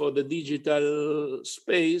that for the digital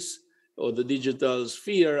space or the digital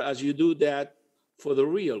sphere as you do that for the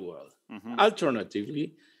real world.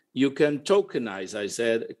 Alternatively, you can tokenize, I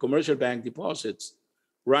said, commercial bank deposits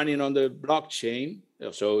running on the blockchain,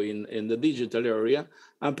 so in the digital area,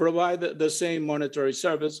 and provide the same monetary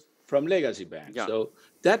service from legacy banks. So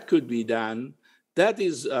that could be done. That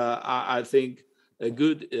is, I think, a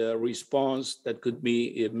good response that could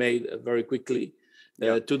be made very quickly.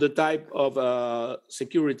 to the type of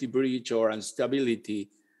security breach or instability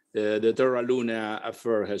the Terra Luna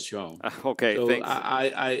affair has shown. Okay, so thanks.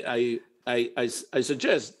 I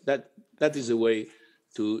suggest that that is a way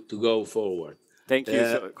to go forward. Thank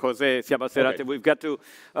you, Jose Siabaserate. Okay. We've got to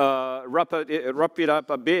wrap it up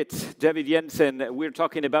a bit. David Jensen, we're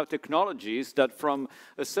talking about technologies that from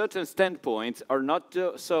a certain standpoint are not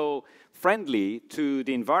so friendly to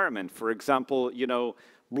the environment. For example, you know,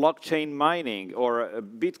 blockchain mining or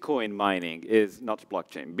Bitcoin mining is not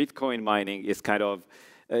blockchain. Bitcoin mining is kind of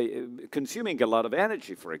consuming a lot of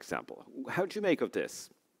energy, for example. How do you make of this?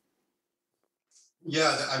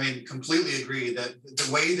 Yeah, I mean, completely agree that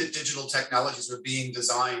the way that digital technologies are being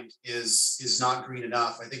designed is not green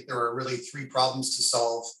enough. I think there are really three problems to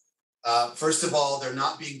solve. First of all, they're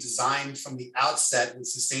not being designed from the outset with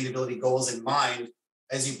sustainability goals in mind,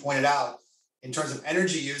 as you pointed out, in terms of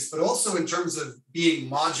energy use, but also in terms of being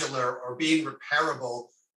modular or being repairable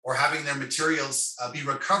or having their materials be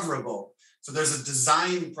recoverable. So there's a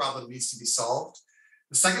design problem that needs to be solved.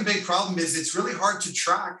 The second big problem is it's really hard to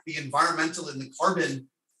track the environmental and the carbon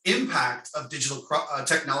impact of digital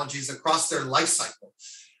technologies across their life cycle.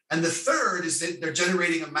 And the third is that they're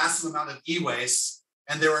generating a massive amount of e-waste,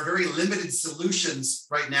 and there are very limited solutions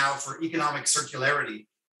right now for economic circularity.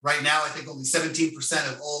 Right now, I think only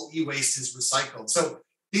 17% of all e-waste is recycled. So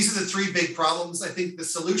these are the three big problems. I think the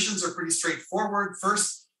solutions are pretty straightforward.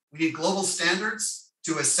 First, we need global standards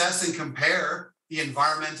to assess and compare the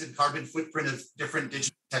environment and carbon footprint of different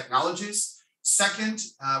digital technologies. Second,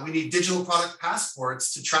 we need digital product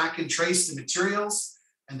passports to track and trace the materials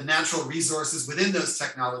and the natural resources within those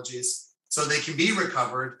technologies so they can be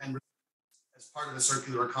recovered and as part of a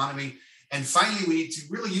circular economy. And finally, we need to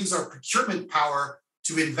really use our procurement power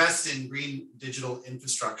to invest in green digital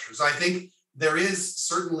infrastructure. So I think there is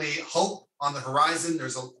certainly hope on the horizon.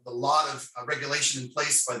 There's a lot of regulation in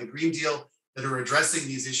place by the Green Deal that are addressing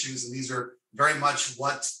these issues, and these are very much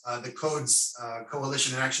what the Codes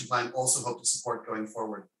Coalition and Action Plan also hope to support going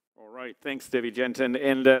forward. All right, thanks, David Jensen.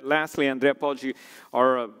 And lastly, Andrea Poggi,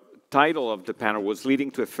 our title of the panel was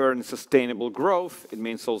Leading to a Fair and Sustainable Growth. It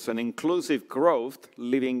means also an inclusive growth,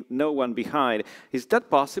 leaving no one behind. Is that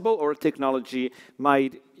possible, or technology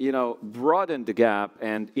might, you know, broaden the gap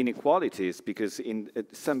and inequalities? Because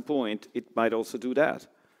at some point, it might also do that.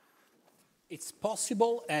 It's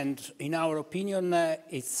possible, and in our opinion,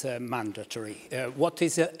 it's mandatory. What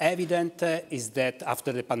is evident is that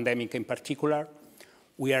after the pandemic in particular,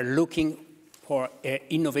 we are looking for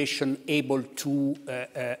innovation able to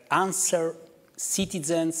answer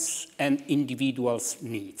citizens' and individuals'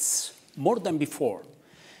 needs, more than before.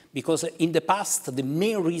 Because in the past, the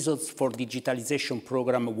main reasons for digitalization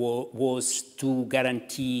program was to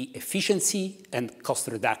guarantee efficiency and cost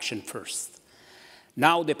reduction first.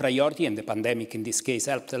 Now the priority, and the pandemic in this case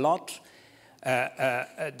helped a lot,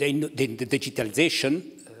 the digitalization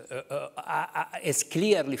is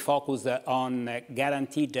clearly focused on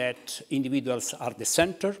guarantee that individuals are the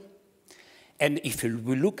center. And if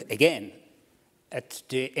we look again at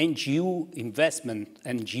the NGO investment,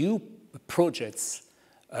 NGO projects,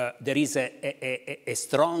 there is a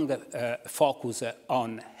strong focus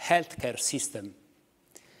on healthcare system,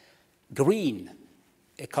 green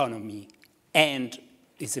economy, and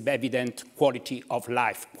it's evident quality of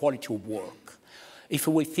life, quality of work. If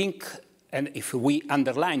we think and if we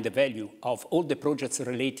underline the value of all the projects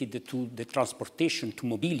related to the transportation, to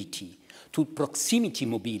mobility, to proximity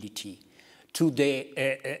mobility, to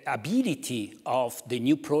the ability of the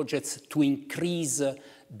new projects to increase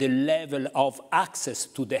the level of access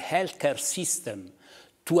to the healthcare system,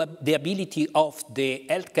 to the ability of the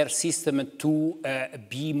healthcare system to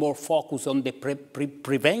be more focused on the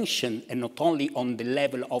prevention and not only on the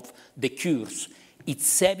level of the cures.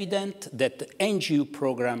 It's evident that the NGO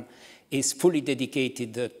program is fully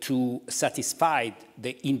dedicated to satisfy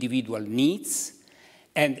the individual needs,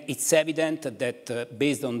 and it's evident that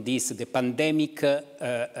based on this, the pandemic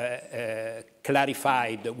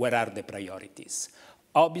clarified where are the priorities.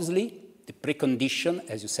 Obviously, the precondition,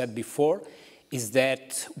 as you said before, is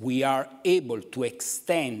that we are able to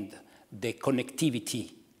extend the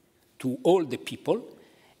connectivity to all the people,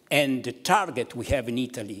 and the target we have in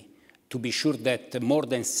Italy to be sure that more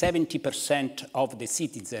than 70% of the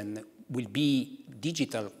citizens will be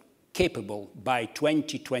digital capable by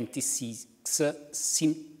 2026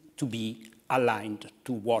 seem to be aligned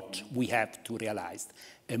to what we have to realize,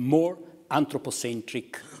 a more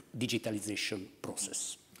anthropocentric digitalization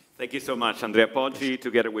process. Thank you so much, Andrea Poggi,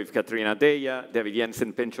 together with Katrina Deia, David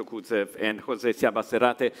Jensen, Pencho Kudzev, and Jose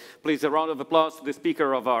Siabaserate. Please, a round of applause to the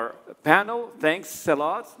speaker of our panel. Thanks a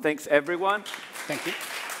lot. Thanks, everyone. Thank you.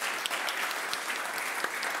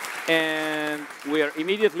 And we are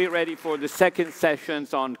immediately ready for the second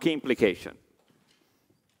sessions on key implication.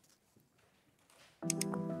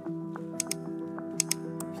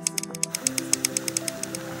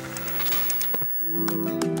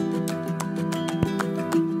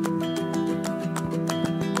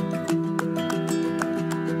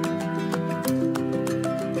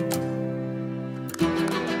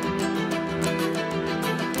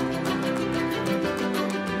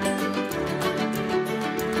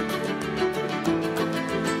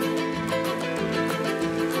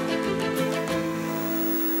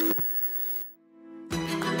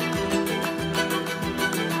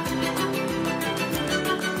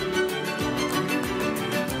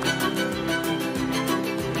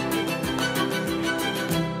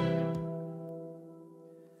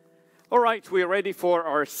 All right, we are ready for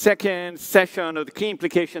our second session of the key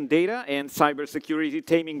implication data and cybersecurity,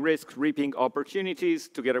 taming risks, reaping opportunities,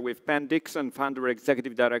 together with Pam Dixon, founder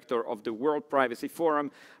executive director of the World Privacy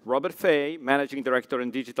Forum, Robert Fay, managing director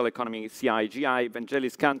in digital economy CIGI,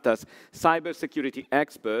 Vangelis Kantas, cybersecurity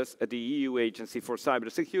experts at the EU Agency for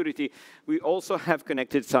Cybersecurity. We also have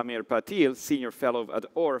connected Samir Patil, senior fellow at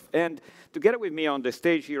ORF, and together with me on the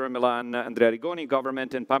stage here in Milan, Andrea Rigoni,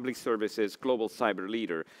 government and public services global cyber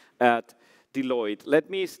leader at Deloitte. Let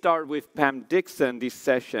me start with Pam Dixon this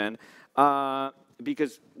session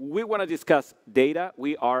because we want to discuss data.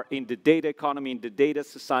 We are in the data economy, in the data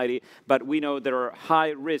society, but we know there are high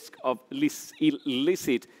risk of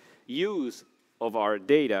illicit use of our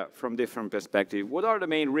data from different perspectives. What are the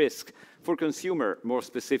main risks for consumer, more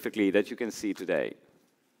specifically, that you can see today?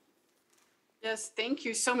 Yes, thank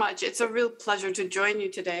you so much. It's a real pleasure to join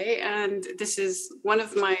you today. And this is one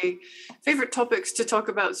of my favorite topics to talk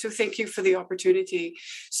about. So thank you for the opportunity.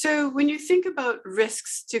 So when you think about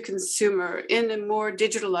risks to consumer in a more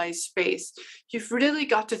digitalized space, you've really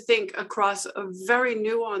got to think across a very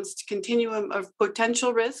nuanced continuum of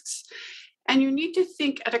potential risks. And you need to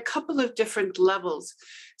think at a couple of different levels.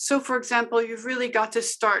 So for example, you've really got to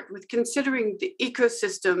start with considering the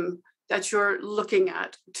ecosystem that you're looking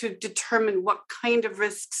at to determine what kind of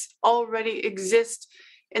risks already exist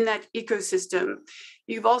in that ecosystem.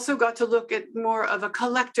 You've also got to look at more of a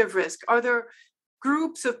collective risk. Are there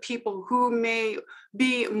groups of people who may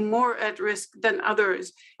be more at risk than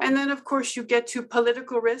others? And then, of course, you get to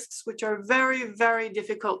political risks, which are very, very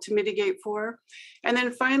difficult to mitigate for. And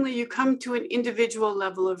then finally, you come to an individual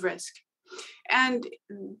level of risk. And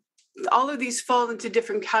all of these fall into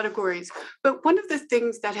different categories. But one of the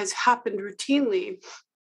things that has happened routinely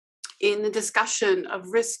in the discussion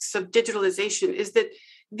of risks of digitalization is that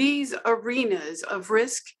these arenas of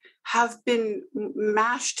risk have been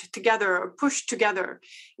mashed together or pushed together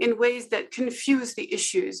in ways that confuse the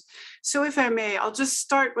issues. So if I may, I'll just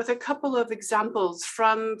start with a couple of examples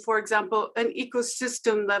from, for example, an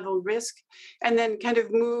ecosystem level risk, and then kind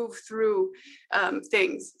of move through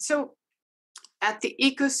things. So at the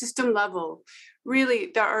ecosystem level, really,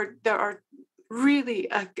 there are really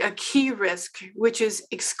a key risk, which is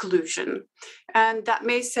exclusion. And that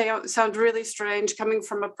may sound really strange coming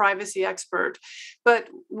from a privacy expert, but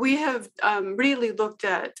we have really looked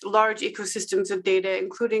at large ecosystems of data,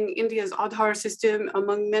 including India's Aadhaar system,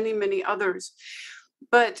 among many, many others.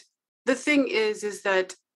 But the thing is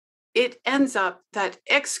that it ends up that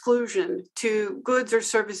exclusion to goods or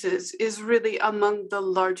services is really among the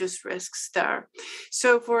largest risks there.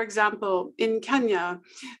 So for example, in Kenya,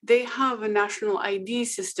 they have a national ID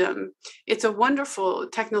system. It's a wonderful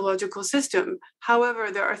technological system. However,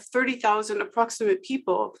 there are 30,000 approximate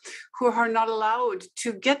people who are not allowed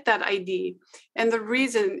to get that ID. And the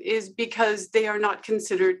reason is because they are not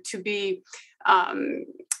considered to be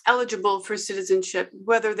eligible for citizenship,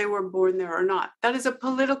 whether they were born there or not. That is a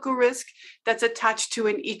political risk that's attached to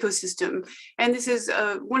an ecosystem. And this is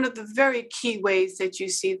one of the very key ways that you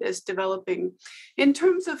see this developing. In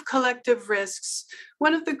terms of collective risks,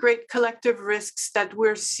 one of the great collective risks that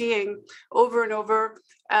we're seeing over and over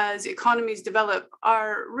as economies develop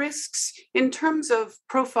are risks in terms of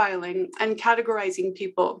profiling and categorizing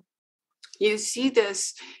people. You see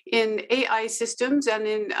this in AI systems and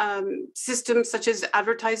in systems such as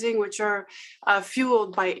advertising, which are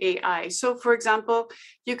fueled by AI. So for example,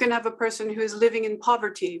 you can have a person who is living in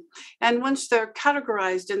poverty. And once they're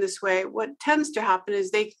categorized in this way, what tends to happen is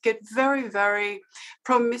they get very, very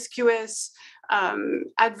promiscuous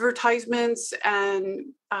advertisements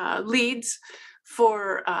and leads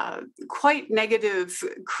for quite negative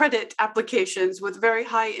credit applications with very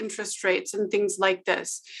high interest rates and things like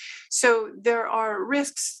this. So there are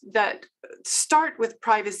risks that start with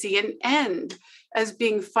privacy and end as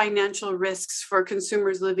being financial risks for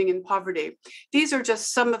consumers living in poverty. These are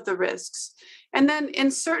just some of the risks. And then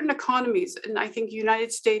in certain economies, and I think the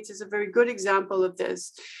United States is a very good example of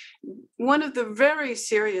this, one of the very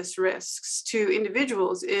serious risks to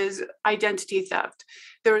individuals is identity theft.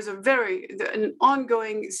 There is an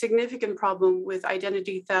ongoing significant problem with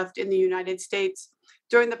identity theft in the United States.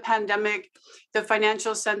 During the pandemic, the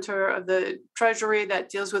financial center of the Treasury that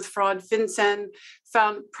deals with fraud, FinCEN,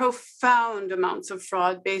 found profound amounts of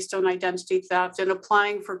fraud based on identity theft and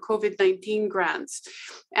applying for COVID-19 grants.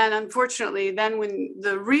 And unfortunately, then when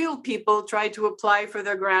the real people tried to apply for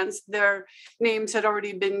their grants, their names had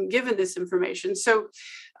already been given this information. So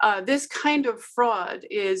this kind of fraud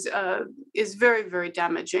is very, very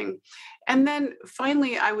damaging. And then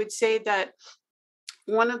finally, I would say that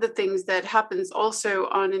one of the things that happens also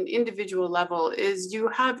on an individual level is you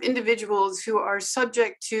have individuals who are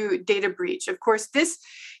subject to data breach. Of course, this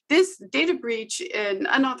data breach and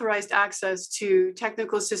unauthorized access to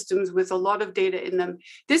technical systems with a lot of data in them,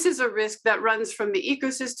 this is a risk that runs from the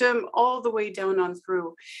ecosystem all the way down on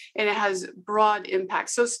through, and it has broad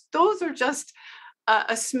impacts. So those are just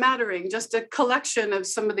a smattering, just a collection of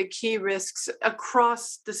some of the key risks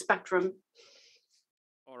across the spectrum.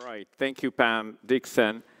 All right, thank you, Pam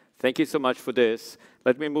Dixon. Thank you so much for this.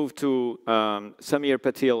 Let me move to Samir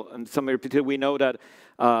Patil. And Samir Patil, we know that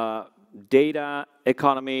data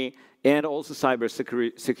economy and also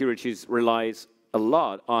cybersecurity relies a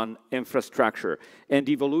lot on infrastructure. And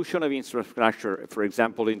the evolution of infrastructure, for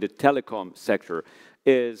example, in the telecom sector,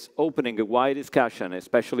 is opening a wide discussion,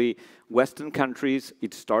 especially Western countries.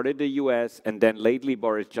 It started the US, and then lately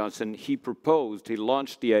Boris Johnson, he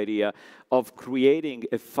launched the idea of creating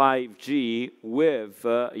a 5G with,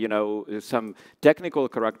 some technical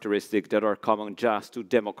characteristics that are common just to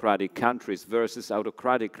democratic countries versus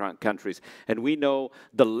autocratic countries. And we know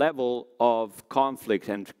the level of conflict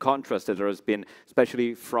and contrast that there has been,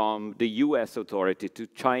 especially from the US authority to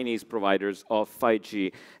Chinese providers of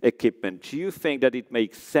 5G equipment. Do you think that it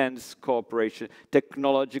makes sense, cooperation,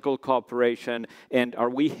 technological cooperation, and are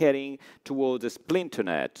we heading towards a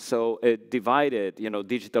splinternet, so a divided,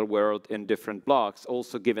 digital world in different blocks,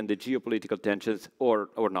 also given the geopolitical tensions, or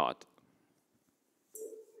not?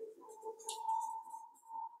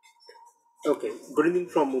 Okay, good evening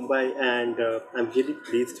from Mumbai, and I'm really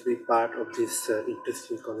pleased to be part of this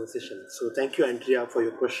interesting conversation. So thank you, Andrea, for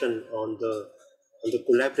your question on the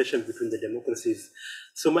collaboration between the democracies.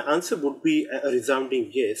 So my answer would be a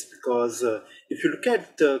resounding yes, because if you look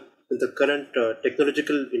at the current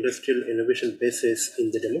technological industrial innovation basis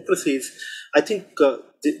in the democracies, I think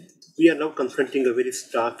we are now confronting a very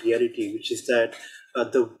stark reality, which is that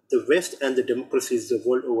the West and the democracies the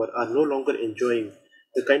world over are no longer enjoying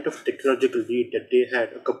the kind of technological lead that they had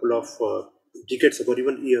a couple of decades ago, or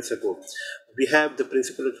even years ago. We have the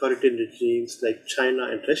principal authoritarian regimes like China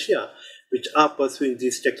and Russia, which are pursuing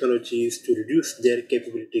these technologies to reduce their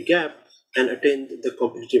capability gap and attain the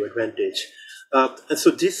competitive advantage. And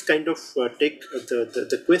so this kind of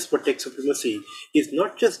the quest for tech supremacy is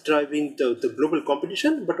not just driving the global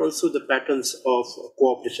competition, but also the patterns of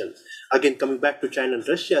cooperation. Again, coming back to China and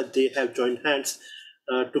Russia, they have joined hands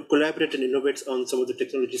to collaborate and innovate on some of the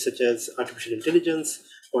technologies such as artificial intelligence,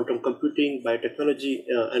 quantum computing, biotechnology,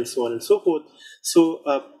 and so on and so forth. So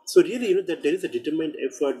really, that there is a determined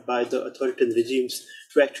effort by the authoritarian regimes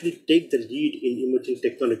to actually take the lead in emerging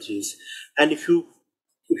technologies. And if you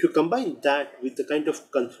combine that with the kind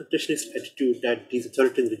of confrontationist attitude that these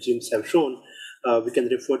authoritarian regimes have shown, we can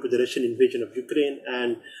refer to the Russian invasion of Ukraine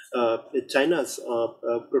and China's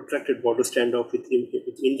protracted border standoff with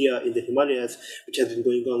India in the Himalayas, which has been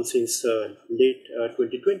going on since late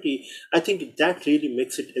 2020. I think that really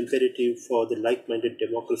makes it imperative for the like-minded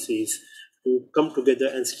democracies to come together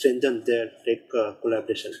and strengthen their tech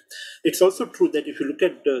collaboration. It's also true that if you look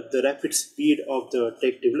at the rapid speed of the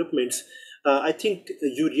tech developments, I think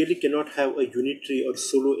you really cannot have a unitary or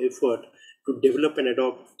solo effort to develop and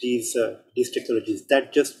adopt these technologies.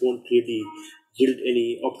 That just won't really yield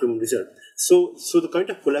any optimum result. So the kind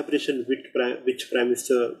of collaboration which Prime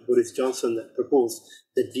Minister Boris Johnson proposed,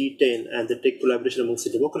 the D10 and the tech collaboration amongst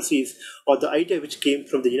the democracies, or the idea which came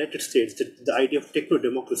from the United States, the idea of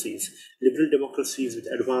techno-democracies, liberal democracies with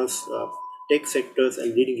advanced tech sectors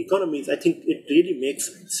and leading economies, I think it really makes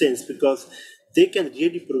sense because they can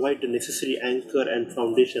really provide the necessary anchor and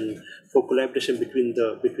foundation for collaboration between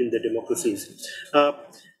the democracies.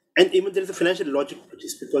 And even there is a financial logic to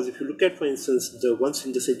this, because if you look at, for instance, the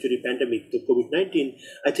once-in-the-century pandemic, the COVID-19,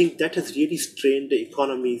 I think that has really strained the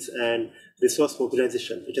economies and resource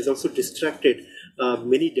mobilization. It has also distracted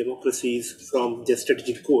many democracies from their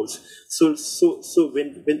strategic goals. So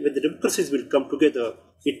when the democracies will come together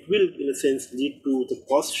it will, in a sense, lead to the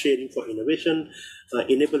cost sharing for innovation,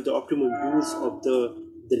 enable the optimum use of the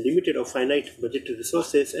limited or finite budgetary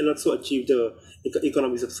resources, and also achieve the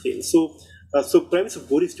economies of scale. So Prime Minister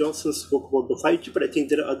Boris Johnson spoke about the 5G, but I think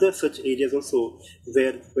there are other such areas also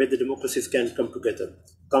where the democracies can come together.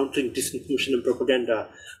 Countering disinformation and propaganda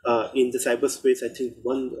in the cyberspace, I think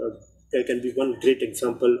there can be one great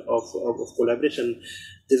example of collaboration.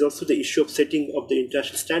 There's also the issue of setting up the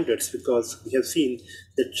international standards, because we have seen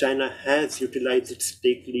that China has utilized its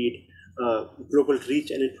tech lead, global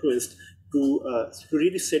reach and influence to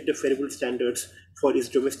really set the favorable standards for its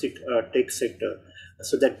domestic tech sector.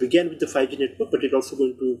 So that began with the 5G network, but it's also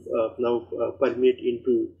going to now permeate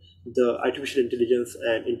into the artificial intelligence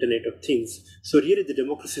and Internet of Things. So really the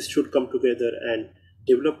democracies should come together and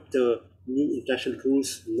develop the new international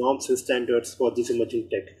rules, norms and standards for this emerging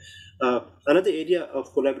tech. Another area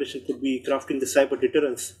of collaboration could be crafting the cyber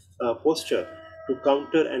deterrence posture to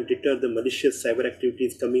counter and deter the malicious cyber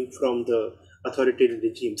activities coming from the authoritarian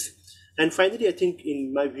regimes. And finally, I think,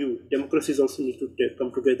 in my view, democracies also need to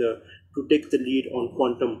come together to take the lead on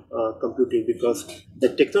quantum computing, because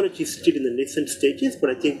the technology is still in the nascent stages, but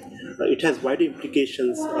I think it has wider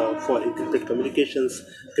implications for encrypted communications,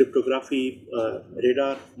 cryptography,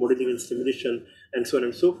 radar, modeling and simulation, and so on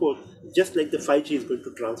and so forth, just like the 5G is going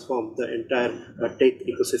to transform the entire tech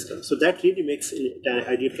ecosystem. So that really makes an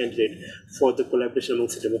ideal candidate for the collaboration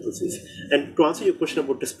amongst the democracies. And to answer your question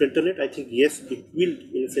about the splinternet, I think yes, it will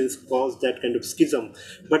in a sense cause that kind of schism,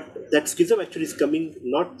 but that schism actually is coming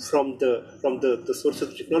not from the source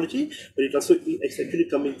of technology, but it's actually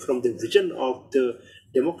coming from the vision of the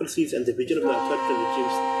democracies and the vision of the authoritarian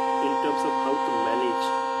regimes in terms of how to manage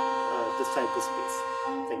the cyberspace.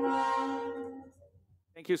 Thank you.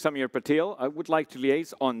 Thank you, Samir Patel. I would like to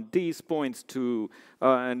liaise on these points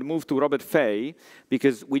and move to Robert Fay,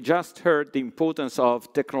 because we just heard the importance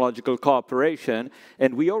of technological cooperation,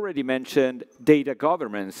 and we already mentioned data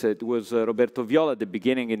governance. It was Roberto Viola at the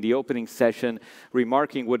beginning in the opening session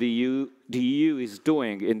remarking what the EU is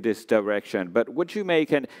doing in this direction. But what do you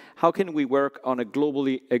make, and how can we work on a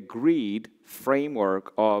globally agreed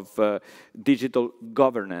framework of digital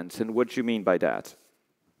governance, and what do you mean by that?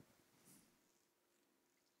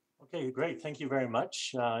 Okay, great. Thank you very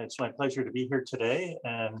much. It's my pleasure to be here today.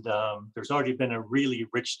 And there's already been a really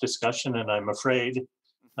rich discussion, and I'm afraid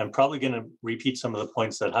I'm probably going to repeat some of the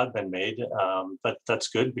points that have been made, but that's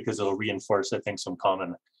good because it'll reinforce, I think, some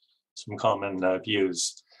common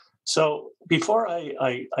views. So before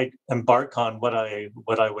I embark on what I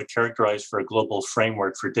would characterize for a global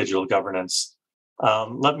framework for digital governance,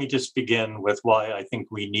 let me just begin with why I think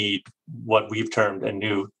we need what we've termed a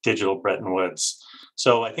new digital Bretton Woods.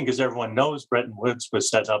 So I think, as everyone knows, Bretton Woods was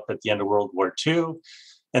set up at the end of World War II,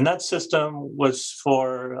 and that system was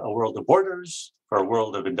for a world of borders, for a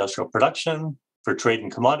world of industrial production, for trade in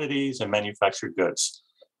commodities and manufactured goods.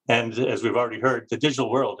 And as we've already heard, the digital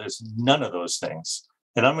world is none of those things.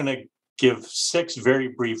 And I'm going to give 6 very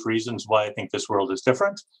brief reasons why I think this world is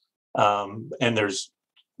different. And there's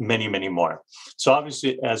many, many more. So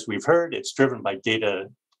obviously, as we've heard, it's driven by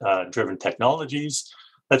data-driven technologies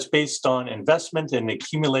that's based on investment and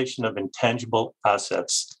accumulation of intangible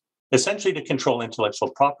assets, essentially to control intellectual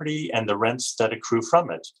property and the rents that accrue from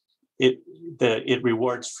it. It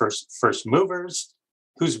rewards first movers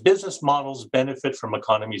whose business models benefit from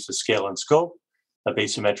economies of scale and scope, of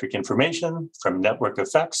asymmetric information, from network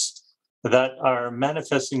effects that are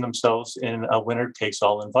manifesting themselves in a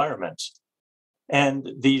winner-takes-all environment. And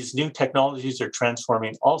these new technologies are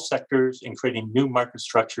transforming all sectors and creating new market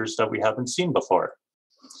structures that we haven't seen before.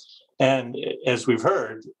 And as we've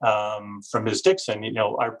heard from Ms. Dixon,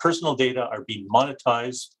 our personal data are being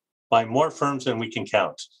monetized by more firms than we can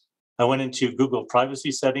count. I went into Google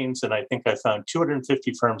privacy settings, and I think I found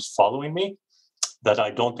 250 firms following me that I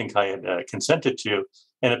don't think I had consented to.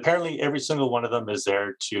 And apparently every single one of them is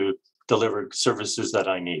there to deliver services that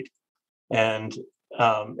I need. And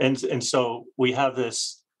so we have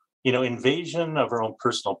this, invasion of our own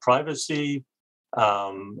personal privacy.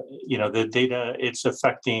 The data, it's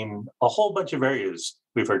affecting a whole bunch of areas.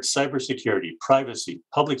 We've heard cybersecurity, privacy,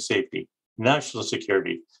 public safety, national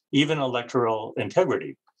security, even electoral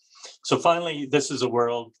integrity. So finally, this is a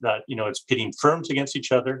world that, it's pitting firms against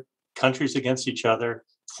each other, countries against each other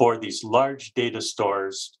for these large data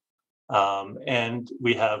stores. And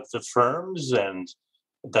we have the firms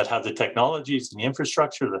that have the technologies and the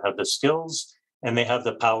infrastructure, that have the skills, and they have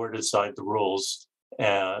the power to decide the rules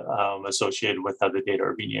associated with how the data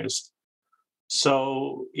are being used.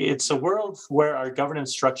 So it's a world where our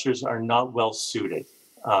governance structures are not well suited.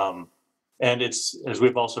 And it's, as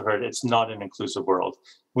we've also heard, it's not an inclusive world.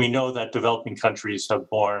 We know that developing countries have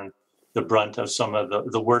borne the brunt of some of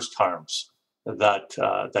the worst harms that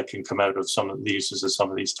that can come out of some of the uses of some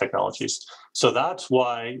of these technologies. So that's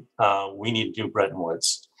why we need new Bretton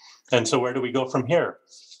Woods. And so where do we go from here?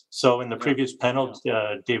 So in the previous panel,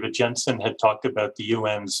 David Jensen had talked about the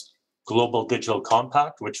UN's Global Digital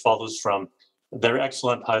Compact, which follows from their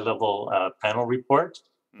excellent high-level panel report,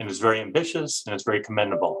 and is very ambitious and it's very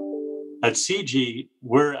commendable. At CG,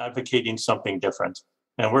 we're advocating something different,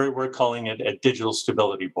 and we're calling it a Digital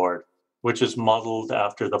Stability Board, which is modeled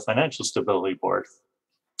after the Financial Stability Board.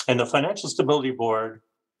 And the Financial Stability Board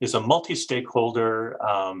is a multi-stakeholder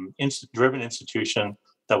driven institution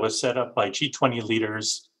that was set up by G20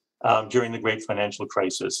 leaders during the Great Financial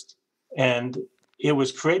Crisis. And it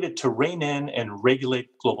was created to rein in and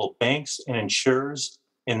regulate global banks and insurers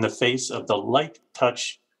in the face of the light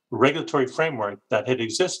touch regulatory framework that had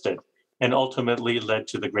existed and ultimately led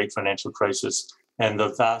to the Great Financial Crisis and the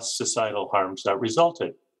vast societal harms that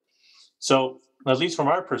resulted. So, at least from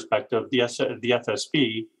our perspective, the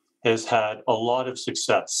FSB has had a lot of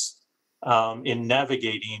success in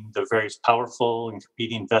navigating the various powerful and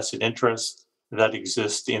competing vested interests that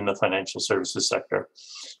exist in the financial services sector.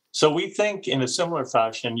 So we think in a similar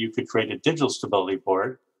fashion, you could create a digital stability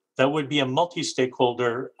board that would be a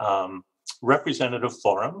multi-stakeholder representative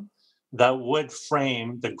forum that would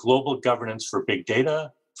frame the global governance for big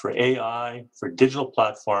data, for AI, for digital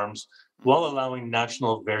platforms, while allowing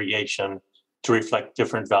national variation to reflect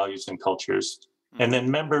different values and cultures. And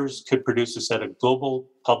then members could produce a set of global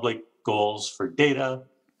public goals for data,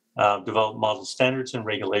 develop model standards and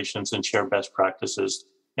regulations, and share best practices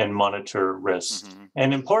and monitor risks.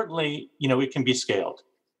 And importantly, it can be scaled.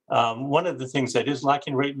 One of the things that is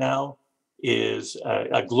lacking right now is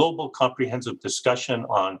a global comprehensive discussion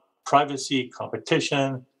on privacy,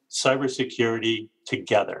 competition, cybersecurity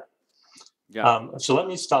together. So let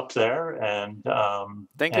me stop there. And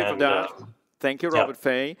thank you for that. Thank you, Robert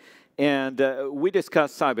Fay. And we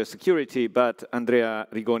discussed cybersecurity, but Andrea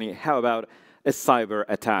Rigoni, how about a cyber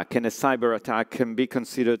attack? And a cyber attack can be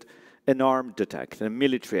considered an armed attack, a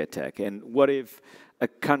military attack. And what if a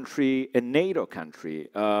country, a NATO country,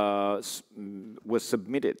 was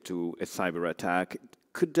submitted to a cyber attack?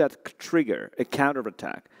 Could that trigger a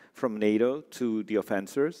counterattack from NATO to the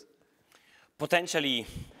offenders? Potentially,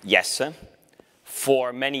 yes.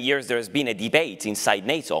 For many years, there has been a debate inside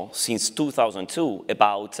NATO since 2002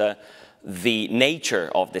 about the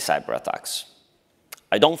nature of the cyber attacks.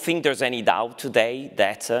 I don't think there's any doubt today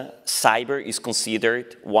that cyber is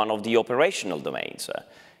considered one of the operational domains,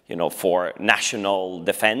 for national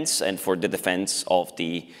defense and for the defense of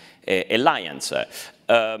the alliance.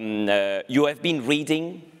 You have been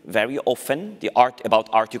reading very often about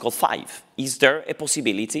Article 5. Is there a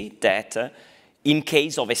possibility that in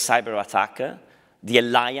case of a cyber attack, the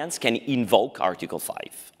alliance can invoke Article 5?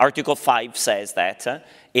 Article 5 says that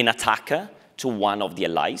an attack to one of the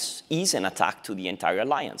allies is an attack to the entire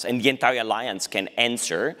alliance, and the entire alliance can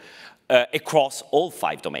answer across all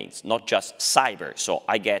 5 domains, not just cyber. So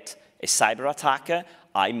I get a cyber attack,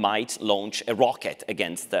 I might launch a rocket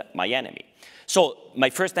against my enemy. So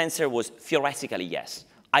my first answer was theoretically yes.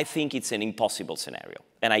 I think it's an impossible scenario,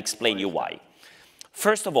 and I explain you why.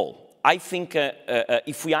 First of all, I think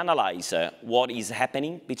if we analyze what is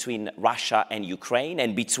happening between Russia and Ukraine,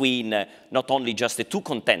 and between not only just the 2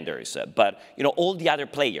 contenders, but all the other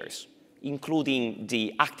players, including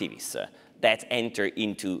the activists that enter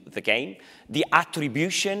into the game, the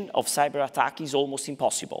attribution of cyber attack is almost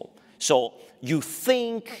impossible. So you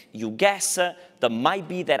think, you guess, there might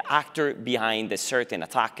be that actor behind a certain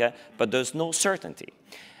attack, but there's no certainty.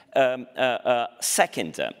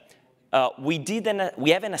 Second,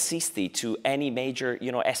 we haven't assisted to any major,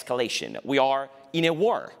 escalation. We are in a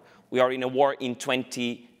war. We are in a war in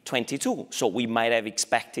 2022, so we might have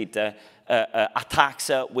expected attacks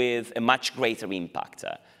with a much greater impact.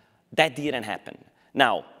 That didn't happen.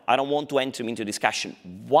 Now, I don't want to enter into discussion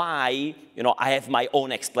why, I have my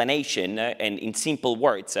own explanation, and in simple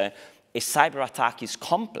words, a cyber attack is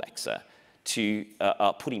complex to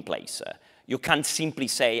put in place. You can't simply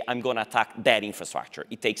say, I'm going to attack that infrastructure.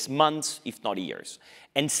 It takes months, if not years.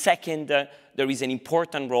 And second, there is an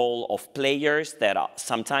important role of players that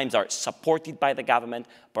sometimes are supported by the government,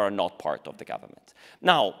 but are not part of the government.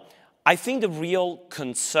 Now, I think the real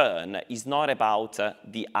concern is not about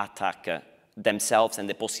the attack themselves and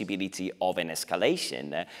the possibility of an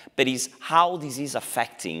escalation, but is how this is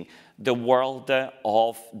affecting the world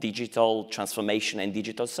of digital transformation and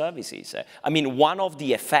digital services. I mean, one of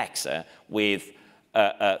the effects with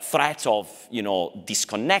threats of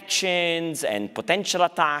disconnections and potential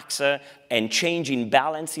attacks and changing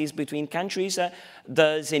balances between countries,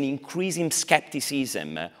 there's an increasing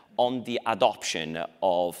skepticism on the adoption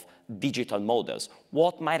of digital models.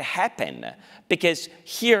 What might happen? Because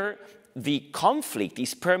here the conflict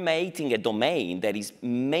is permeating a domain that is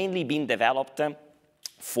mainly being developed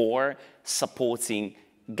for supporting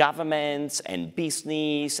governments and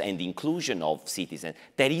business and the inclusion of citizens,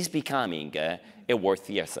 that is becoming a war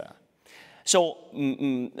theater. So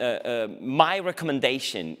my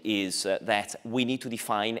recommendation is that we need to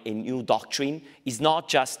define a new doctrine. It's not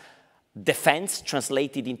just defense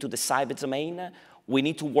translated into the cyber domain. We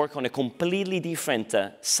need to work on a completely different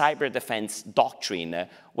cyber defense doctrine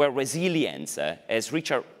where resilience, as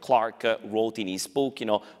Richard Clarke wrote in his book,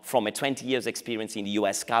 from a 20 years experience in the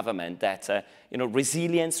US government, that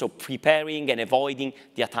resilience, so preparing and avoiding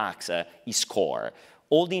the attacks, is core.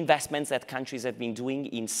 All the investments that countries have been doing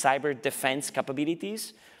in cyber defense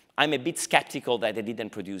capabilities, I'm a bit skeptical that they didn't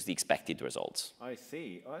produce the expected results. I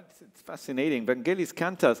see. Oh, it's fascinating. Vangelis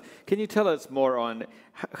Kantas, can you tell us more on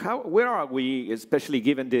where are we, especially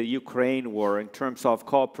given the Ukraine war, in terms of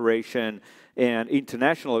cooperation and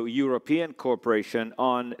international European cooperation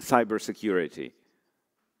on cybersecurity?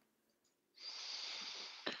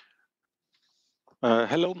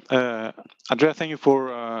 Hello, Andrea. Thank you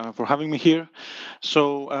for having me here.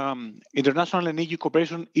 So, international and EU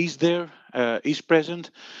cooperation is there, is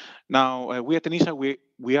present. Now, we at ENISA,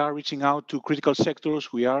 we are reaching out to critical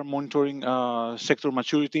sectors. We are monitoring sector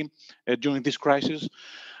maturity during this crisis.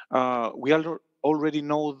 We already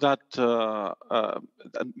know that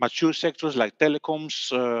mature sectors like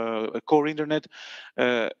telecoms, core internet,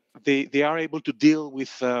 they are able to deal with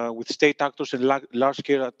state actors and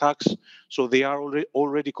large-scale attacks, so they are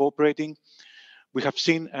already cooperating. We have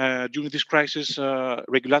seen during this crisis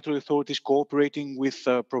regulatory authorities cooperating with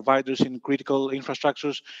providers in critical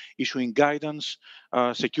infrastructures, issuing guidance,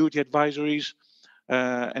 security advisories,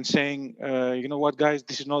 and saying, you know what, guys,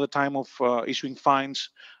 this is not the time of issuing fines,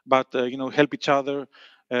 but help each other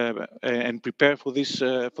and prepare for this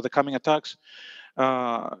for the coming attacks.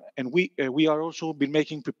 And we are also been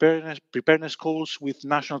making preparedness calls with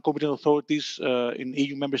national competent authorities in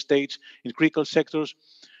EU member states in critical sectors.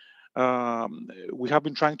 We have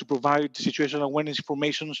been trying to provide situational awareness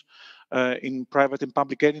informations in private and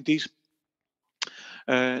public entities.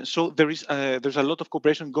 So there's a lot of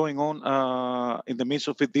cooperation going on in the midst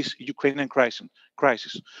of this Ukrainian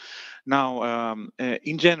crisis. Now,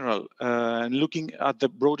 in general, looking at the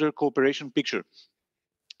broader cooperation picture,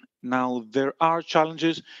 now there are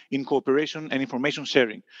challenges in cooperation and information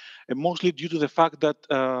sharing, and mostly due to the fact that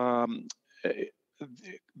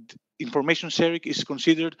information sharing is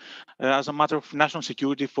considered as a matter of national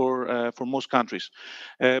security for most countries.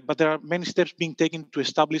 But there are many steps being taken to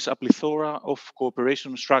establish a plethora of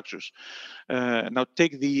cooperation structures. Now,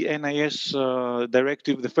 take the NIS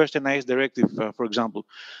directive, the first NIS directive, for example.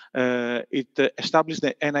 It established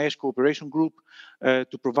the NIS cooperation group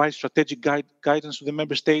to provide strategic guidance to the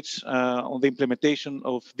member states on the implementation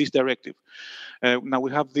of this directive. Now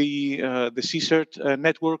we have the CSIRT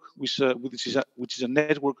network, which is a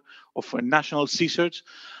network of national CSIRTs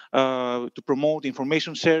to promote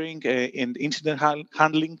information sharing and incident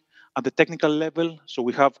handling at the technical level. So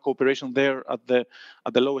we have cooperation there at the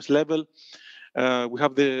lowest level. We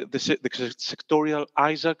have the sectorial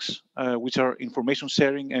ISACs, which are information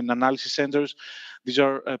sharing and analysis centers. These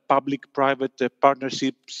are public-private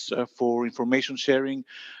partnerships for information sharing,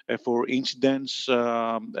 for incidents,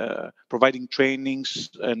 providing trainings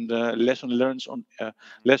and lessons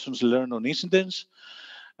learned on incidents.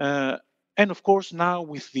 And of course, now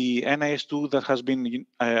with the NIS2 that has been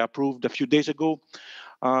approved a few days ago,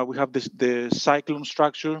 we have the Cyclone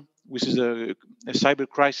structure, which is a cyber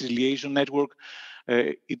crisis liaison network.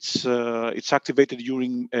 It's activated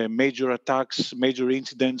during major attacks, major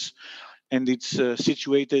incidents, and it's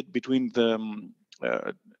situated between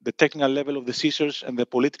the technical level of the CSIRTs and the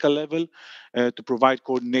political level to provide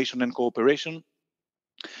coordination and cooperation.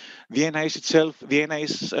 The NIS itself, the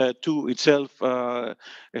NIS2 itself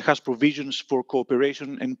has provisions for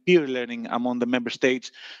cooperation and peer learning among the member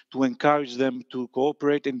states to encourage them to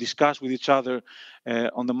cooperate and discuss with each other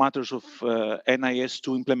on the matters of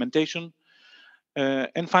NIS2 implementation.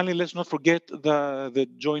 And finally, let's not forget the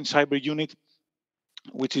Joint Cyber Unit,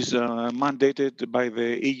 which is mandated by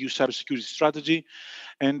the EU cybersecurity strategy,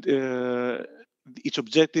 and its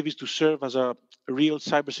objective is to serve as a real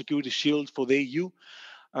cybersecurity shield for the EU,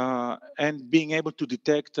 and being able to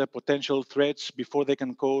detect potential threats before they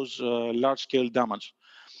can cause large-scale damage.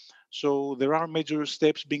 So there are major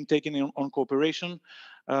steps being taken on cooperation.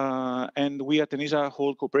 and we at ENISA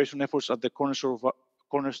hold cooperation efforts at the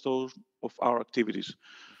cornerstone of our activities.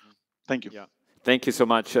 Thank you. Yeah. Thank you so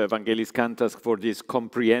much, Vangelis Kantas, for this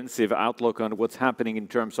comprehensive outlook on what's happening in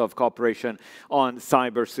terms of cooperation on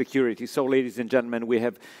cybersecurity. So, ladies and gentlemen, we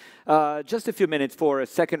have just a few minutes for a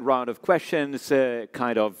second round of questions,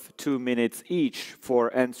 kind of 2 minutes each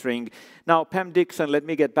for answering. Now, Pam Dixon, let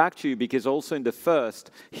me get back to you, because also in the first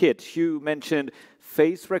hit, you mentioned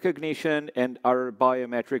face recognition and our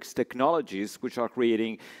biometrics technologies, which are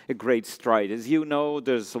creating a great stride. As you know,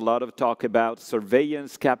 there's a lot of talk about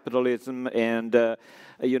surveillance capitalism and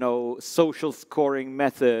you know, social scoring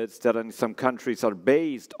methods that in some countries are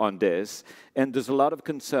based on this. And there's a lot of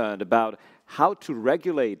concern about how to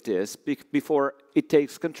regulate this before it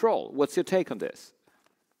takes control. What's your take on this?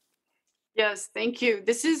 Yes, thank you.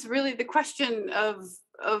 This is really the question of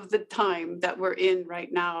the time that we're in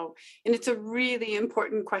right now, and it's a really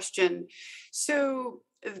important question. So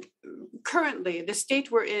currently, the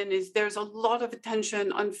state we're in is there's a lot of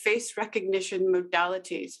attention on face recognition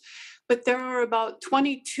modalities, but there are about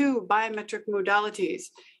 22 biometric modalities,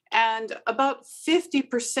 and about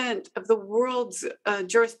 50% of the world's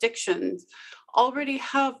jurisdictions already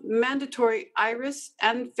have mandatory iris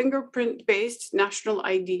and fingerprint-based national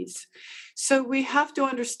IDs. So we have to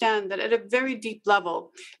understand that at a very deep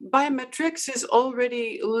level, biometrics is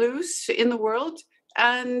already loose in the world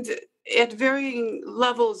and at varying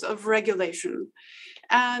levels of regulation.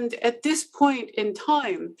 And at this point in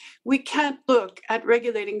time, we can't look at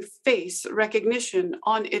regulating face recognition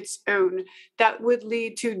on its own. That would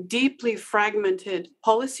lead to deeply fragmented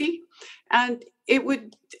policy, and it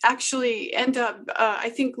would actually end up, I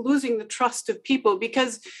think, losing the trust of people,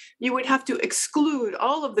 because you would have to exclude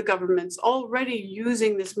all of the governments already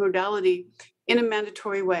using this modality in a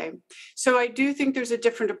mandatory way. So I do think there's a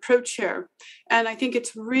different approach here. And I think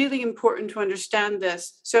it's really important to understand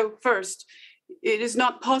this. So first, it is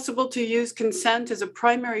not possible to use consent as a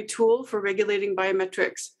primary tool for regulating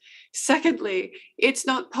biometrics. Secondly, it's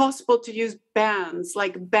not possible to use bans,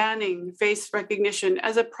 like banning face recognition,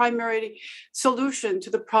 as a primary solution to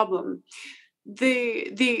the problem.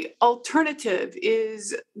 The alternative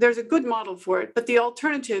is, there's a good model for it, but the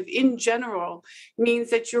alternative in general means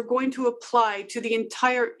that you're going to apply to the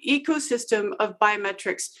entire ecosystem of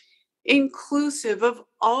biometrics, inclusive of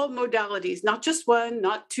all modalities, not just one,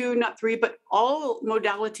 not two, not three, but all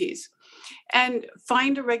modalities, and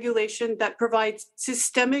find a regulation that provides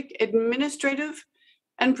systemic administrative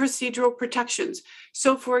and procedural protections.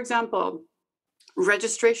 So, for example,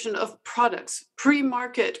 registration of products,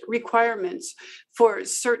 pre-market requirements for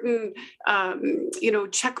certain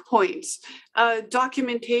checkpoints,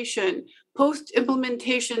 documentation,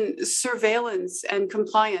 post-implementation surveillance and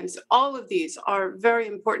compliance. All of these are very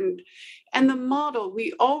important. And the model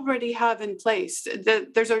we already have in place,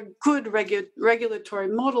 there's a good regulatory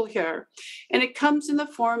model here. And it comes in the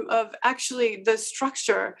form of actually the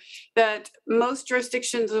structure that most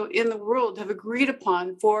jurisdictions in the world have agreed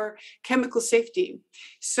upon for chemical safety.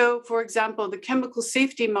 So, for example, the chemical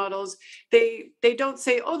safety models, they don't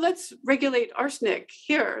say, oh, let's regulate arsenic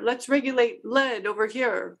here, let's regulate lead over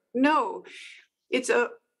here. No, it's an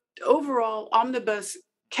overall omnibus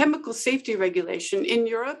chemical safety regulation. In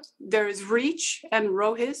Europe, there is REACH and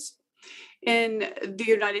RoHS. In the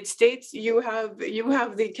United States, you have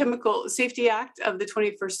the Chemical Safety Act of the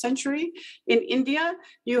 21st century. In India,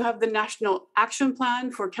 you have the National Action Plan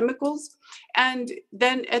for Chemicals. And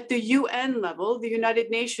then at the UN level, the United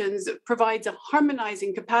Nations provides a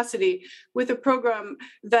harmonizing capacity with a program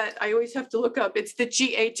that I always have to look up. It's the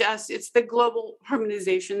GHS, it's the Global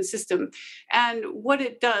Harmonization System. And what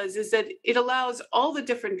it does is that it allows all the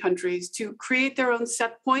different countries to create their own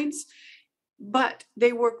set points, but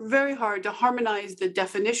they work very hard to harmonize the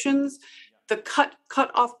definitions, the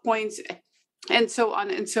cut-off points, and so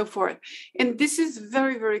on and so forth. And this is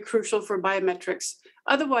very, very crucial for biometrics.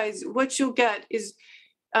 Otherwise, what you'll get is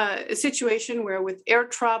a situation where with air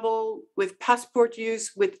travel, with passport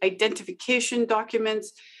use, with identification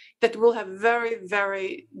documents, that will have very,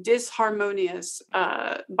 very disharmonious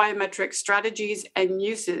biometric strategies and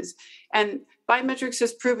uses. And biometrics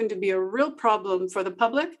has proven to be a real problem for the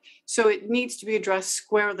public, so it needs to be addressed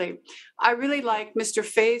squarely. I really like Mr.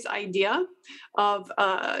 Fay's idea of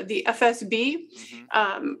the FSB.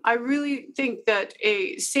 I really think that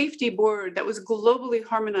a safety board that was globally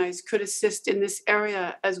harmonized could assist in this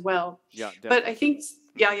area as well. Yeah, definitely. But I think,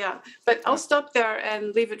 but I'll stop there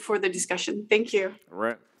and leave it for the discussion. Thank you.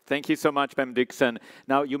 Right. Thank you so much, Pam Dixon.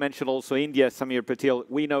 Now, you mentioned also India, Samir Patil.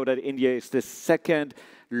 We know that India is the second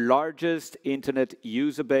largest internet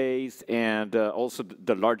user base and also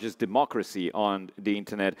the largest democracy on the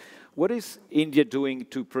internet. What is India doing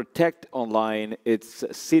to protect online its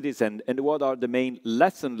citizens, and what are the main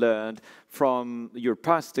lessons learned from your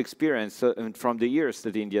past experience and from the years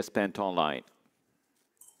that India spent online?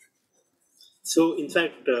 So, in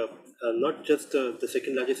fact, not just the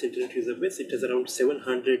second largest internet user base, it has around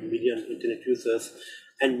 700 million internet users,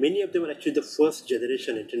 and many of them are actually the first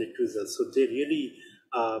generation internet users. So they really,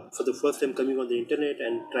 for the first time, coming on the internet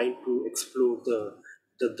and trying to explore the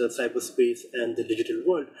cyberspace and the digital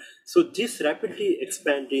world. So this rapidly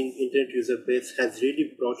expanding internet user base has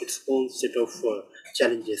really brought its own set of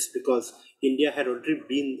challenges, because India had already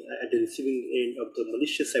been at the receiving end of the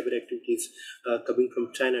malicious cyber activities coming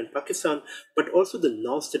from China and Pakistan, but also the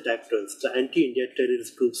non-state actors, the anti-India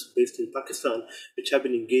terrorist groups based in Pakistan, which have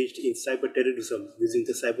been engaged in cyber terrorism using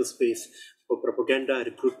the cyberspace for propaganda,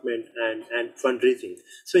 recruitment, and fundraising.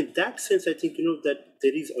 So in that sense, I think that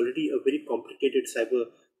there is already a very complicated cyber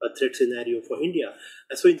threat scenario for India.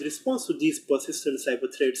 And so in response to these persistent cyber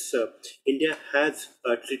threats, India has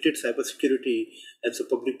treated cybersecurity as a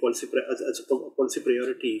public policy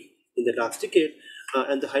priority in the last decade.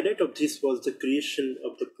 And the highlight of this was the creation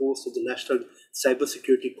of the post of the National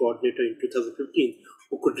Cybersecurity Coordinator in 2015,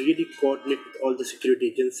 who could really coordinate with all the security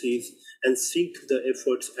agencies and sync the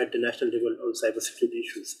efforts at the national level on cybersecurity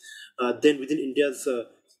issues. Then within India's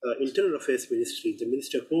Internal Affairs Ministry, the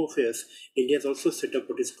Ministry of Home Affairs, India has also set up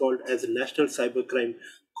what is called as the National Cybercrime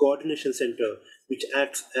Coordination Center, which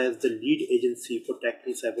acts as the lead agency for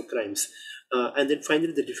tackling cyber crimes. And then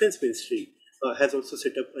finally, the Defense Ministry has also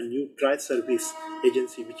set up a new tri-service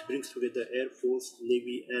agency which brings together Air Force,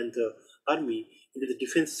 Navy, and the Army into the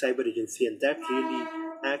Defense Cyber Agency, and that really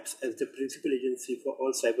acts as the principal agency for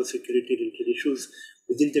all cybersecurity related issues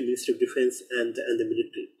within the Ministry of Defense and the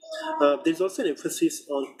military. There's also an emphasis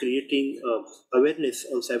on creating awareness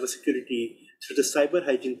on cybersecurity through the cyber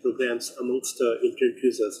hygiene programs amongst internet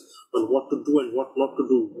users on what to do and what not to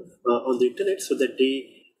do on the internet, so that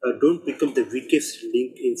they don't become the weakest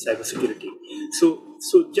link in cybersecurity.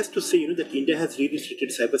 So just to say, that India has really treated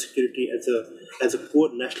cybersecurity as a core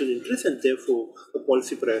national interest and therefore a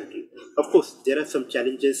policy priority. Of course, there are some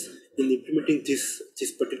challenges in implementing this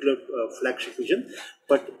particular flagship vision,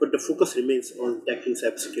 but the focus remains on tackling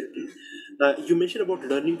cybersecurity. You mentioned about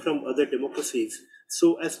learning from other democracies.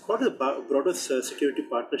 So as part of the broader security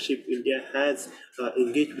partnership, India has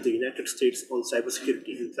engaged with the United States on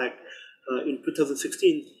cybersecurity. In fact, in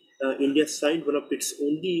 2016, India signed one of its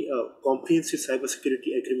only comprehensive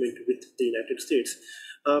cybersecurity agreement with the United States.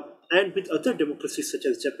 And with other democracies such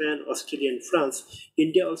as Japan, Australia, and France,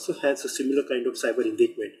 India also has a similar kind of cyber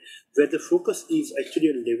engagement, where the focus is actually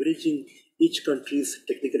on leveraging each country's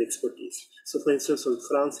technical expertise. So for instance, on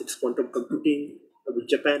France, it's quantum computing; with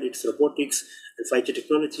Japan, it's robotics and 5G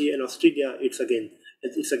technology; and Australia, it's again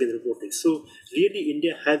robotics. So really,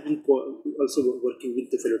 India has been also working with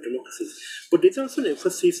the fellow democracies. But there's also an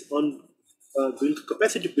emphasis on doing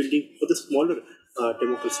capacity building for the smaller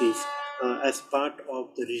democracies as part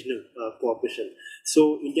of the regional cooperation.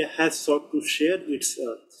 So India has sought to share its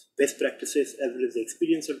best practices as well as the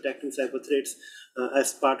experience of tackling cyber threats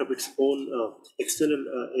as part of its own external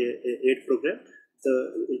aid program,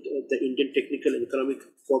 the Indian Technical and Economic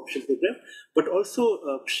Cooperation Program, but also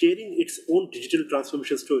sharing its own digital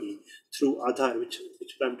transformation story through Aadhaar, which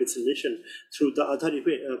Prime Minister mentioned, through the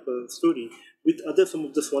Aadhaar story with some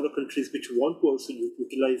of the smaller countries which want to also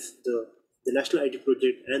utilize the National ID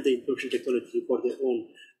project and the information technology for their own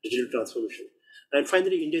digital transformation. And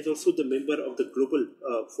finally, India is also the member of the Global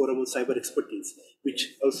Forum on Cyber Expertise,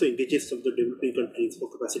 which also engages some of the developing countries for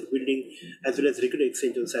capacity building as well as regular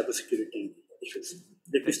exchange on cybersecurity issues.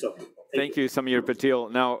 Let me stop. Thank you, Samir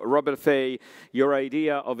Patil. Now, Robert Fay, your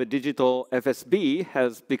idea of a digital FSB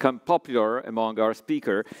has become popular among our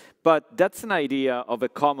speaker, but that's an idea of a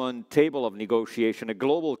common table of negotiation, a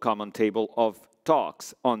global common table of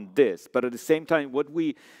talks on this. But at the same time, what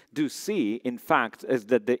we do see, in fact, is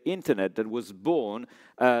that the internet that was born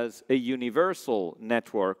as a universal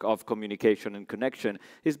network of communication and connection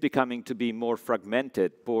is becoming to be more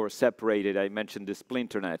fragmented, more separated. I mentioned the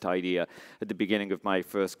splinternet idea at the beginning of my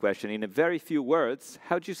first question. In a very few words,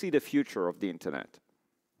 how do you see the future of the internet?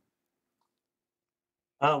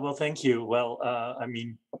 Well, thank you. Well, I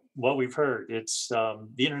mean, what we've heard, it's the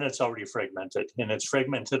internet's already fragmented, and it's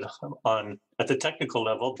fragmented at the technical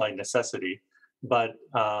level by necessity, but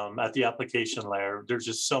at the application layer, there's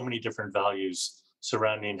just so many different values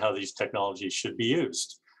surrounding how these technologies should be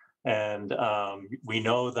used. And we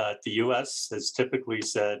know that the US has typically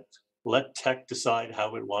said, let tech decide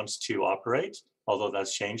how it wants to operate, although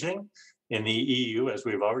that's changing. In the EU, as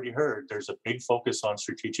we've already heard, there's a big focus on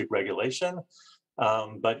strategic regulation,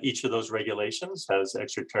 but each of those regulations has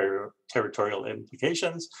extraterritorial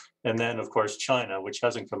implications. And then, of course, China, which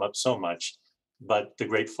hasn't come up so much, but the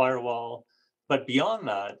Great Firewall. But beyond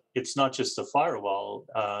that, it's not just the firewall,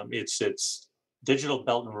 it's digital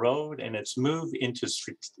Belt and Road, and it's moved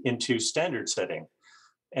into standard setting.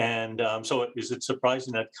 And so is it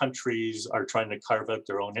surprising that countries are trying to carve out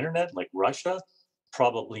their own internet, like Russia?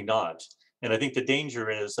 Probably not. And I think the danger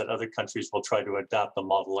is that other countries will try to adapt a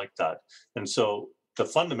model like that. And so the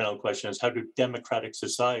fundamental question is, how do democratic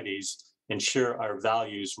societies ensure our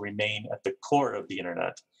values remain at the core of the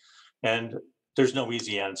internet? And there's no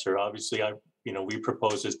easy answer. Obviously, we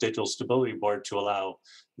propose this Digital Stability Board to allow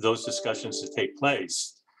those discussions to take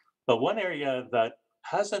place. But one area that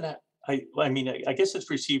hasn't, I guess it's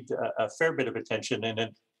received a fair bit of attention, and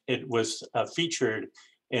it was featured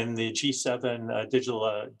in the G7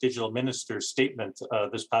 digital minister statement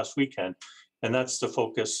this past weekend, and that's the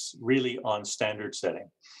focus really on standard setting.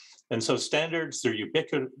 And so standards, they're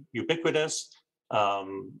ubiquitous,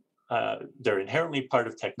 they're inherently part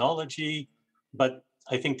of technology, but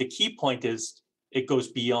I think the key point is it goes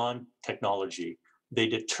beyond technology. They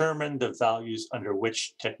determine the values under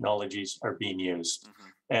which technologies are being used. Mm-hmm.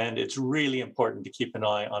 And it's really important to keep an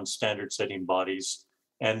eye on standard setting bodies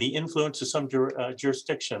and the influence of some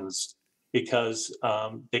jurisdictions, because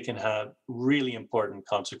they can have really important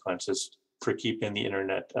consequences for keeping the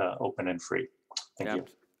internet open and free. Thank you.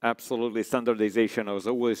 Absolutely. Standardization has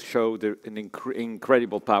always showed an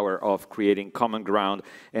incredible power of creating common ground,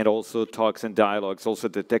 and also talks and dialogues, also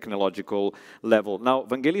at the technological level. Now,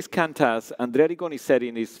 Vangelis Kantas, Andrea Rigoni said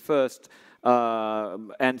in his first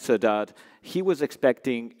answer that he was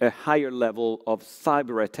expecting a higher level of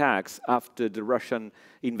cyber attacks after the Russian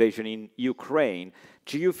invasion in Ukraine.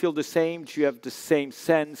 Do you feel the same? Do you have the same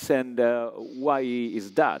sense? And why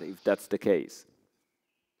is that, if that's the case?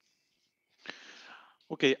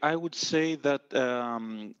 Okay, I would say that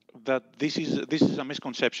that this is a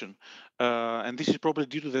misconception, and this is probably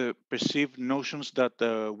due to the perceived notions that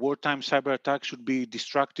wartime cyber attacks should be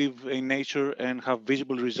destructive in nature and have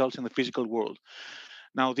visible results in the physical world.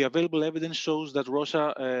 Now, the available evidence shows that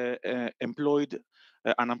Russia employed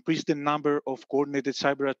an unprecedented number of coordinated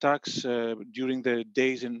cyber attacks during the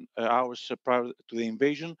days and hours prior to the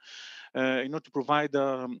invasion, in order to provide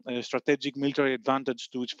a strategic military advantage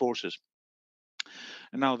to its forces.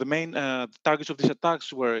 Now, the main targets of these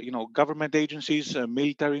attacks were, government agencies,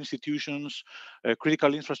 military institutions,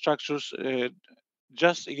 critical infrastructures,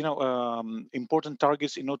 just important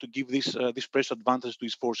targets in order to give this press advantage to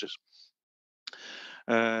its forces.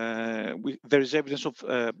 There is evidence of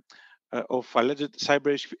alleged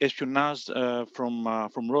cyber espionage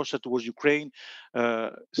from Russia towards Ukraine,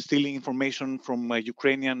 stealing information from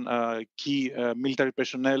Ukrainian key military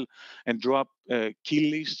personnel and draw up kill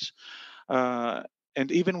lists. And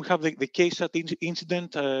even we have the KSAT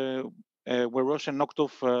incident where Russia knocked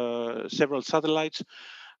off several satellites,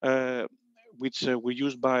 which were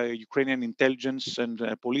used by Ukrainian intelligence and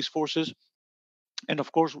police forces. And of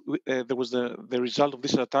course, there was the result of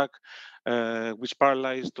this attack, which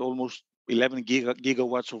paralyzed almost 11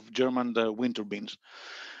 gigawatts of German wind turbines.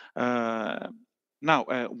 Now,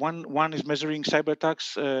 one is measuring cyber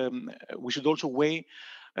attacks. We should also weigh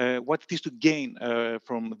what it is to gain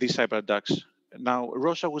from these cyber attacks. Now,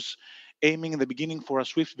 Russia was aiming in the beginning for a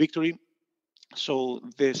swift victory, so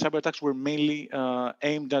the cyber attacks were mainly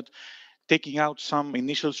aimed at taking out some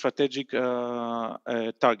initial strategic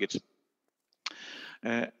targets,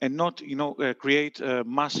 and not, create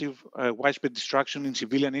massive, widespread destruction in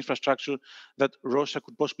civilian infrastructure that Russia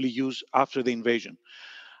could possibly use after the invasion.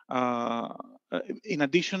 In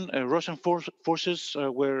addition, Russian forces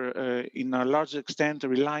were in a large extent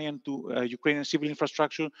reliant to Ukrainian civil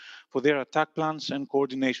infrastructure for their attack plans and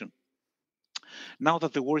coordination. Now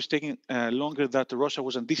that the war is taking longer than Russia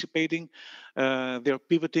was anticipating, they are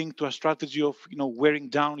pivoting to a strategy of wearing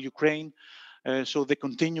down Ukraine. So they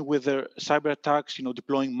continue with their cyber attacks,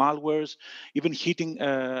 deploying malwares, even hitting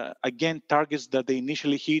again targets that they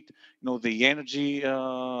initially hit, the energy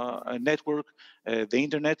network, the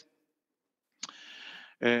internet.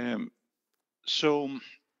 So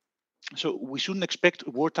we shouldn't expect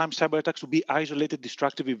wartime cyber attacks to be isolated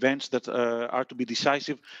destructive events that are to be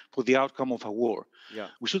decisive for the outcome of a war. Yeah.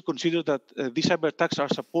 We should consider that these cyber attacks are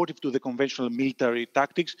supportive to the conventional military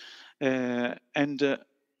tactics, and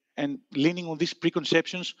leaning on these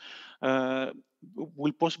preconceptions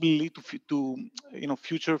will possibly lead to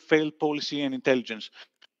future failed policy and intelligence.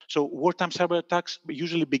 So wartime cyber attacks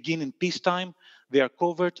usually begin in peacetime. They are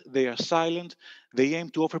covert, they are silent, they aim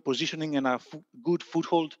to offer positioning and a good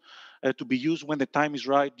foothold to be used when the time is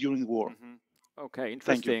right during war. Okay,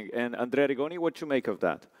 interesting. And Andrea Rigoni, what you make of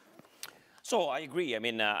that? So I agree. I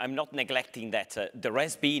mean, I'm not neglecting that there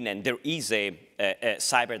has been and there is a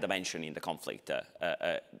cyber dimension in the conflict.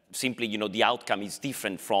 Simply, you know, the outcome is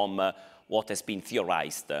different from what has been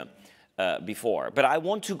theorized before. But I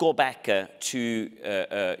want to go back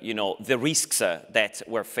to, you know, the risks that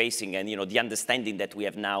we're facing and, you know, the understanding that we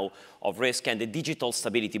have now of risk and the Digital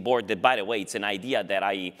Stability Board, that, by the way, it's an idea that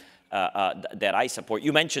I support.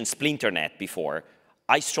 You mentioned Splinternet before.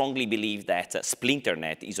 I strongly believe that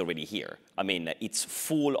Splinternet is already here. I mean, it's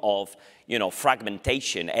full of, you know,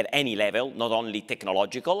 fragmentation at any level, not only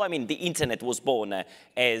technological. I mean, the internet was born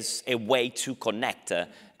as a way to connect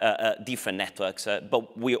different networks,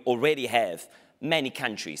 but we already have many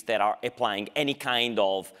countries that are applying any kind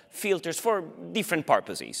of filters for different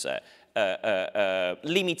purposes.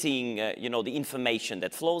 Limiting, you know, the information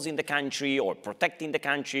that flows in the country or protecting the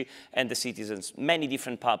country and the citizens, many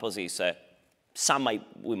different purposes. Some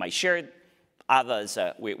we might share, others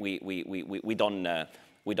we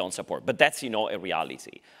don't support. But that's, you know, a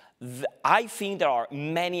reality. I think there are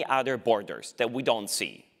many other borders that we don't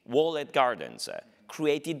see, walled gardens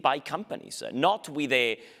created by companies, not with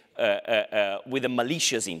a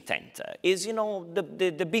malicious intent. Is, you know,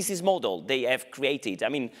 the business model they have created. I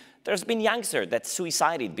mean, there's been youngsters that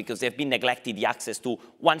suicided because they've been neglected the access to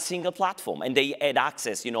one single platform, and they had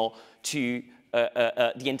access, you know, to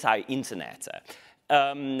the entire internet.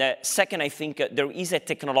 Second, I think there is a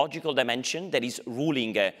technological dimension that is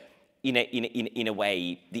ruling in a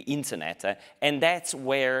way the internet, and that's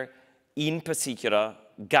where, in particular,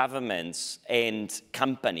 governments and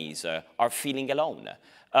companies are feeling alone.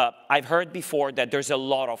 I've heard before that there's a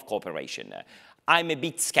lot of cooperation. I'm a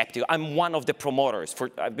bit skeptical. I'm one of the promoters.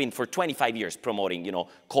 I've been for 25 years promoting, you know,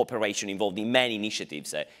 cooperation involved in many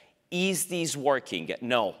initiatives. Is this working?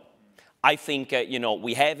 No. I think, you know,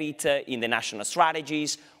 we have it in the national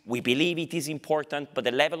strategies. We believe it is important, but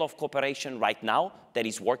the level of cooperation right now that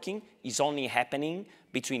is working is only happening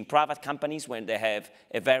between private companies when they have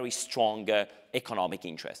a very strong economic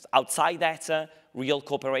interest. Outside that, real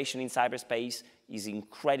cooperation in cyberspace is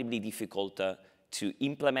incredibly difficult to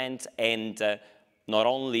implement, and not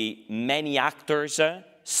only many actors,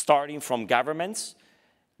 starting from governments,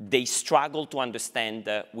 they struggle to understand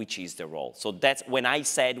which is the role. So that's when I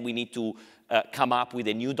said we need to come up with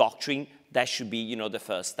a new doctrine. That should be, you know, the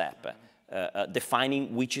first step,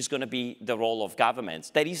 defining which is going to be the role of governments.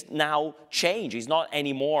 That is now change. It's not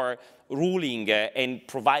anymore ruling and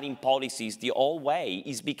providing policies the old way.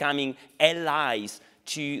 It's becoming allies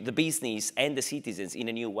to the business and the citizens in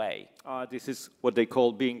a new way. This is what they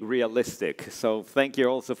call being realistic. So thank you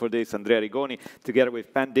also for this, Andrea Rigoni, together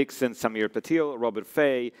with Pan Dixon, Samir Patil, Robert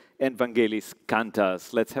Fay, and Vangelis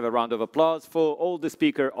Kantas. Let's have a round of applause for all the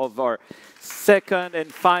speakers of our second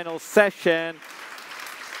and final session.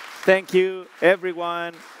 Thank you,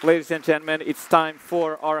 everyone. Ladies and gentlemen, it's time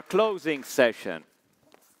for our closing session.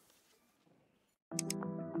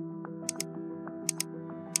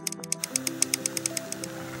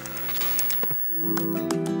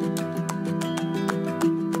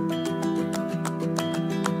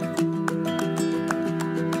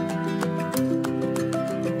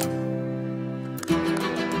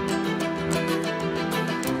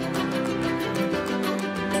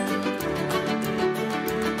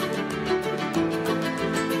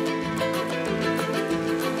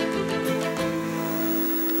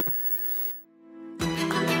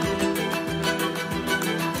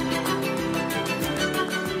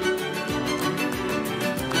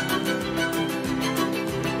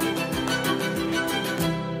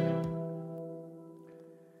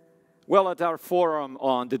 Well, at our forum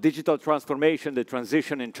on the digital transformation, the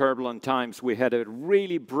transition in turbulent times, we had a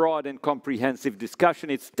really broad and comprehensive discussion.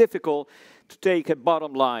 It's difficult to take a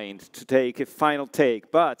bottom line, to take a final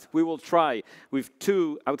take, but we will try with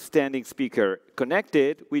two outstanding speakers.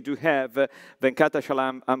 Connected, we do have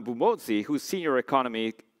Venkatachalam Ambumodzi, who's Senior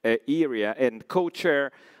Economic Area and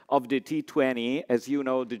co-chair of the T20. As you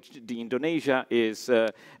know, the Indonesia is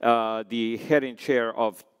the head and chair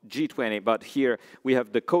of G20, but here we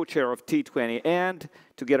have the co-chair of T20, and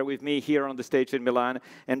together with me here on the stage in Milan,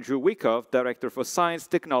 Andrew Wyckoff, Director for Science,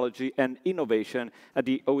 Technology and Innovation at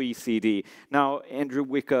the OECD. Now, Andrew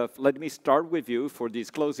Wyckoff, let me start with you for these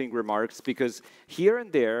closing remarks, because here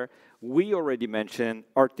and there, we already mentioned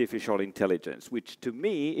artificial intelligence, which to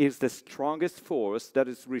me is the strongest force that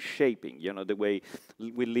is reshaping, you know, the way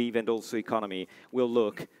we live and also economy will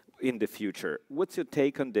look in the future. What's your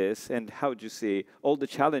take on this, and how do you see all the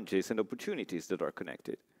challenges and opportunities that are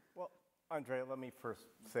connected? Well, Andrea, let me first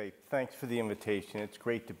say thanks for the invitation. It's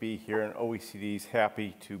great to be here, and OECD is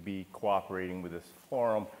happy to be cooperating with this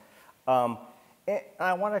forum. And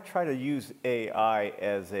I want to try to use AI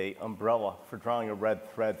as an umbrella for drawing a red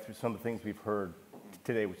thread through some of the things we've heard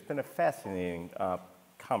today, which has been a fascinating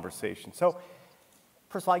conversation. So,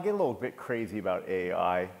 first of all, I get a little bit crazy about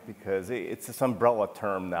AI because it's this umbrella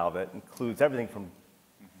term now that includes everything from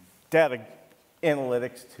data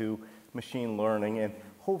analytics to machine learning and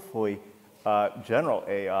hopefully general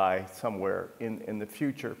AI somewhere in the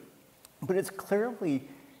future. But it's clearly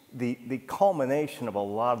the culmination of a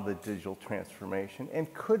lot of the digital transformation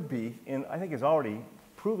and could be, and I think is already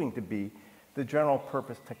proving to be, the general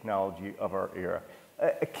purpose technology of our era,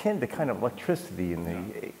 akin to kind of electricity in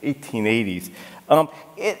the 1880s.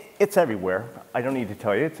 It's everywhere. I don't need to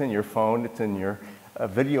tell you. It's in your phone. It's in your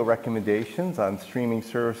video recommendations on streaming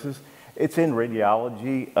services. It's in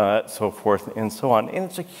radiology, so forth and so on. And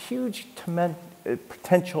it's a huge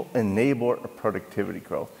potential enabler of productivity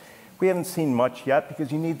growth. We haven't seen much yet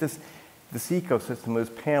because you need this ecosystem, as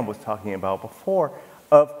Pam was talking about before,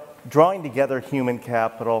 of drawing together human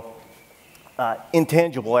capital,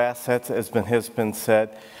 intangible assets, as has been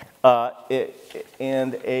said,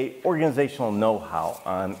 and a organizational know-how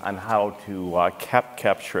on how to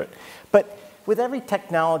capture it. But with every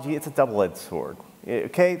technology, it's a double-edged sword.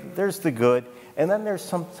 Okay, there's the good, and then there's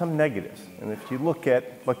some negatives. And if you look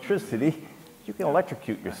at electricity, you can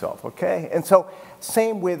electrocute yourself, okay? And so,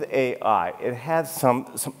 same with AI. It has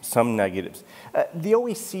some negatives. The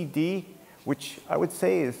OECD, which I would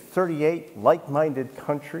say is 38 like-minded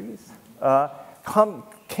countries,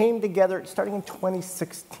 came together starting in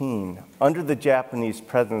 2016 under the Japanese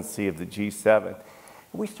presidency of the G7.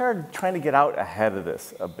 We started trying to get out ahead of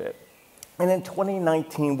this a bit. And in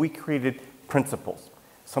 2019, we created principles,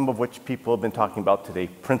 some of which people have been talking about today,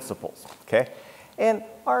 principles, okay? And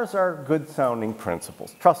ours are good-sounding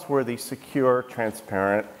principles, trustworthy, secure,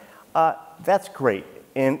 transparent. That's great.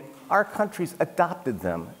 And our countries adopted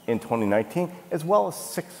them in 2019, as well as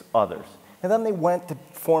 6 others. And then they went to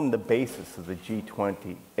form the basis of the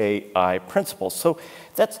G20 AI principles. So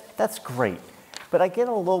that's great. But I get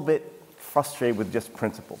a little bit frustrated with just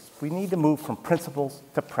principles. We need to move from principles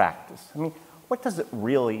to practice. I mean, what does it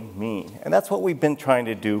really mean? And that's what we've been trying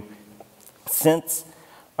to do since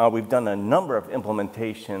we've done a number of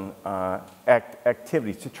implementation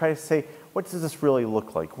activities to try to say, what does this really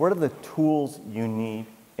look like? What are the tools you need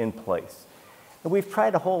in place? And we've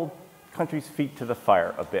tried to hold countries' feet to the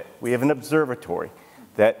fire a bit. We have an observatory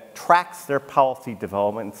that tracks their policy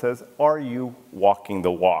development and says, are you walking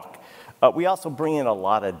the walk? We also bring in a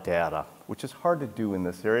lot of data, which is hard to do in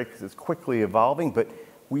this area because it's quickly evolving, but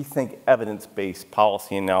we think evidence-based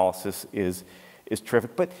policy analysis is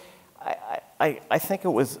terrific. But I think it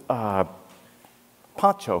was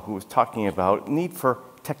Pancho who was talking about need for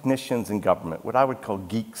technicians in government, what I would call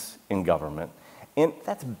geeks in government. And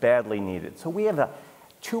that's badly needed. So we have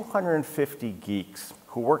 250 geeks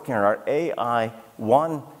who work in our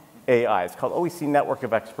one AI. It's called OECD Network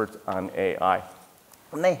of Experts on AI.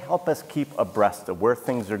 And they help us keep abreast of where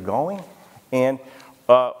things are going and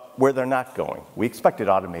where they're not going. We expected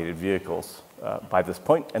automated vehicles by this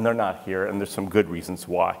point, and they're not here, and there's some good reasons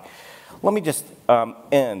why. Let me just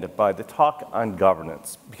end by the talk on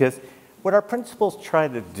governance, because what our principles try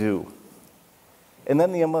to do, and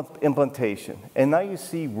then the implementation, and now you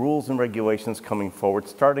see rules and regulations coming forward,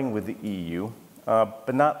 starting with the EU,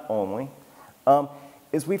 but not only,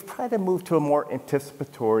 is we've tried to move to a more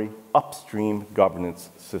anticipatory upstream governance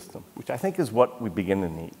system, which I think is what we begin to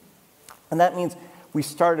need. And that means we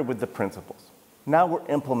started with the principles. Now we're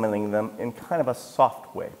implementing them in kind of a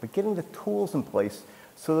soft way, but getting the tools in place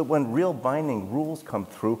so that when real binding rules come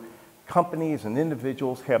through, companies and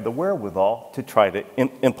individuals have the wherewithal to try to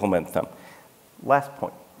implement them. Last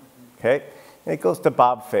point, okay? And it goes to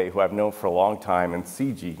Bob Fay, who I've known for a long time, and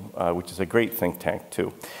CG, which is a great think tank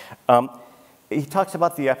too. He talks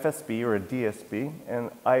about the FSB or a DSB, and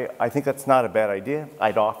I think that's not a bad idea.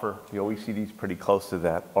 I'd offer the OECD's pretty close to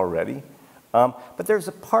that already. But there's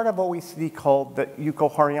a part of OECD called that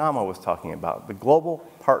Yuko Hariyama was talking about, the Global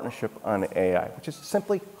Partnership on AI, which is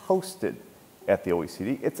simply hosted at the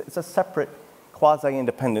OECD. It's a separate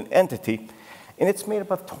quasi-independent entity, and it's made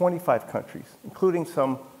up of 25 countries, including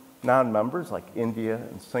some non-members like India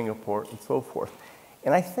and Singapore and so forth.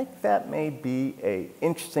 And I think that may be an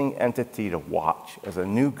interesting entity to watch as a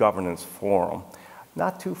new governance forum,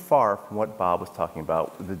 not too far from what Bob was talking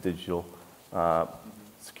about with the Digital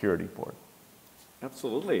Security Board.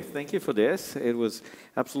 Absolutely. Thank you for this. It was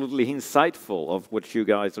absolutely insightful of what you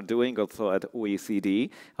guys are doing also at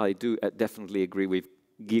OECD. I do definitely agree with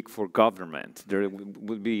geek for government. There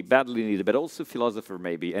would be badly needed, but also philosopher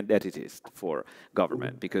maybe, and ethicist for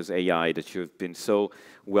government, because AI that you've been so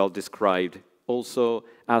well described also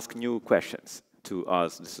ask new questions to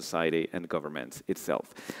us, the society and government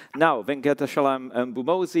itself. Now, Venkatachalam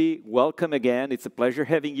Mbumozi, welcome again. It's a pleasure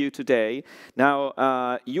having you today.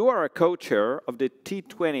 Now, you are a co-chair of the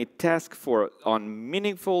T20 Task Force on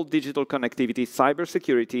Meaningful Digital Connectivity,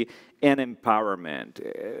 Cybersecurity, and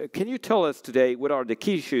Empowerment. Can you tell us today what are the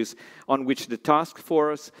key issues on which the task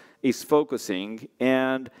force is focusing,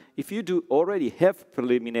 and if you do already have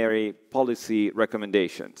preliminary policy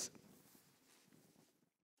recommendations?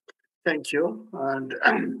 Thank you, and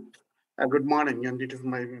good morning, and it is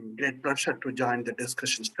my great pleasure to join the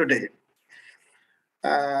discussions today.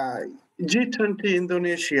 G20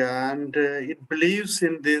 Indonesia, and it believes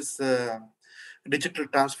in this digital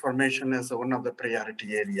transformation as one of the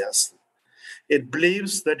priority areas. It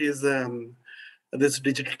believes that is this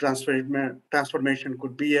digital transformation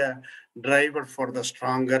could be a driver for the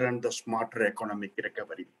stronger and the smarter economic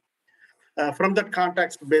recovery. From that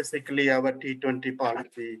context, basically, our T20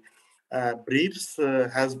 policy briefs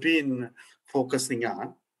has been focusing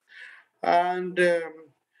on. And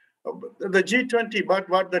the G20, but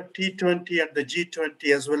what the T20 and the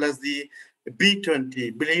G20 as well as the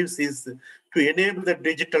B20 believes is to enable the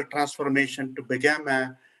digital transformation to become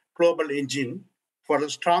a global engine for a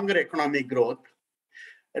stronger economic growth.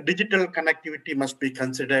 Digital connectivity must be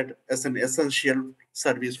considered as an essential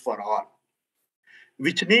service for all,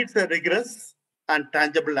 which needs a rigorous and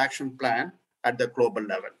tangible action plan at the global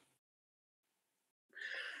level.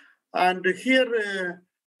 And here,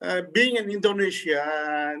 being in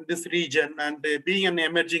Indonesia, this region, and being an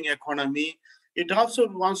emerging economy, it also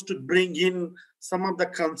wants to bring in some of the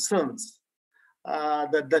concerns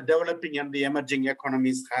that the developing and the emerging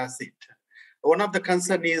economies has it. One of the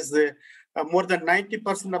concerns is more than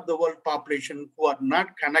 90% of the world population who are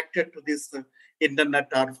not connected to this internet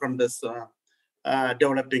are from this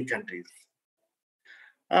developing countries.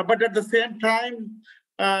 But at the same time,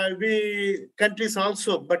 countries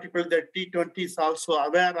also, particularly the T20 is also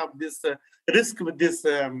aware of this risk with this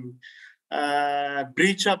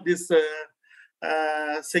breach of this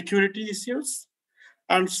security issues.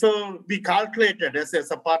 And so we calculated, as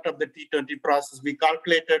a part of the T20 process, we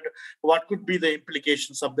calculated what could be the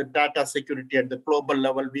implications of the data security at the global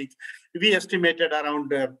level. We estimated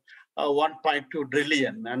around 1.2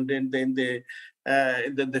 trillion, and in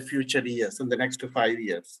the future years, in the next 5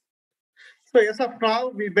 years. So as of now,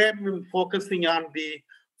 we've been focusing on the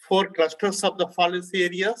 4 clusters of the policy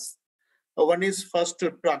areas. One is first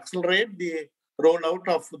to accelerate the rollout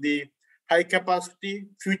of the high-capacity,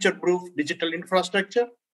 future-proof digital infrastructure,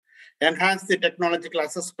 enhance the technological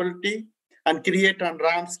accessibility, and create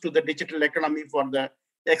on-ramps to the digital economy for the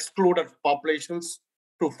excluded populations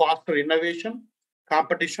to foster innovation,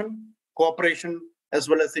 competition, cooperation, as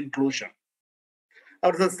well as inclusion.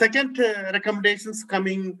 The second recommendations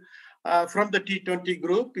coming from the T20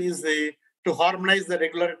 group is to harmonize the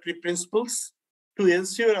regulatory principles to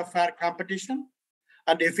ensure a fair competition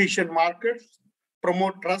and efficient markets,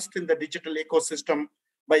 promote trust in the digital ecosystem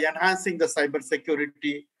by enhancing the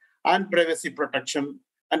cybersecurity and privacy protection,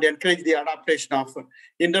 and encourage the adaptation of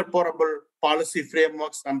interoperable policy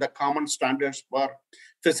frameworks and the common standards for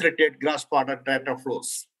facilitate cross-border data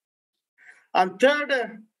flows. And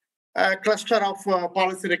third cluster of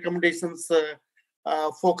policy recommendations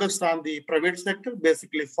focused on the private sector,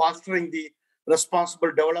 basically fostering the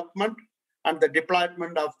responsible development and the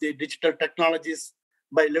deployment of the digital technologies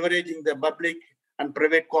by leveraging the public and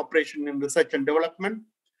private cooperation in research and development,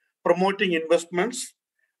 promoting investments,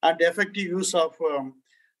 and effective use of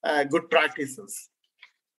good practices.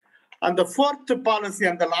 And the fourth policy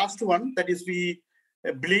and the last one, that is, we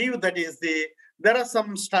believe that is there are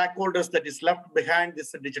some stakeholders that is left behind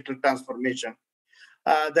this digital transformation.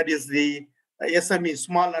 That is the SME,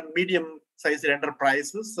 small and medium-sized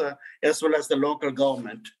enterprises, as well as the local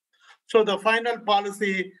government. So the final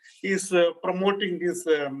policy is promoting this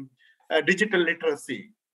digital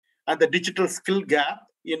literacy and the digital skill gap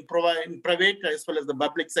in private as well as the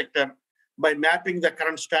public sector by mapping the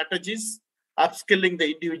current strategies, upskilling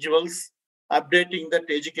the individuals, updating the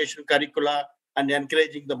education curricula, and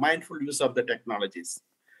encouraging the mindful use of the technologies.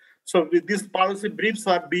 So with these policy briefs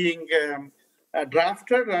are being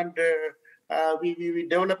drafted, and we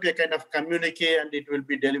develop a kind of communique, and it will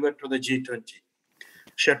be delivered to the G20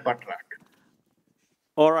 Sherpa track.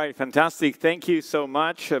 All right, fantastic. Thank you so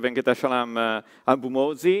much, Venkatachalam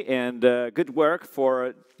Mbumozi, and good work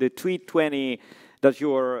for the T20 that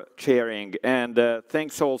you're chairing. And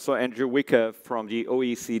thanks also, Andrew Wicke from the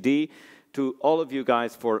OECD, to all of you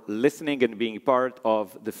guys for listening and being part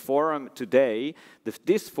of the forum today.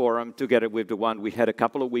 This forum, together with the one we had a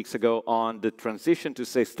couple of weeks ago on the transition to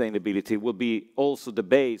sustainability, will be also the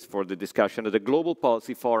base for the discussion of the Global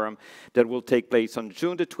Policy Forum that will take place on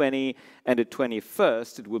June the 20th and the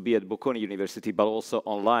 21st. It will be at Bocconi University, but also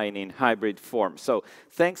online in hybrid form. So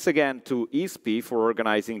thanks again to ISPI for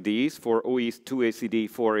organizing these, to OECD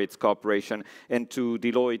for its cooperation, and to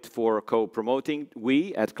Deloitte for co-promoting.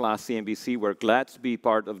 We at Class CNBC were glad to be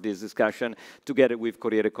part of this discussion together with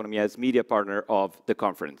Corriere Economia as media partner of the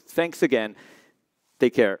conference. Thanks again.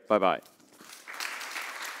 Take care. Bye-bye.